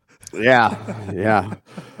fan. Yeah.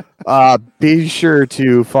 Be sure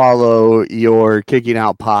to follow your Kicking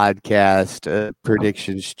Out Podcast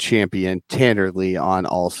predictions champion Tanner Lee on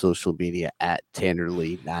all social media at Tanner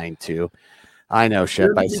Lee 92. I know,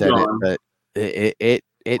 Shep, I said it, but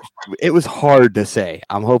it was hard to say.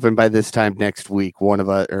 I'm hoping by this time next week, one of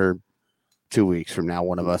us, or 2 weeks from now,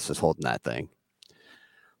 one of us is holding that thing.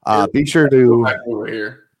 Be sure to back over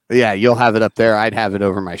here. Yeah, you'll have it up there. I'd have it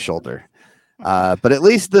over my shoulder. But at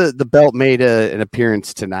least the belt made an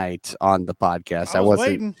appearance tonight on the podcast. I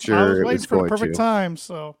wasn't sure I was it waiting was for the going perfect to. time.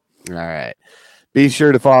 So All right. Be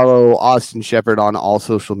sure to follow Austin Shepard on all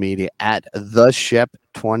social media at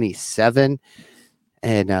TheShep27.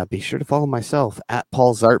 And be sure to follow myself at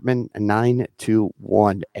Paul Zartman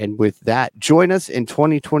 921. And with that, join us in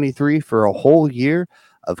 2023 for a whole year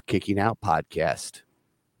of Kicking Out Podcast.